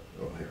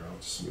 I'll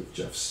just move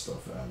Jeff's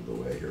stuff out of the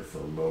way here for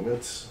a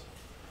moment.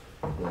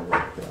 And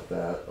I've got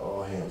that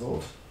all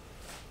handled.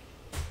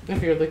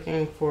 If you're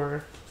looking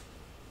for...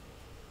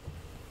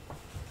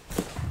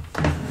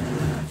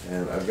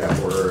 And I've got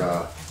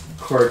more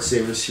card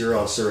savers here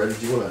also ready.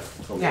 Do you want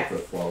to help me with the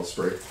flawless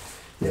break?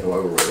 Yeah,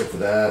 while we're waiting for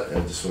that, I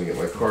just want to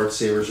get my card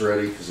savers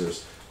ready because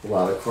there's a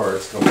lot of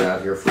cards coming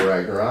out here for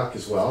Ragnarok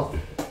as well.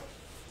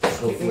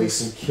 Hopefully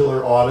some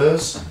killer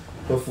autos.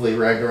 Hopefully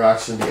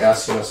Ragnarok's going to be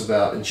asking us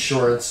about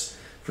insurance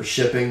for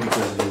shipping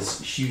because of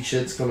his huge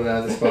hits coming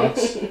out of this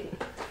box.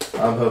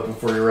 I'm hoping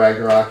for you,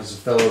 Ragnarok, as a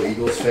fellow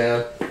Eagles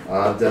fan.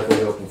 I'm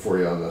definitely hoping for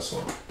you on this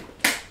one.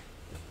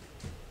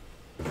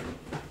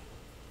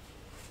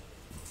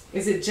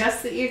 Is it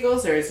just the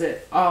Eagles or is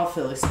it all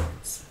Philly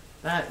sports?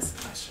 That is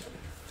the question.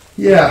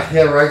 Yeah,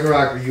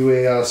 Ragnarok. Are you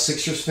a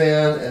Sixers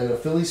fan and a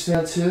Phillies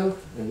fan too?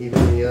 And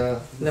even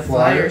the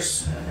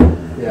Flyers?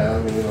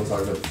 Yeah, we don't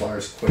talk about the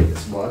Flyers quite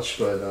as much,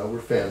 but we're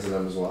fans of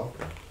them as well.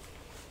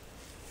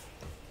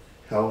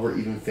 Hell, we're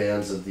even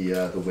fans of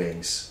the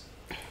Wings.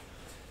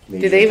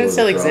 Do they even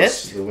still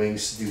exist? The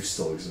Wings do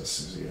still exist,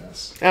 Susie,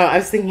 yes. Oh, I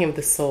was thinking of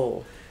the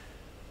Soul.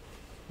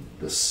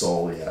 The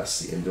Soul, yes.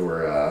 The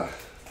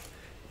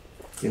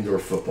indoor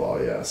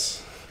football,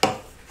 yes.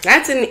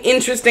 That's an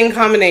interesting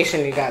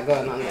combination you got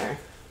going on there.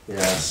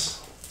 Yes.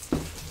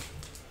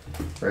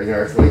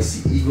 Ragnarok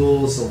likes the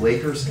Eagles, the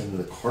Lakers, and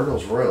the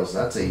Cardinals Royals.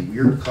 That's a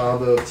weird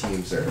combo of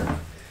teams there.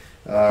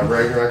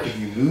 Ragnarok, have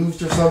you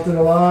moved or something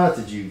a lot?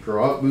 Did you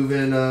grow up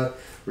moving, or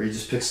you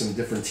just pick some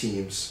different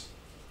teams?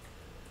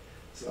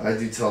 So I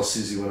do tell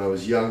Susie when I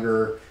was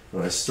younger,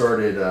 when I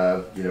started,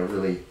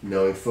 really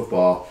knowing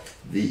football,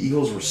 the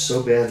Eagles were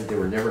so bad that they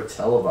were never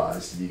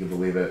televised, if you can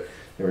believe it.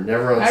 They were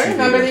never on TV. I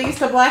remember they used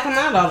to black them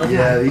out all the time.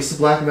 Yeah, they used to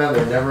black them out. They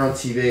were never on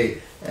TV.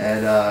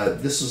 And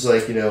this was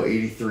like,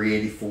 83,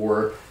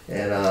 84.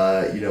 And,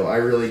 I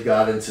really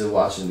got into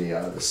watching the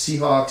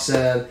Seahawks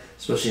then,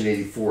 especially in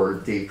 84,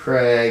 Dave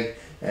Craig.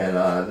 And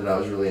then I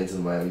was really into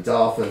the Miami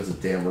Dolphins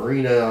with Dan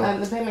Marino.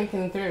 The payment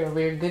came through. Are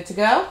we good to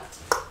go?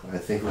 I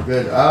think we're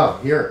good. Oh,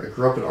 here. I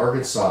grew up in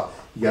Arkansas.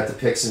 You got to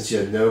pick since you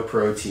had no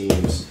pro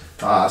teams.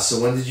 So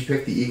when did you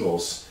pick the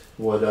Eagles?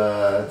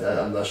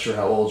 I'm not sure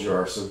how old you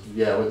are. So,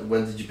 yeah,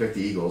 when did you pick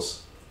the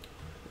Eagles?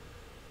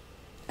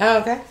 Oh,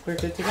 okay. We're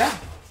good to go.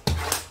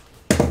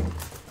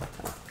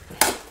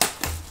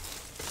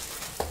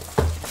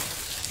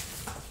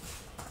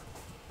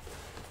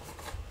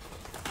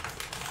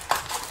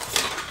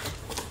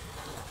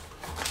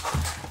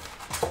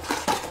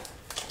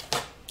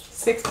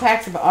 Six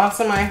packs of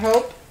awesome, I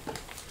hope.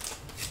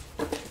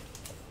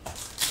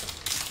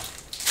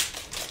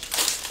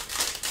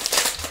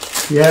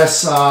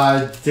 Yes,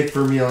 Dick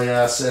Vermeil,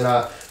 yes. And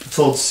I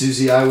told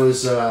Susie I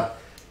was, I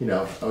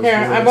was here,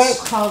 I won't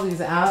call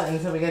these out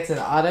until we get to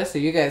the auto, so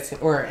you guys,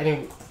 or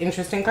any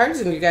interesting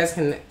cards, and you guys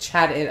can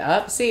chat it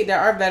up. See,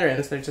 there are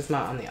veterans, they're just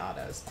not on the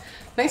autos.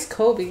 Nice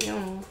Kobe.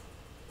 Oh.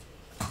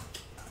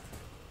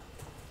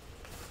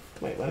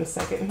 Wait 1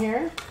 second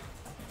here.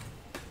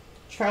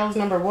 Charles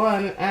number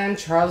 1 and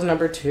Charles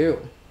number 2.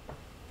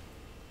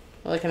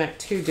 We're looking at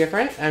two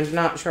different. I'm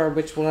not sure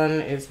which one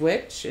is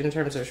which in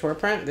terms of short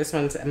print. This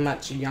one's a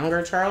much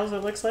younger Charles,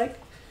 it looks like.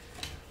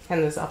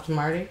 Hand this off to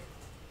Marty.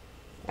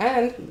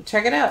 And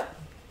check it out.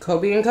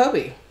 Kobe and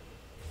Kobe.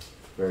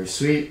 Very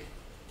sweet.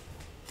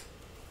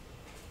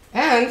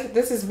 And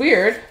this is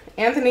weird.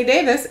 Anthony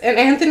Davis and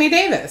Anthony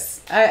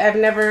Davis. I've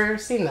never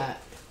seen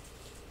that.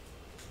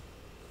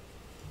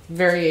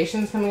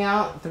 Variations coming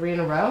out 3 in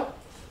a row.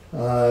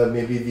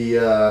 Maybe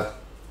the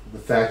the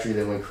factory,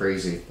 they went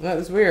crazy. That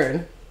was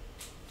weird.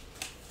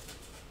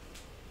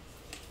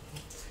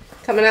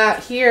 Coming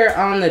out here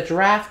on the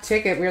draft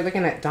ticket, we're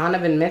looking at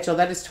Donovan Mitchell.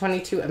 That is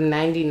 22 of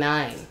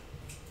 99.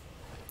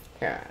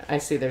 Here, I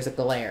see there's a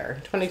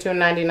glare. 22 of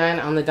 99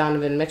 on the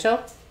Donovan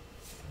Mitchell.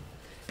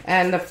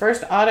 And the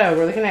first auto,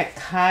 we're looking at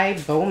Kai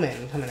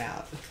Bowman coming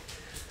out.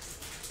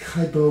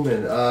 Kai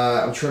Bowman.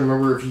 I'm trying to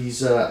remember if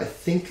he's, I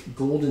think,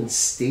 Golden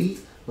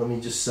State. Let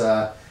me just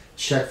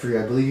check for you.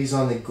 I believe he's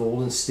on the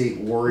Golden State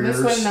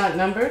Warriors. This one not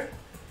numbered?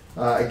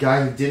 A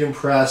guy who did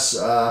impress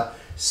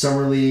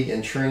Summer League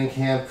and training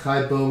camp.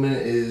 Kai Bowman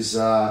is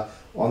on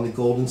the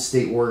Golden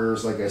State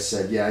Warriors, like I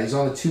said. Yeah, he's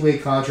on a two-way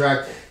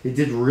contract. They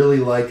did really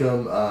like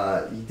him.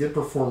 He did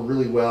perform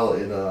really well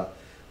in, I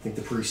think,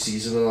 the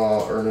preseason and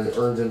all.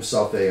 Earned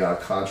himself a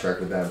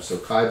contract with them. So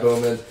Kai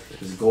Bowman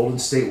is a Golden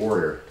State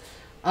Warrior.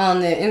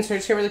 On the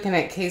inserts here, we're looking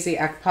at Casey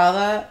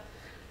Akpala,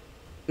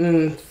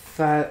 Fandu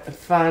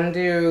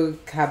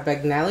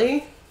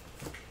Cabagnelli.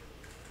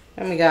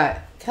 And we got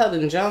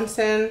Keldon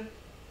Johnson,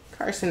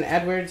 Carson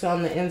Edwards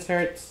on the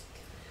inserts,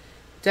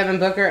 Devin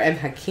Booker, and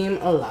Hakeem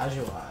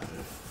Olajuwon.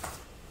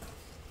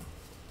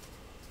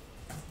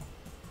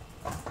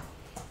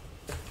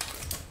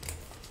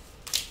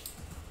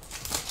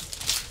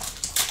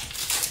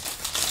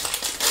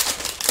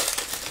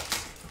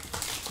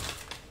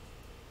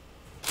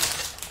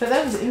 So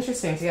that was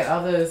interesting to get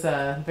all those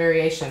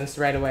variations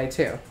right away,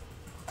 too.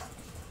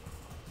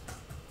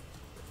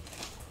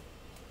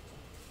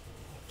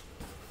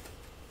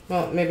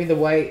 Well, maybe the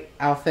white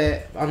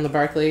outfit on the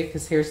Barkley,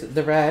 because here's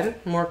the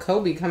red. More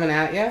Kobe coming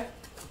at you.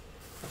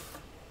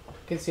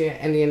 Gives you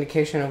any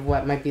indication of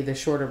what might be the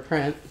shorter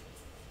print.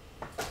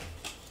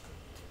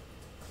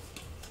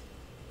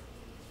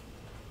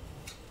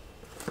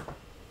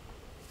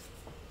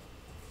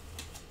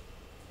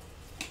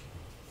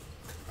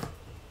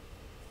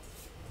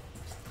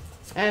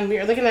 And we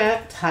are looking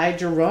at Ty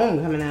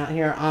Jerome coming out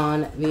here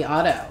on the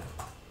auto.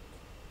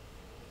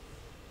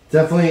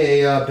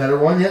 Definitely a better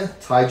one, yeah.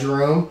 Ty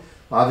Jerome,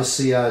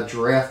 obviously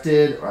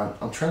drafted.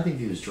 I'm trying to think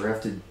if he was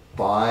drafted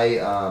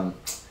by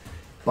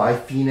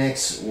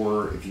Phoenix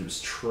or if he was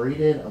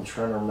traded. I'm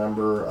trying to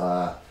remember.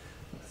 I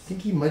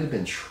think he might have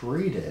been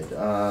traded.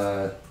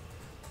 Let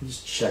me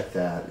just check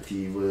that. If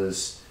he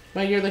was.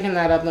 Well, you're looking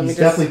that up. He's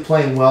definitely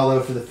playing well though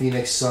for the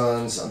Phoenix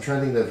Suns. I'm trying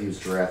to think if he was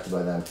drafted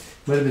by them.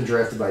 He might have been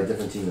drafted by a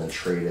different team than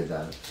traded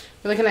then.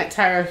 We're looking at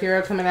Tyro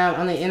Hero coming out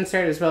on the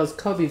insert as well as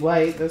Kobe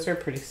White. Those are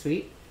pretty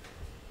sweet.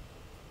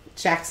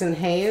 Jackson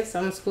Hayes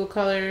on the school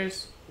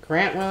colors,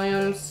 Grant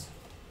Williams,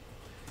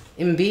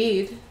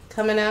 Embiid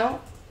coming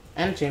out,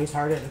 and James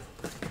Harden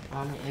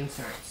on the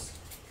inserts.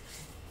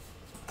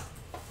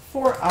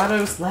 4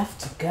 autos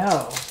left to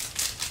go.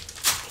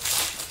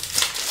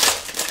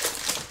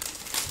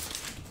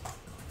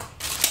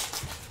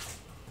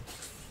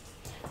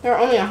 There are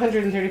only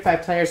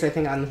 135 players, I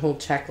think, on the whole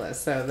checklist,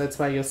 so that's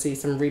why you'll see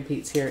some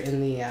repeats here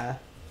in the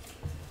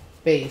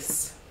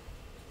base.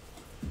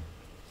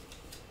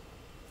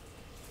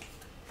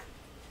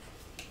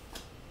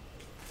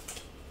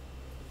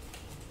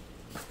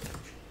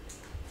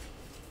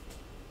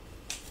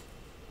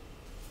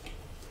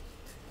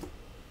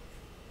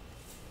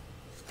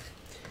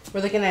 We're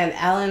looking at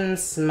Alan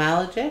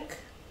Smalajic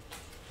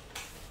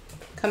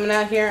coming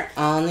out here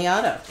on the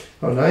auto.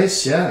 Oh,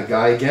 nice. Yeah, a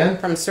guy again.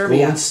 From Serbia.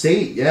 Golden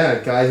State. Yeah,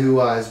 a guy who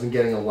has been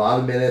getting a lot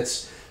of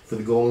minutes for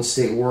the Golden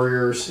State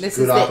Warriors. This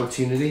Good is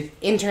opportunity.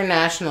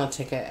 International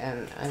ticket,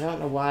 and I don't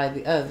know why.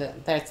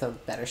 That's a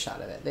better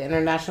shot of it. The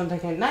international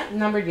ticket, not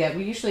numbered yet.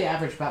 We usually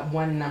average about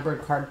 1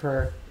 numbered card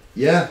per.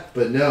 Yeah,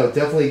 but no,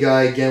 definitely a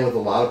guy, again, with a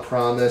lot of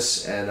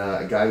promise, and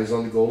a guy who's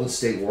on the Golden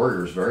State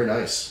Warriors. Very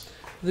nice.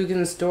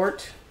 Lugens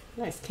Dort.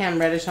 Nice. Cam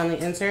Reddish on the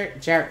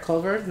insert. Jarrett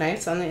Culver.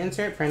 Nice on the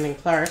insert. Brandon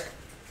Clark.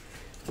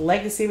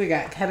 Legacy, we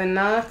got Kevin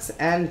Knox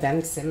and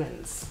Ben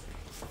Simmons.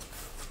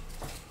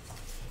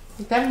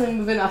 Definitely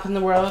moving up in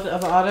the world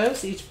of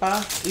autos, each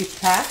box,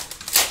 each pack.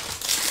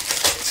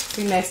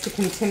 Be nice to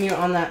continue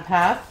on that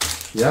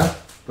path. Yeah,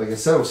 like I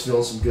said, I was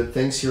feeling some good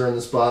things here in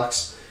this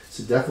box.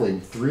 So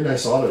definitely 3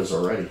 nice autos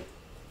already.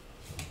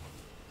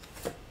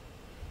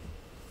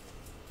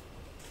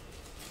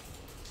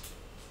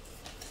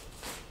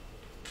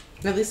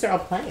 At least they're all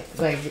playing.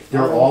 Like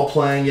they're all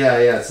playing, yeah.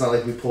 It's not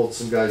like we pulled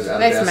some guys out of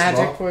basketball. Nice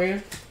magic for you.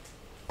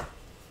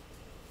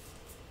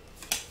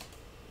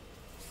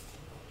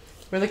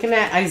 We're looking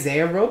at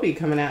Isaiah Roby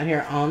coming out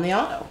here on the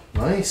auto.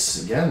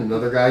 Nice. Again,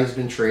 another guy who's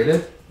been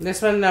traded.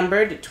 This one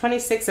numbered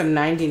 26 of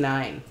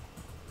 99.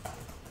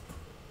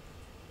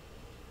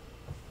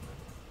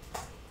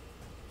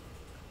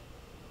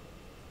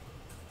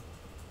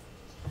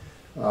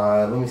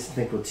 Let me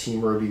think what team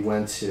Roby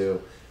went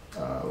to.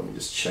 Let me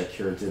just check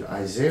here. Did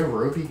Isaiah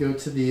Roby go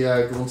to the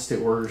Golden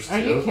State Warriors too? Are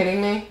you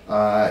kidding me?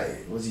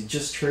 Was he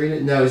just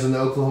traded? No, he's in the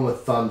Oklahoma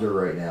Thunder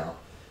right now.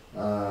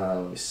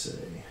 Let me see.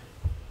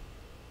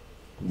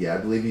 Yeah, I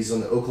believe he's on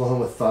the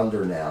Oklahoma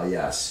Thunder now.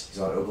 Yes, he's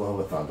on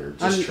Oklahoma Thunder.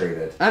 Just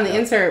traded. On the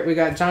insert, we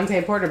got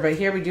Jonte Porter, but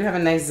here we do have a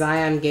nice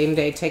Zion game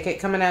day ticket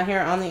coming out here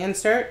on the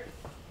insert.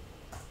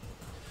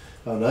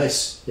 Oh,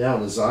 nice. Yeah,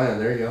 on the Zion.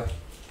 There you go.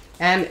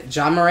 And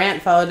John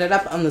Morant followed it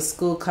up on the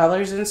school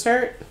colors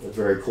insert.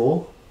 Very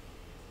cool.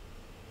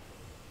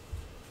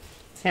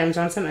 Cam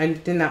Johnson. I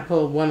did not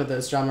pull one of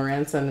those John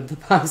Morants out of the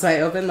box I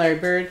opened. Larry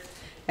Bird.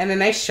 And a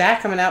nice Shaq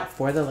coming out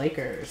for the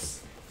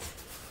Lakers.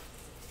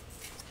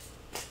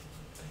 I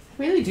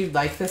really do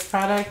like this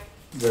product.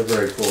 They're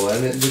very cool.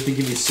 And they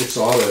give you 6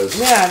 autos.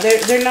 Yeah,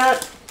 they're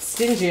not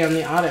stingy on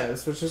the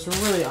autos, which is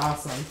really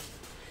awesome.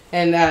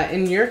 And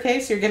in your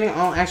case, you're getting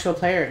all actual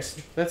players.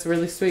 That's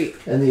really sweet.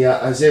 And the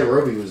Isaiah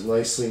Roby was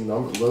nicely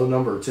low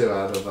number, too,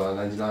 out of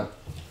 99.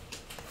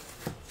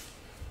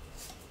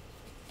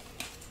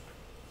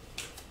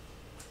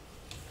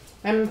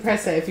 I'm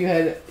impressed that if you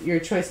had your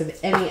choice of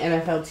any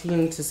NFL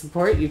team to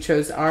support, you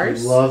chose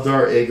ours. We loved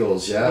our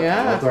Eagles, yeah.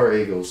 Loved our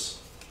Eagles.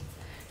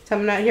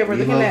 Coming out here, we're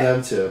looking love at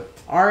them, too.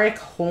 Arik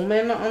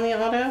Holman on the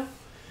auto.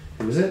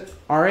 Who is it?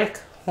 Arik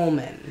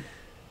Holman.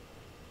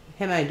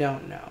 Him I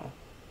don't know.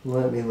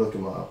 Let me look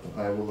him up.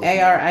 I will look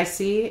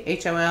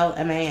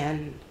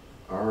Aricholman.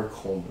 Arik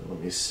Holman. Let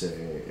me see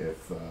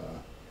if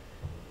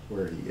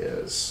where he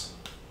is.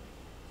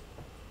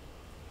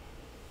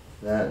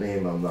 That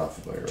name I'm not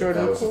familiar with.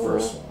 Jordan That was Poole the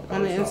first one.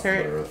 on the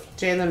insert.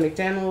 Jalen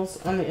McDaniels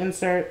on the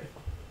insert.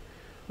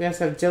 We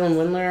also have Dylan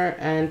Windler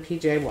and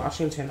PJ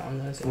Washington on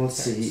those inserts. Let's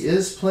see. He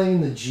is playing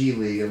the G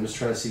League. I'm just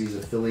trying to see if he's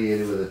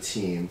affiliated with a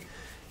team.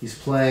 He's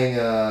playing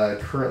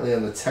currently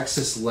on the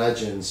Texas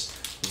Legends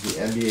of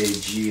the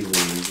NBA G League.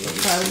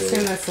 So I would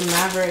assume that's the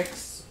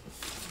Mavericks.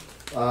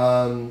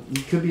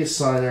 He could be a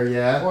signer,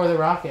 yeah. Or the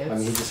Rockets. I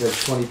mean, he just had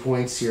 20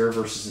 points here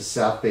versus the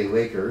South Bay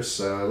Lakers,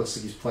 so it looks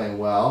like he's playing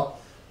well.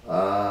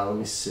 Let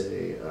me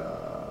see.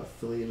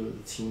 Affiliated with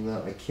a team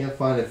now. I can't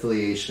find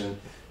affiliation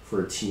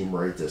for a team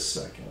right this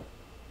second.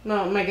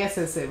 No, my guess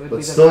is it would But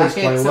be the still, he's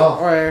Rockets playing well.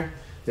 or...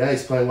 Yeah,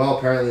 he's playing well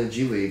apparently in the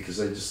G League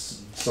because I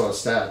just saw his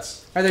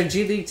stats. Are there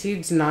G League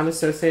teams not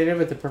associated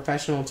with the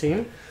professional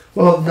team?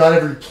 Well, not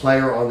every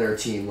player on their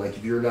team. Like,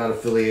 if you're not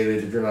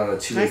affiliated, if you're not on a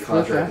 2-way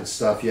contract and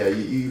stuff, yeah,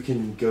 you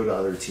can go to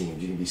other teams.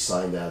 You can be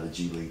signed out of the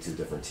G League to a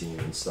different team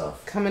and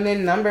stuff. Coming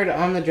in numbered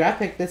on the draft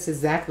pick, this is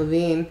Zach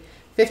LaVine.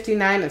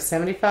 59 of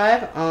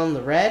 75 on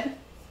the red.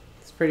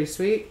 It's pretty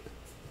sweet.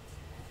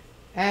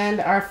 And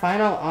our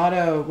final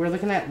auto, we're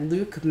looking at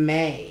Luke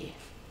May.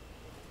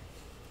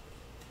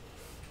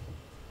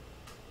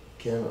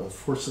 Again,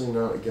 unfortunately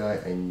not a guy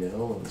I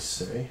know. Let me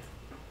see.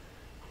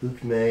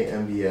 Luke May,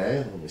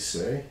 NBA. Let me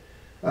see.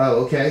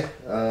 Oh, okay.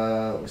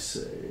 Let me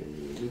see.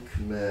 Luke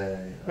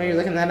May. While you're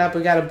looking that up,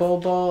 we got a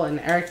Bol and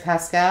Eric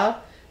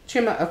Pascal,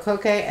 Chuma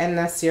Okoke, and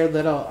Nasir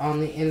Little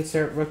on the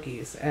insert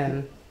rookies.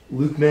 And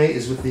Luke May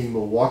is with the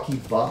Milwaukee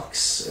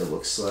Bucks, it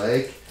looks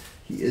like.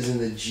 He is in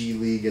the G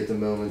League at the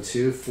moment,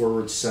 too.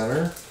 Forward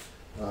center.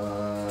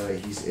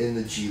 He's in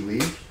the G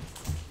League.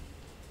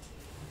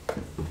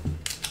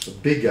 A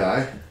big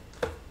guy.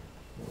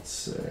 Let's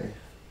see.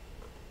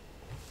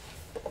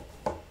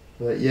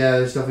 But yeah,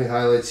 there's definitely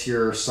highlights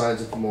here.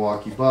 Signs with the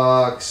Milwaukee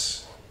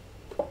Bucks.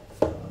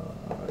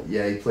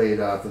 Yeah, he played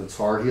for the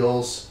Tar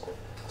Heels.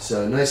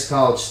 So nice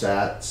college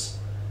stats.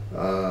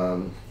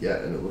 Yeah,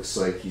 and it looks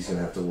like he's going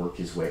to have to work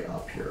his way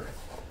up here.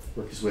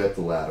 Work his way up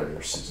the ladder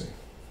here, Susie.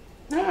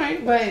 all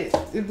right, but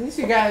at least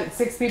you got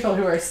 6 people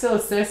who are still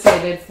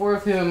associated, 4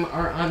 of whom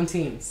are on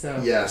teams. So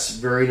yes,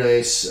 very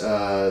nice.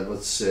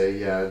 Let's say,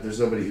 yeah, there's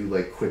nobody who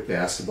like quit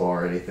basketball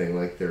or anything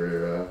like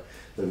they're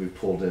that we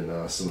pulled in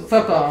some of the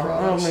football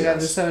products. Oh my God,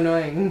 they're so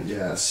annoying.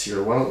 Yes,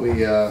 here. Why don't we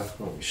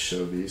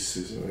show these,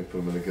 Susie? Let me put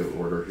them in a good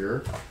order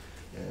here,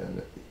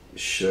 and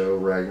show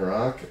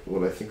Ragnarok.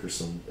 What I think are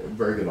some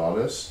very good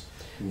autos.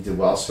 You did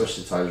well,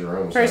 especially Ty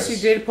Jerome. First,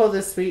 nice. You did pull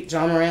this sweet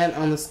John Morant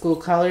on the school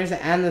colors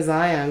and the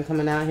Zion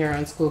coming out here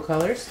on school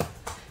colors.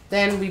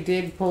 Then we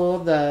did pull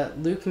the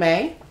Luke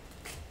May,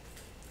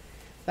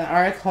 the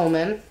Arik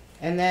Holman,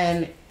 and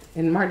then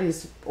in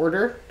Marty's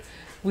order,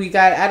 we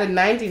got out of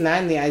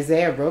 99 the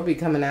Isaiah Roby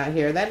coming out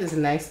here. That is a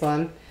nice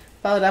one.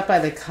 Followed up by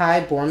the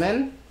Kai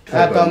Bowman.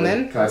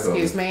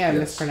 I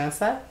mispronounced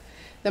that.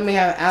 Then we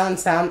have Alan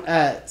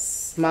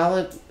Smalagic.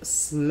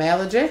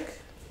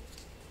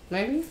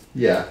 Maybe?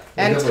 Yeah.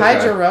 And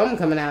Ty Jerome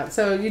coming out.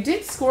 So you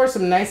did score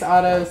some nice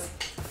autos,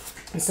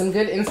 some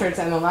good inserts,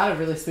 and a lot of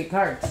really sweet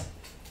cards.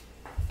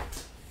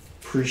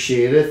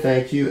 Appreciate it.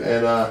 Thank you.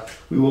 And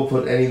we will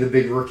put any of the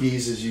big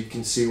rookies, as you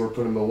can see, we're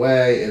putting them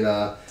away in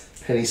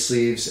penny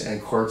sleeves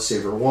and card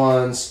saver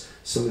ones.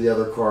 Some of the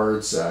other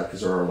cards,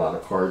 because there are a lot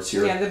of cards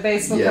here. Yeah, the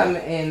base will come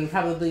in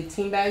probably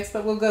team bags,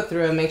 but we'll go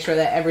through and make sure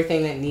that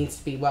everything that needs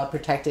to be well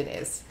protected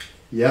is.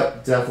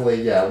 Yep,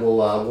 definitely. Yeah,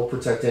 we'll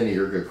protect any of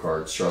your good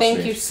cards. Trust me.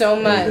 Thank you so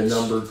much. And the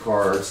numbered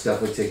cards,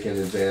 definitely taking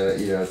advantage.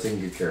 Taking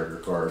good care of your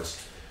cards.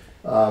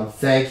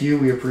 Thank you.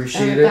 We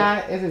appreciate it. And with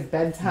that, it is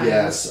bedtime.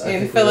 Yes,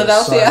 in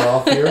Philadelphia. Sign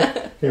off here.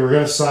 Hey, we're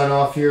gonna sign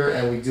off here,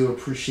 and we do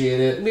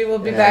appreciate it. We will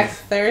be back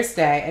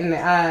Thursday, and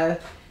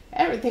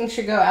everything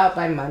should go out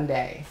by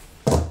Monday.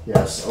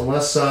 Yes,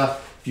 unless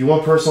if you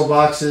want personal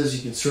boxes,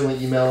 you can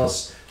certainly email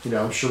us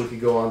I'm sure we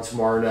could go on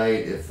tomorrow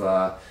night if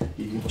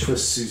you can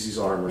twist Susie's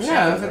arm or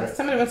something. No, if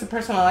somebody wants a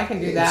personal, I can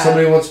do that. If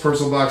somebody wants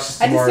personal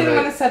boxes I tomorrow just didn't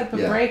night, want to set up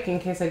a break in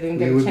case I didn't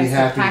get we a would be chance to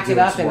happy pack do it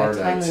them up in a tomorrow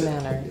night, timely too.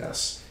 manner.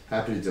 Yes,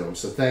 happy to do them.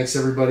 So thanks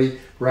everybody.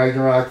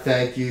 Ragnarok,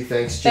 thank you.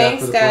 Thanks Jeff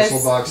Thanks, for the guys.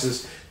 personal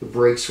boxes. The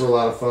breaks were a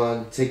lot of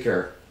fun. Take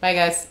care. Bye,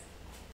 guys.